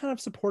they're all kind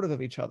of supportive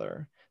of each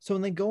other. So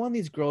when they go on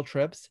these girl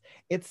trips,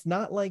 it's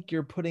not like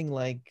you're putting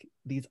like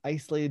these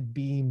isolated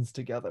beams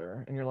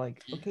together and you're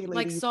like, okay, ladies.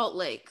 Like Salt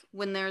Lake,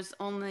 when there's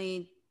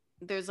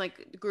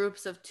like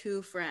groups of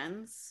 2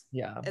 friends.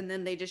 Yeah. And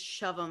then they just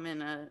shove them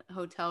in a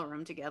hotel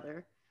room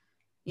together.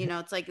 You know,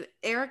 it's like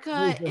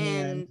Erica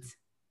and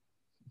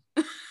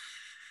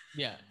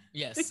yeah.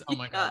 Yes. Oh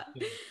my God.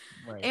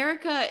 Right.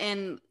 Erica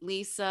and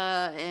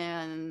Lisa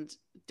and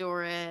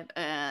Dorit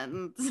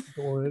and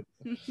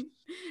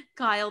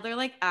Kyle, they're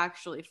like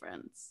actually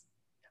friends.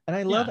 And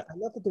I love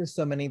that there's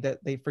so many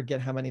that they forget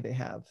how many they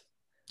have.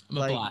 I'm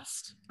a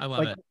blast. I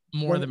love it.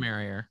 More the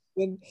merrier.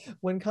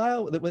 When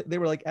Kyle, they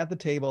were like at the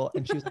table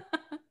and she was like,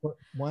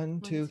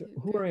 1, 2, 3,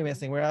 who are we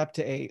missing? We're up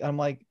to 8. I'm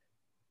like,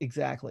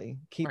 exactly.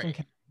 Keep them.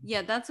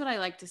 Yeah, that's what I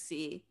like to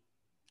see.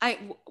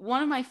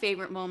 One of my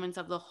favorite moments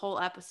of the whole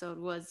episode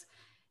was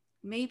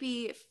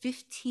maybe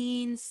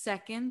 15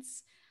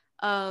 seconds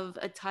of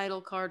a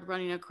title card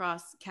running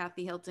across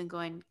Kathy Hilton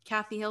going,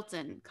 Kathy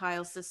Hilton,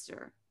 Kyle's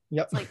sister.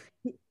 Yep. It's like,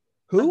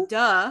 who?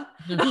 Duh.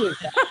 Who is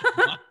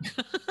that?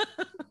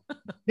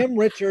 Kim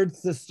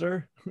Richards'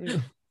 sister.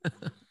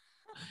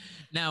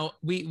 Now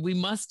we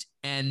must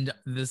end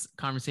this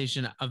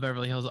conversation of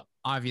Beverly Hills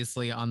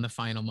obviously on the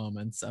final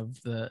moments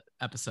of the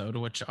episode,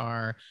 which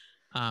are,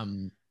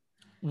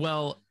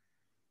 well,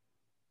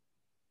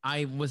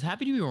 I was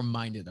happy to be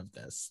reminded of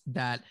this,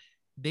 that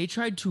they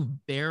tried to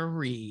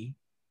bury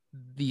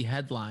the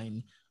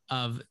headline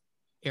of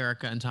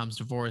Erica and Tom's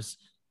divorce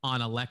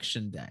on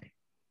election day.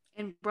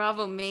 And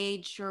Bravo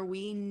made sure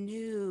we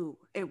knew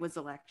it was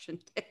election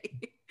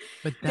day.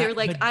 But They're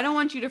like, I don't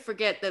want you to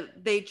forget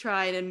that they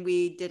tried and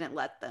we didn't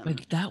let them.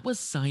 Like that was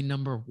sign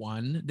number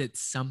one that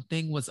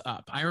something was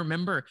up. I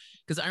remember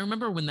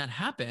when that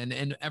happened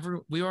and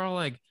we were all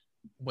like,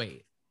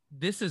 wait,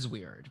 this is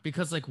weird,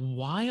 because like,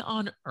 why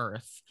on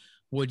earth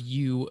would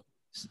you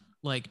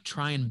like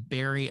try and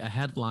bury a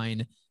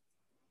headline?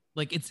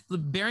 Like, it's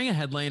burying a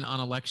headline on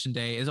election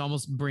day is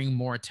almost bring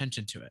more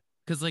attention to it.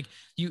 Because like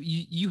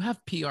you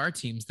have PR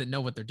teams that know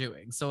what they're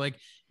doing. So like,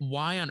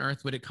 why on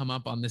earth would it come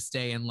up on this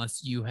day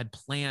unless you had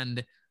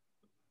planned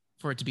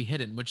for it to be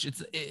hidden? Which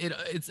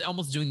it's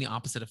almost doing the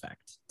opposite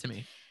effect to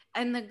me.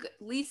 And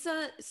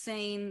Lisa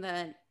saying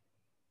that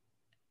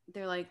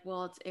they're like,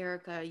 well, it's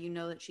Erica, you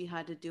know that she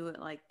had to do it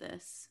like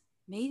this,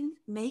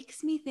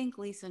 makes me think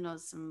Lisa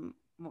knows some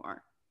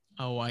more.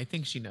 Oh, I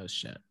think she knows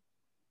shit.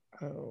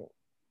 Oh,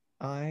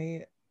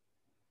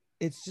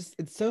 it's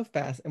so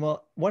fast. And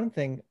well, one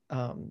thing,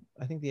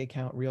 I think the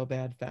account Real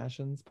Bad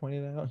Fashions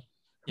pointed out.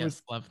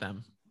 Yes, love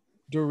them.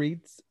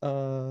 Dorit's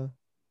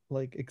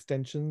like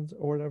extensions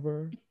or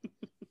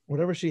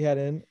whatever she had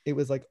in, it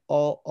was like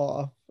all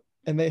off.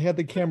 And they had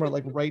the camera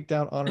like right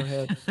down on her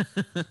head.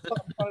 I'm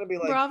trying to be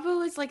like,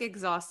 Bravo is like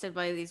exhausted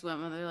by these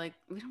women. They're like,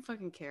 we don't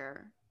fucking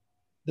care.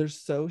 They're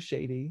so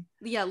shady.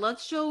 Yeah,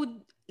 let's show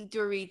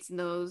Dorit's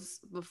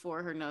nose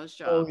before her nose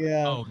job. Oh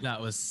yeah. Oh,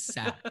 that was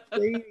sad.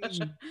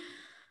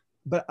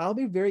 But I'll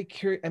be very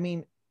curious. I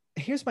mean,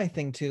 here's my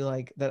thing too,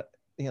 like that,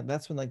 you know,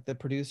 that's when like the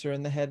producer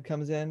in the head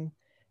comes in,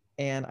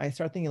 and I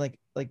start thinking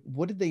like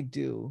what did they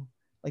do?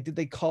 Like, did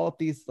they call up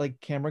these like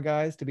camera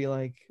guys to be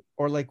like,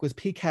 or like was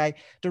PK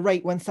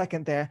Dorit 1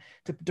 second there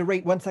to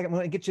Dorit 1 second, I'm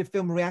gonna get your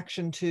film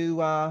reaction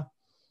to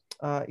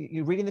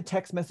you're reading the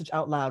text message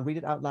out loud, read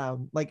it out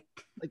loud. Like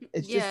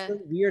it's just so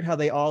weird how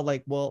they all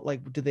like, well,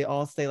 like did they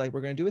all say like, we're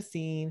gonna do a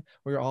scene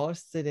where you're all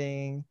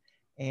sitting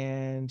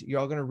and you're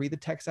all gonna read the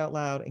text out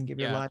loud and give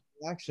your live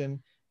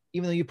reaction,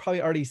 even though you've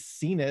probably already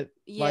seen it?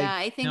 Yeah, like,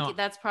 I think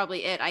that's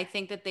probably it. I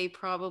think that they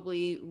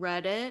probably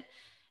read it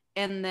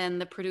and then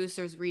the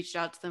producers reached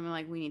out to them and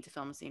like, we need to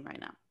film a scene right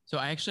now. So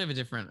I actually have a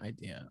different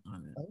idea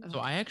on it. Okay. So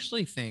I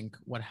actually think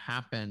what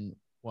happened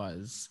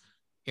was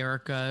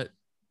Erica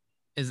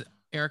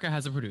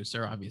has a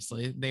producer,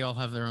 obviously. They all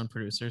have their own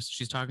producers.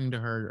 She's talking to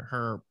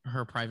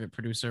her private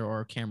producer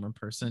or camera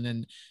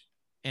person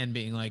and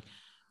being like,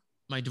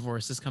 my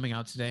divorce is coming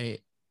out today.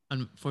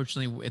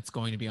 Unfortunately, it's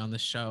going to be on the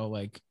show.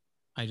 Like,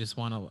 I just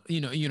want to,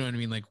 you know what I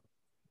mean? Like,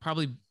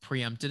 probably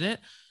preempted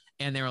it.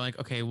 And they were like,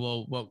 okay,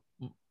 well,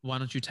 why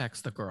don't you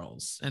text the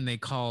girls? And they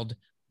called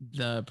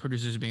the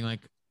producers being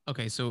like,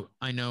 okay, so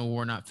I know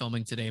we're not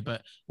filming today,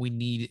 but we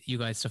need you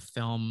guys to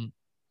film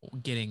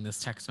getting this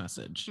text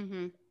message.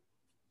 Mm-hmm.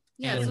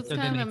 Yeah, and so it's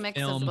kind of a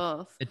mix of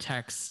both. The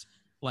text,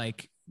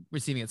 like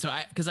receiving it. So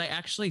because I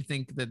actually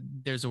think that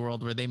there's a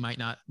world where they might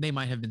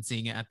have been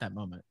seeing it at that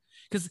moment.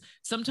 Because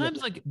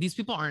sometimes like these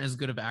people aren't as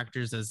good of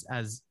actors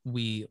as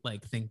we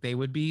like think they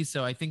would be.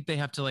 So I think they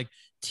have to like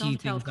tee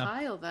Don't tell things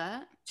Kyle up.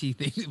 that. Tee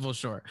things, well,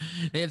 sure.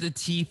 They have to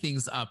tee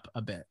things up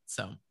a bit.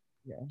 So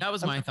that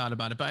was my thought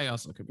about it, but I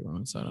also could be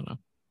wrong. So I don't know.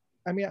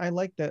 I mean, I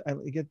like that.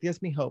 It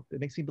gives me hope. It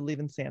makes me believe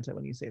in Santa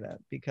when you say that,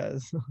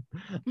 because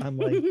I'm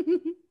like,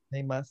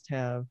 they must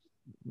have,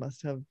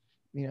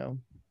 you know,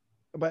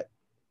 but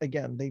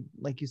again, they,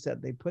 like you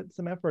said, they put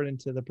some effort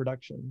into the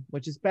production,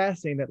 which is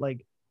fascinating that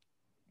like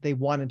they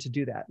wanted to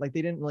do that. Like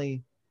they didn't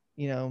really,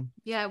 you know.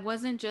 Yeah, it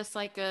wasn't just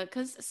like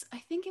because I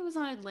think it was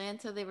on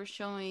Atlanta. They were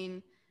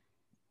showing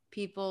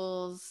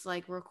people's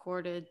like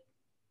recorded.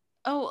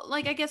 Oh,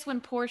 like I guess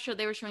when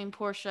they were showing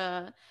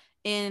Portia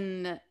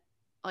in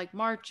like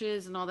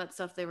marches and all that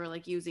stuff, they were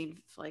like using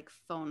like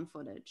phone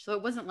footage. So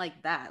it wasn't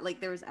like that.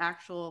 Like there was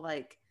actual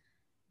like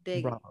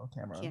big Bravo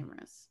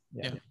cameras.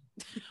 Yeah.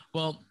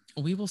 Well,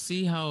 we will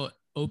see how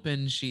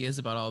open she is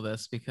about all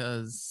this,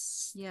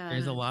 because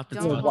there's a lot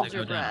that's don't about hold to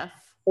your go down. breath.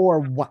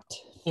 Or what?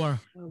 Or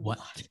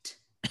what?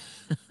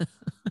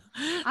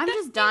 I'm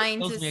just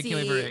dying to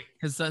see,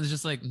 because it's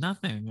just like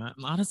nothing.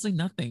 Honestly,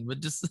 nothing.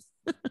 But just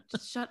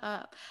shut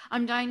up.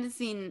 I'm dying to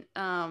see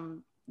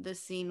the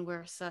scene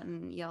where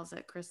Sutton yells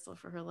at Crystal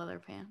for her leather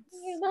pants.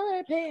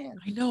 Leather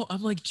pants. I know.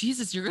 I'm like,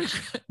 Jesus, you're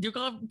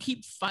gonna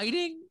keep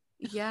fighting?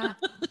 Yeah.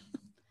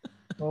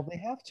 Well, they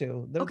have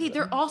to.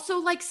 They're also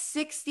like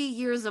 60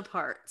 years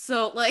apart.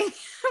 So like,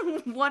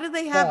 what do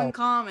they have in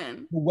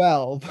common?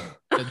 12.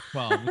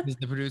 12, because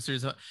the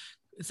producers,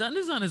 Sutton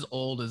is not as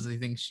old as they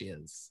think she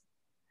is.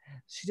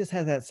 She just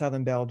has that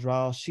Southern Belle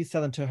drawl. She's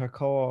Southern to her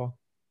core.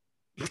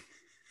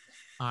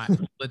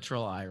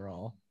 Literal eye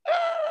roll.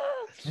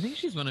 I think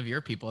she's one of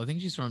your people. I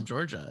think she's from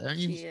Georgia. Aren't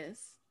you? She is.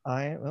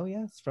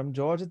 Yes, from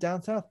Georgia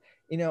down south.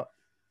 You know,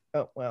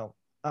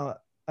 I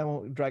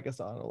won't drag us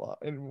on a lot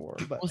anymore.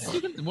 But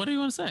What do you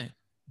want to say?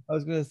 I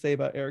was gonna say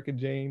about Erica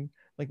Jane,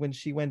 like when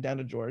she went down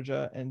to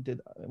Georgia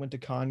and went to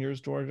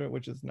Conyers, Georgia,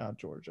 which is not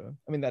Georgia.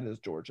 I mean, that is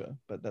Georgia,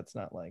 but that's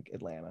not like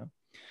Atlanta,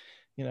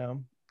 you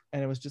know.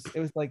 And it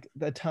was like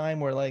the time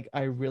where like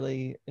I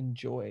really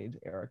enjoyed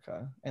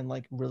Erica and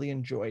like really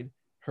enjoyed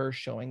her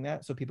showing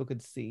that so people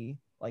could see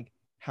like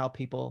how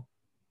people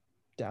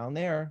down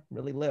there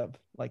really live.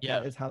 Like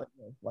that is how they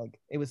live. Like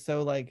it was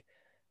so like,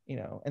 you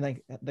know, and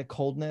like the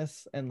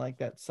coldness and like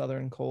that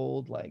southern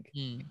cold, like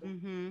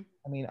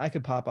I mean, I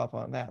could pop up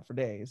on that for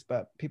days,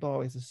 but people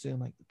always assume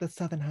like the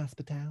southern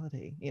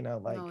hospitality, you know,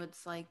 like no,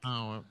 it's like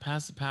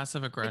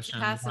passive aggression.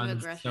 Passive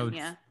aggression,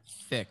 yeah.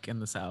 Thick in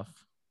the South.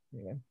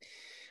 Yeah.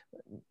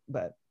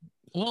 But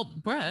well,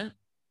 Brett,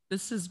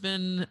 this has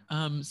been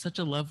such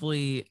a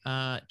lovely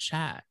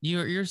chat.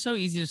 You're so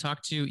easy to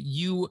talk to.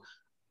 You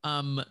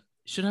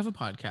should have a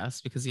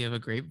podcast because you have a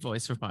great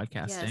voice for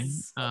podcasting.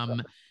 Yes.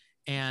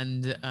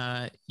 And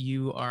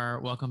you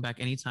are welcome back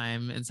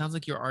anytime. It sounds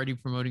like you're already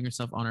promoting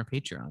yourself on our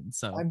Patreon.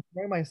 So I'm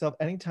promoting myself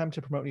anytime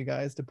to promote you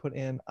guys to put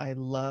in. I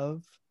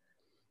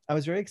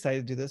was very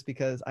excited to do this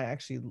because I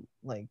actually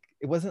like,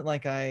 it wasn't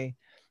like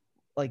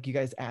you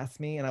guys asked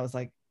me and I was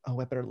like, oh,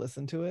 I better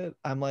listen to it.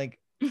 I'm like,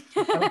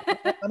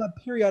 I'm a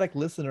periodic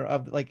listener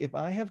of like, if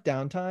I have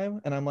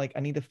downtime and I'm like,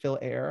 I need to fill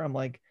air, I'm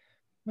like,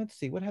 let's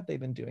see, what have they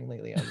been doing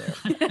lately on there?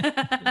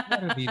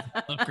 What are these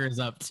fuckers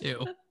up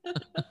to?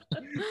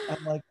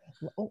 I'm like,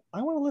 oh,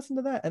 I want to listen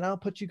to that. And I'll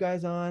put you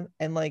guys on.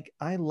 And like,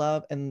 I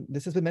love, and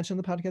this has been mentioned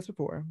on the podcast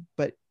before,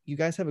 but you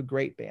guys have a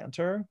great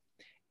banter.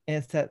 And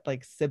it's that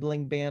like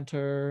sibling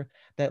banter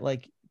that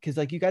like, because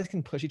like you guys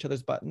can push each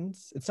other's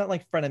buttons. It's not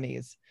like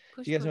frenemies.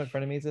 Do you guys know what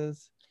frenemies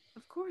is?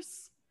 Of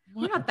course.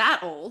 What? We're not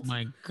that old.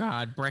 My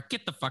God, Brett,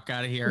 get the fuck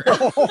out of here. I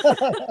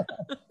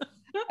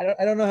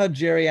don't know how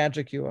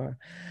geriatric you are.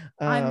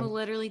 I'm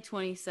literally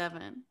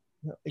 27.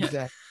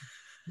 Exactly.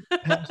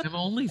 I'm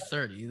only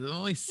 30. I'm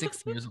only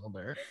 6 years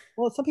older.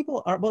 Well, some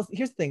people are. Well,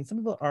 here's the thing. Some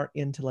people aren't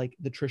into like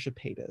the Trisha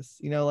Paytas.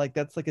 You know, like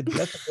that's a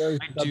very.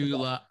 I do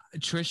love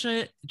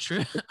Trisha.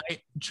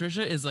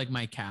 Trisha is like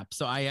my cap.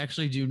 So I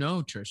actually do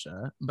know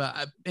Trisha,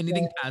 but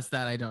anything past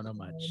that, I don't know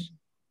much.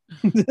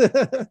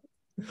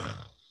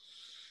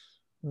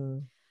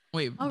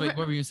 Wait, but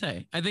what were you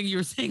saying? I think you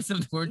were saying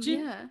something, weren't you?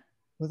 Yeah.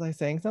 Was I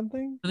saying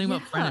something? Something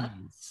about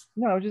frenemies.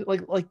 No, just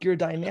like your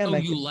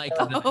dynamic. Oh, you like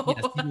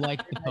the you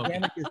like the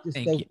dynamic is just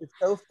it's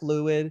so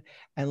fluid,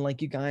 and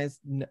like you guys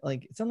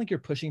like it's not like you're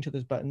pushing each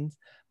other's buttons,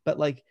 but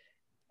like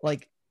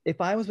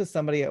if I was with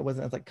somebody I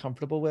wasn't as like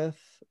comfortable with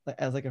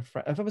as like a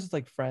friend, if I was just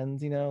like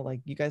friends, you know, like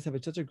you guys have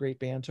such a great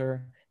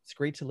banter. It's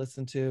great to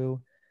listen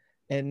to,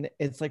 and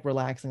it's like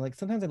relaxing. Like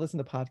sometimes I listen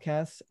to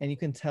podcasts and you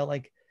can tell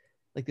like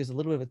there's a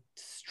little bit of a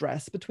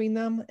stress between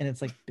them, and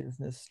it's like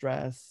business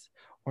stress.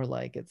 Or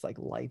like it's like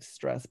life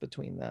stress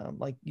between them.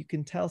 Like you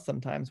can tell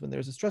sometimes when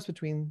there's a stress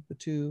between the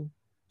two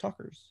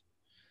talkers.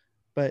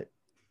 But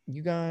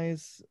you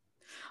guys,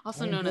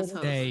 also known as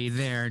hosts, say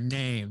their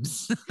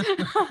names.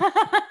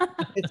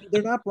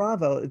 They're not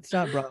Bravo. It's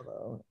not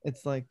Bravo.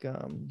 It's like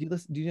do you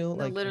listen? Do you know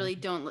like? Literally,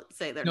 don't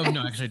say their names.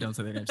 No, actually, don't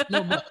say their names.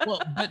 No,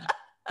 but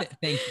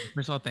thank you.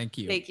 First of all, thank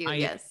you. Thank you.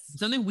 Yes.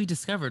 Something we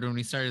discovered when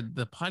we started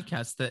the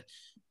podcast that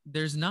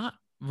there's not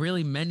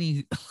really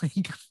many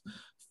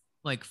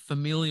like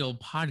familial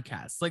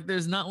podcasts. Like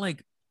there's not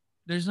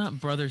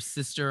brother,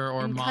 sister,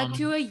 or and mom. Cut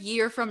to a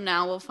year from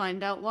now, we'll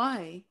find out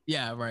why.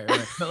 Yeah, right.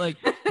 But like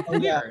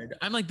weird.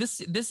 I'm like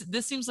this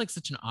seems like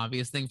such an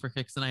obvious thing for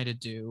Kix and I to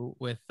do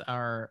with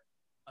our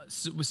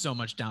with so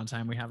much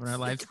downtime we have in our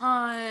lives.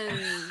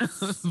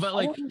 Tons. But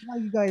like, I don't know how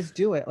you guys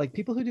do it. Like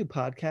people who do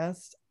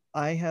podcasts,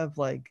 I have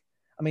like,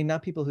 I mean,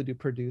 not people who do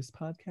produce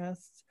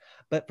podcasts,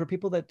 but for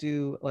people that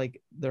do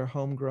like their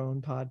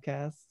homegrown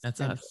podcasts.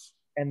 That's us.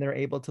 And they're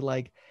able to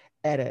like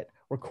edit,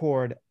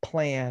 record,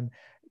 plan,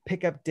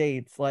 pick up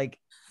dates. Like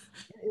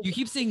you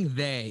keep saying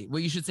they.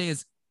 What you should say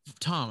is,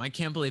 Tom, I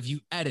can't believe you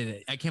edited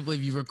it. I can't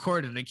believe you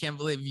recorded it. I can't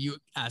believe you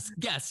asked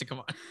guests to come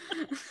on.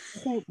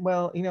 Okay,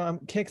 well, you know, I'm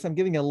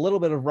giving a little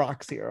bit of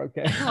rocks here.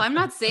 Okay. No, I'm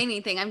not saying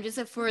anything. I'm just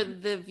for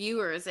the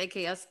viewers,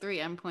 aka us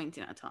three. I'm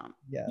pointing at Tom.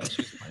 Yeah.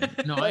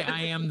 No,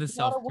 I am the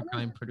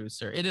self-proclaimed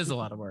producer. It is a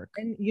lot of work.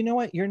 And you know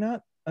what? You're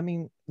not. I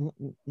mean,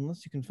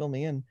 unless you can fill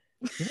me in.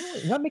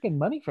 You're not making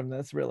money from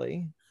this,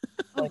 really.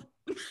 Like,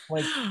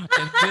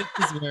 and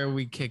this is where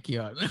we kick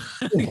you out.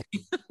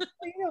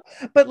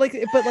 But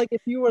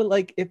if you were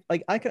like, if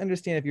like I can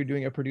understand if you're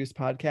doing a produced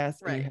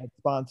podcast and you had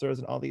sponsors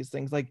and all these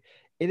things, like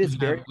it is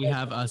we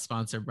have a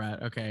sponsor,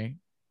 Brett. Okay.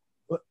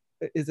 What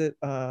is it?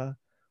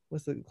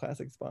 What's the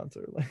classic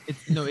sponsor? Like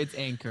it's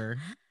Anchor.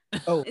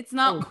 Oh, it's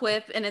not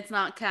Quip and it's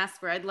not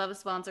Casper. I'd love a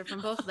sponsor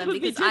from both of them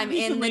because I'm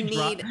in the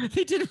need.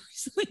 They did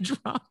recently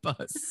drop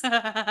us.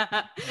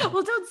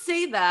 Well, don't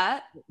say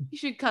that. You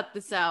should cut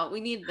this out. We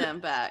need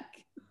them back.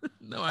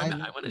 No, I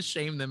want to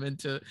shame them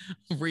into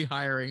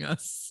rehiring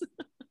us.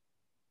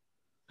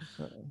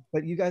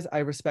 But you guys, I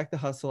respect the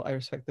hustle. I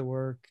respect the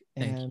work.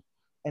 And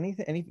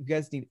if you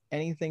guys need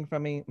anything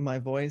from me, my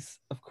voice,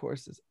 of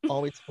course, is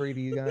always free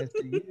to you guys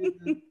to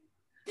use.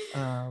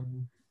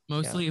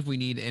 Mostly if we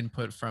need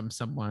input from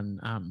someone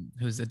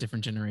who's a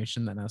different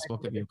generation than us, we'll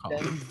give you a call.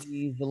 Gen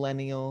Z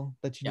millennial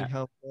that you need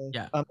help with.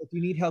 Yeah. If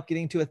you need help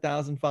getting to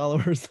 1,000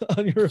 followers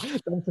on your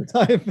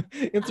Time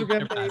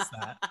Instagram page,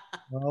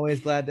 I'm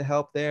always glad to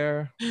help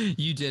there.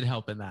 You did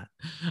help in that.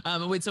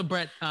 Wait, so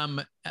Brett,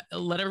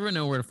 let everyone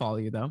know where to follow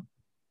you though.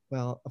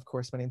 Well, of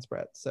course, my name's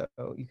Brett. So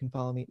you can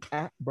follow me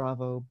at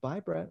Bravo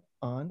by Brett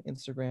on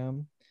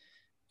Instagram.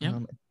 Yeah.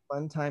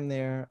 Fun time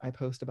there. I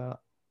post about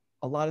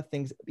a lot of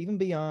things, even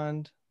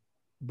beyond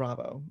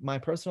Bravo, my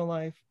personal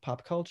life,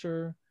 pop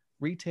culture,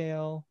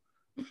 retail.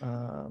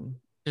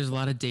 There's a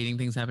lot of dating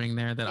things happening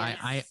there that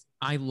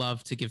I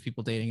love to give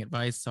people dating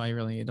advice. So I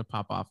really need to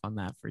pop off on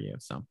that for you.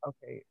 So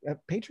okay,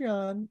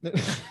 Patreon.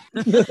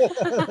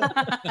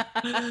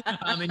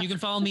 And you can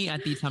follow me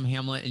at the Tom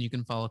Hamlet, and you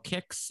can follow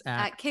Kix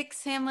at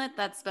Kix Hamlet.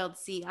 That's spelled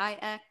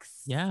CIX.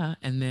 Yeah,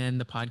 and then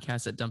the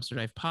podcast at Dumpster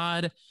Dive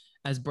Pod,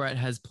 as Brett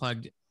has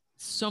plugged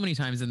so many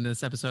times in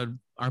this episode,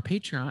 our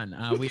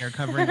Patreon. We are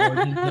covering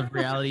origins of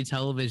reality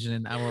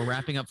television. We're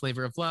wrapping up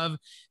Flavor of Love,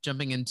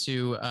 jumping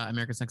into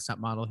America's Next Top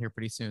Model here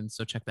pretty soon.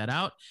 So check that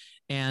out.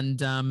 And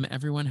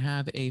everyone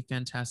have a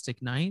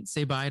fantastic night.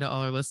 Say bye to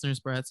all our listeners,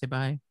 Brett. Say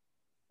bye.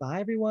 Bye,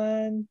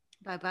 everyone.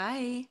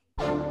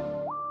 Bye-bye.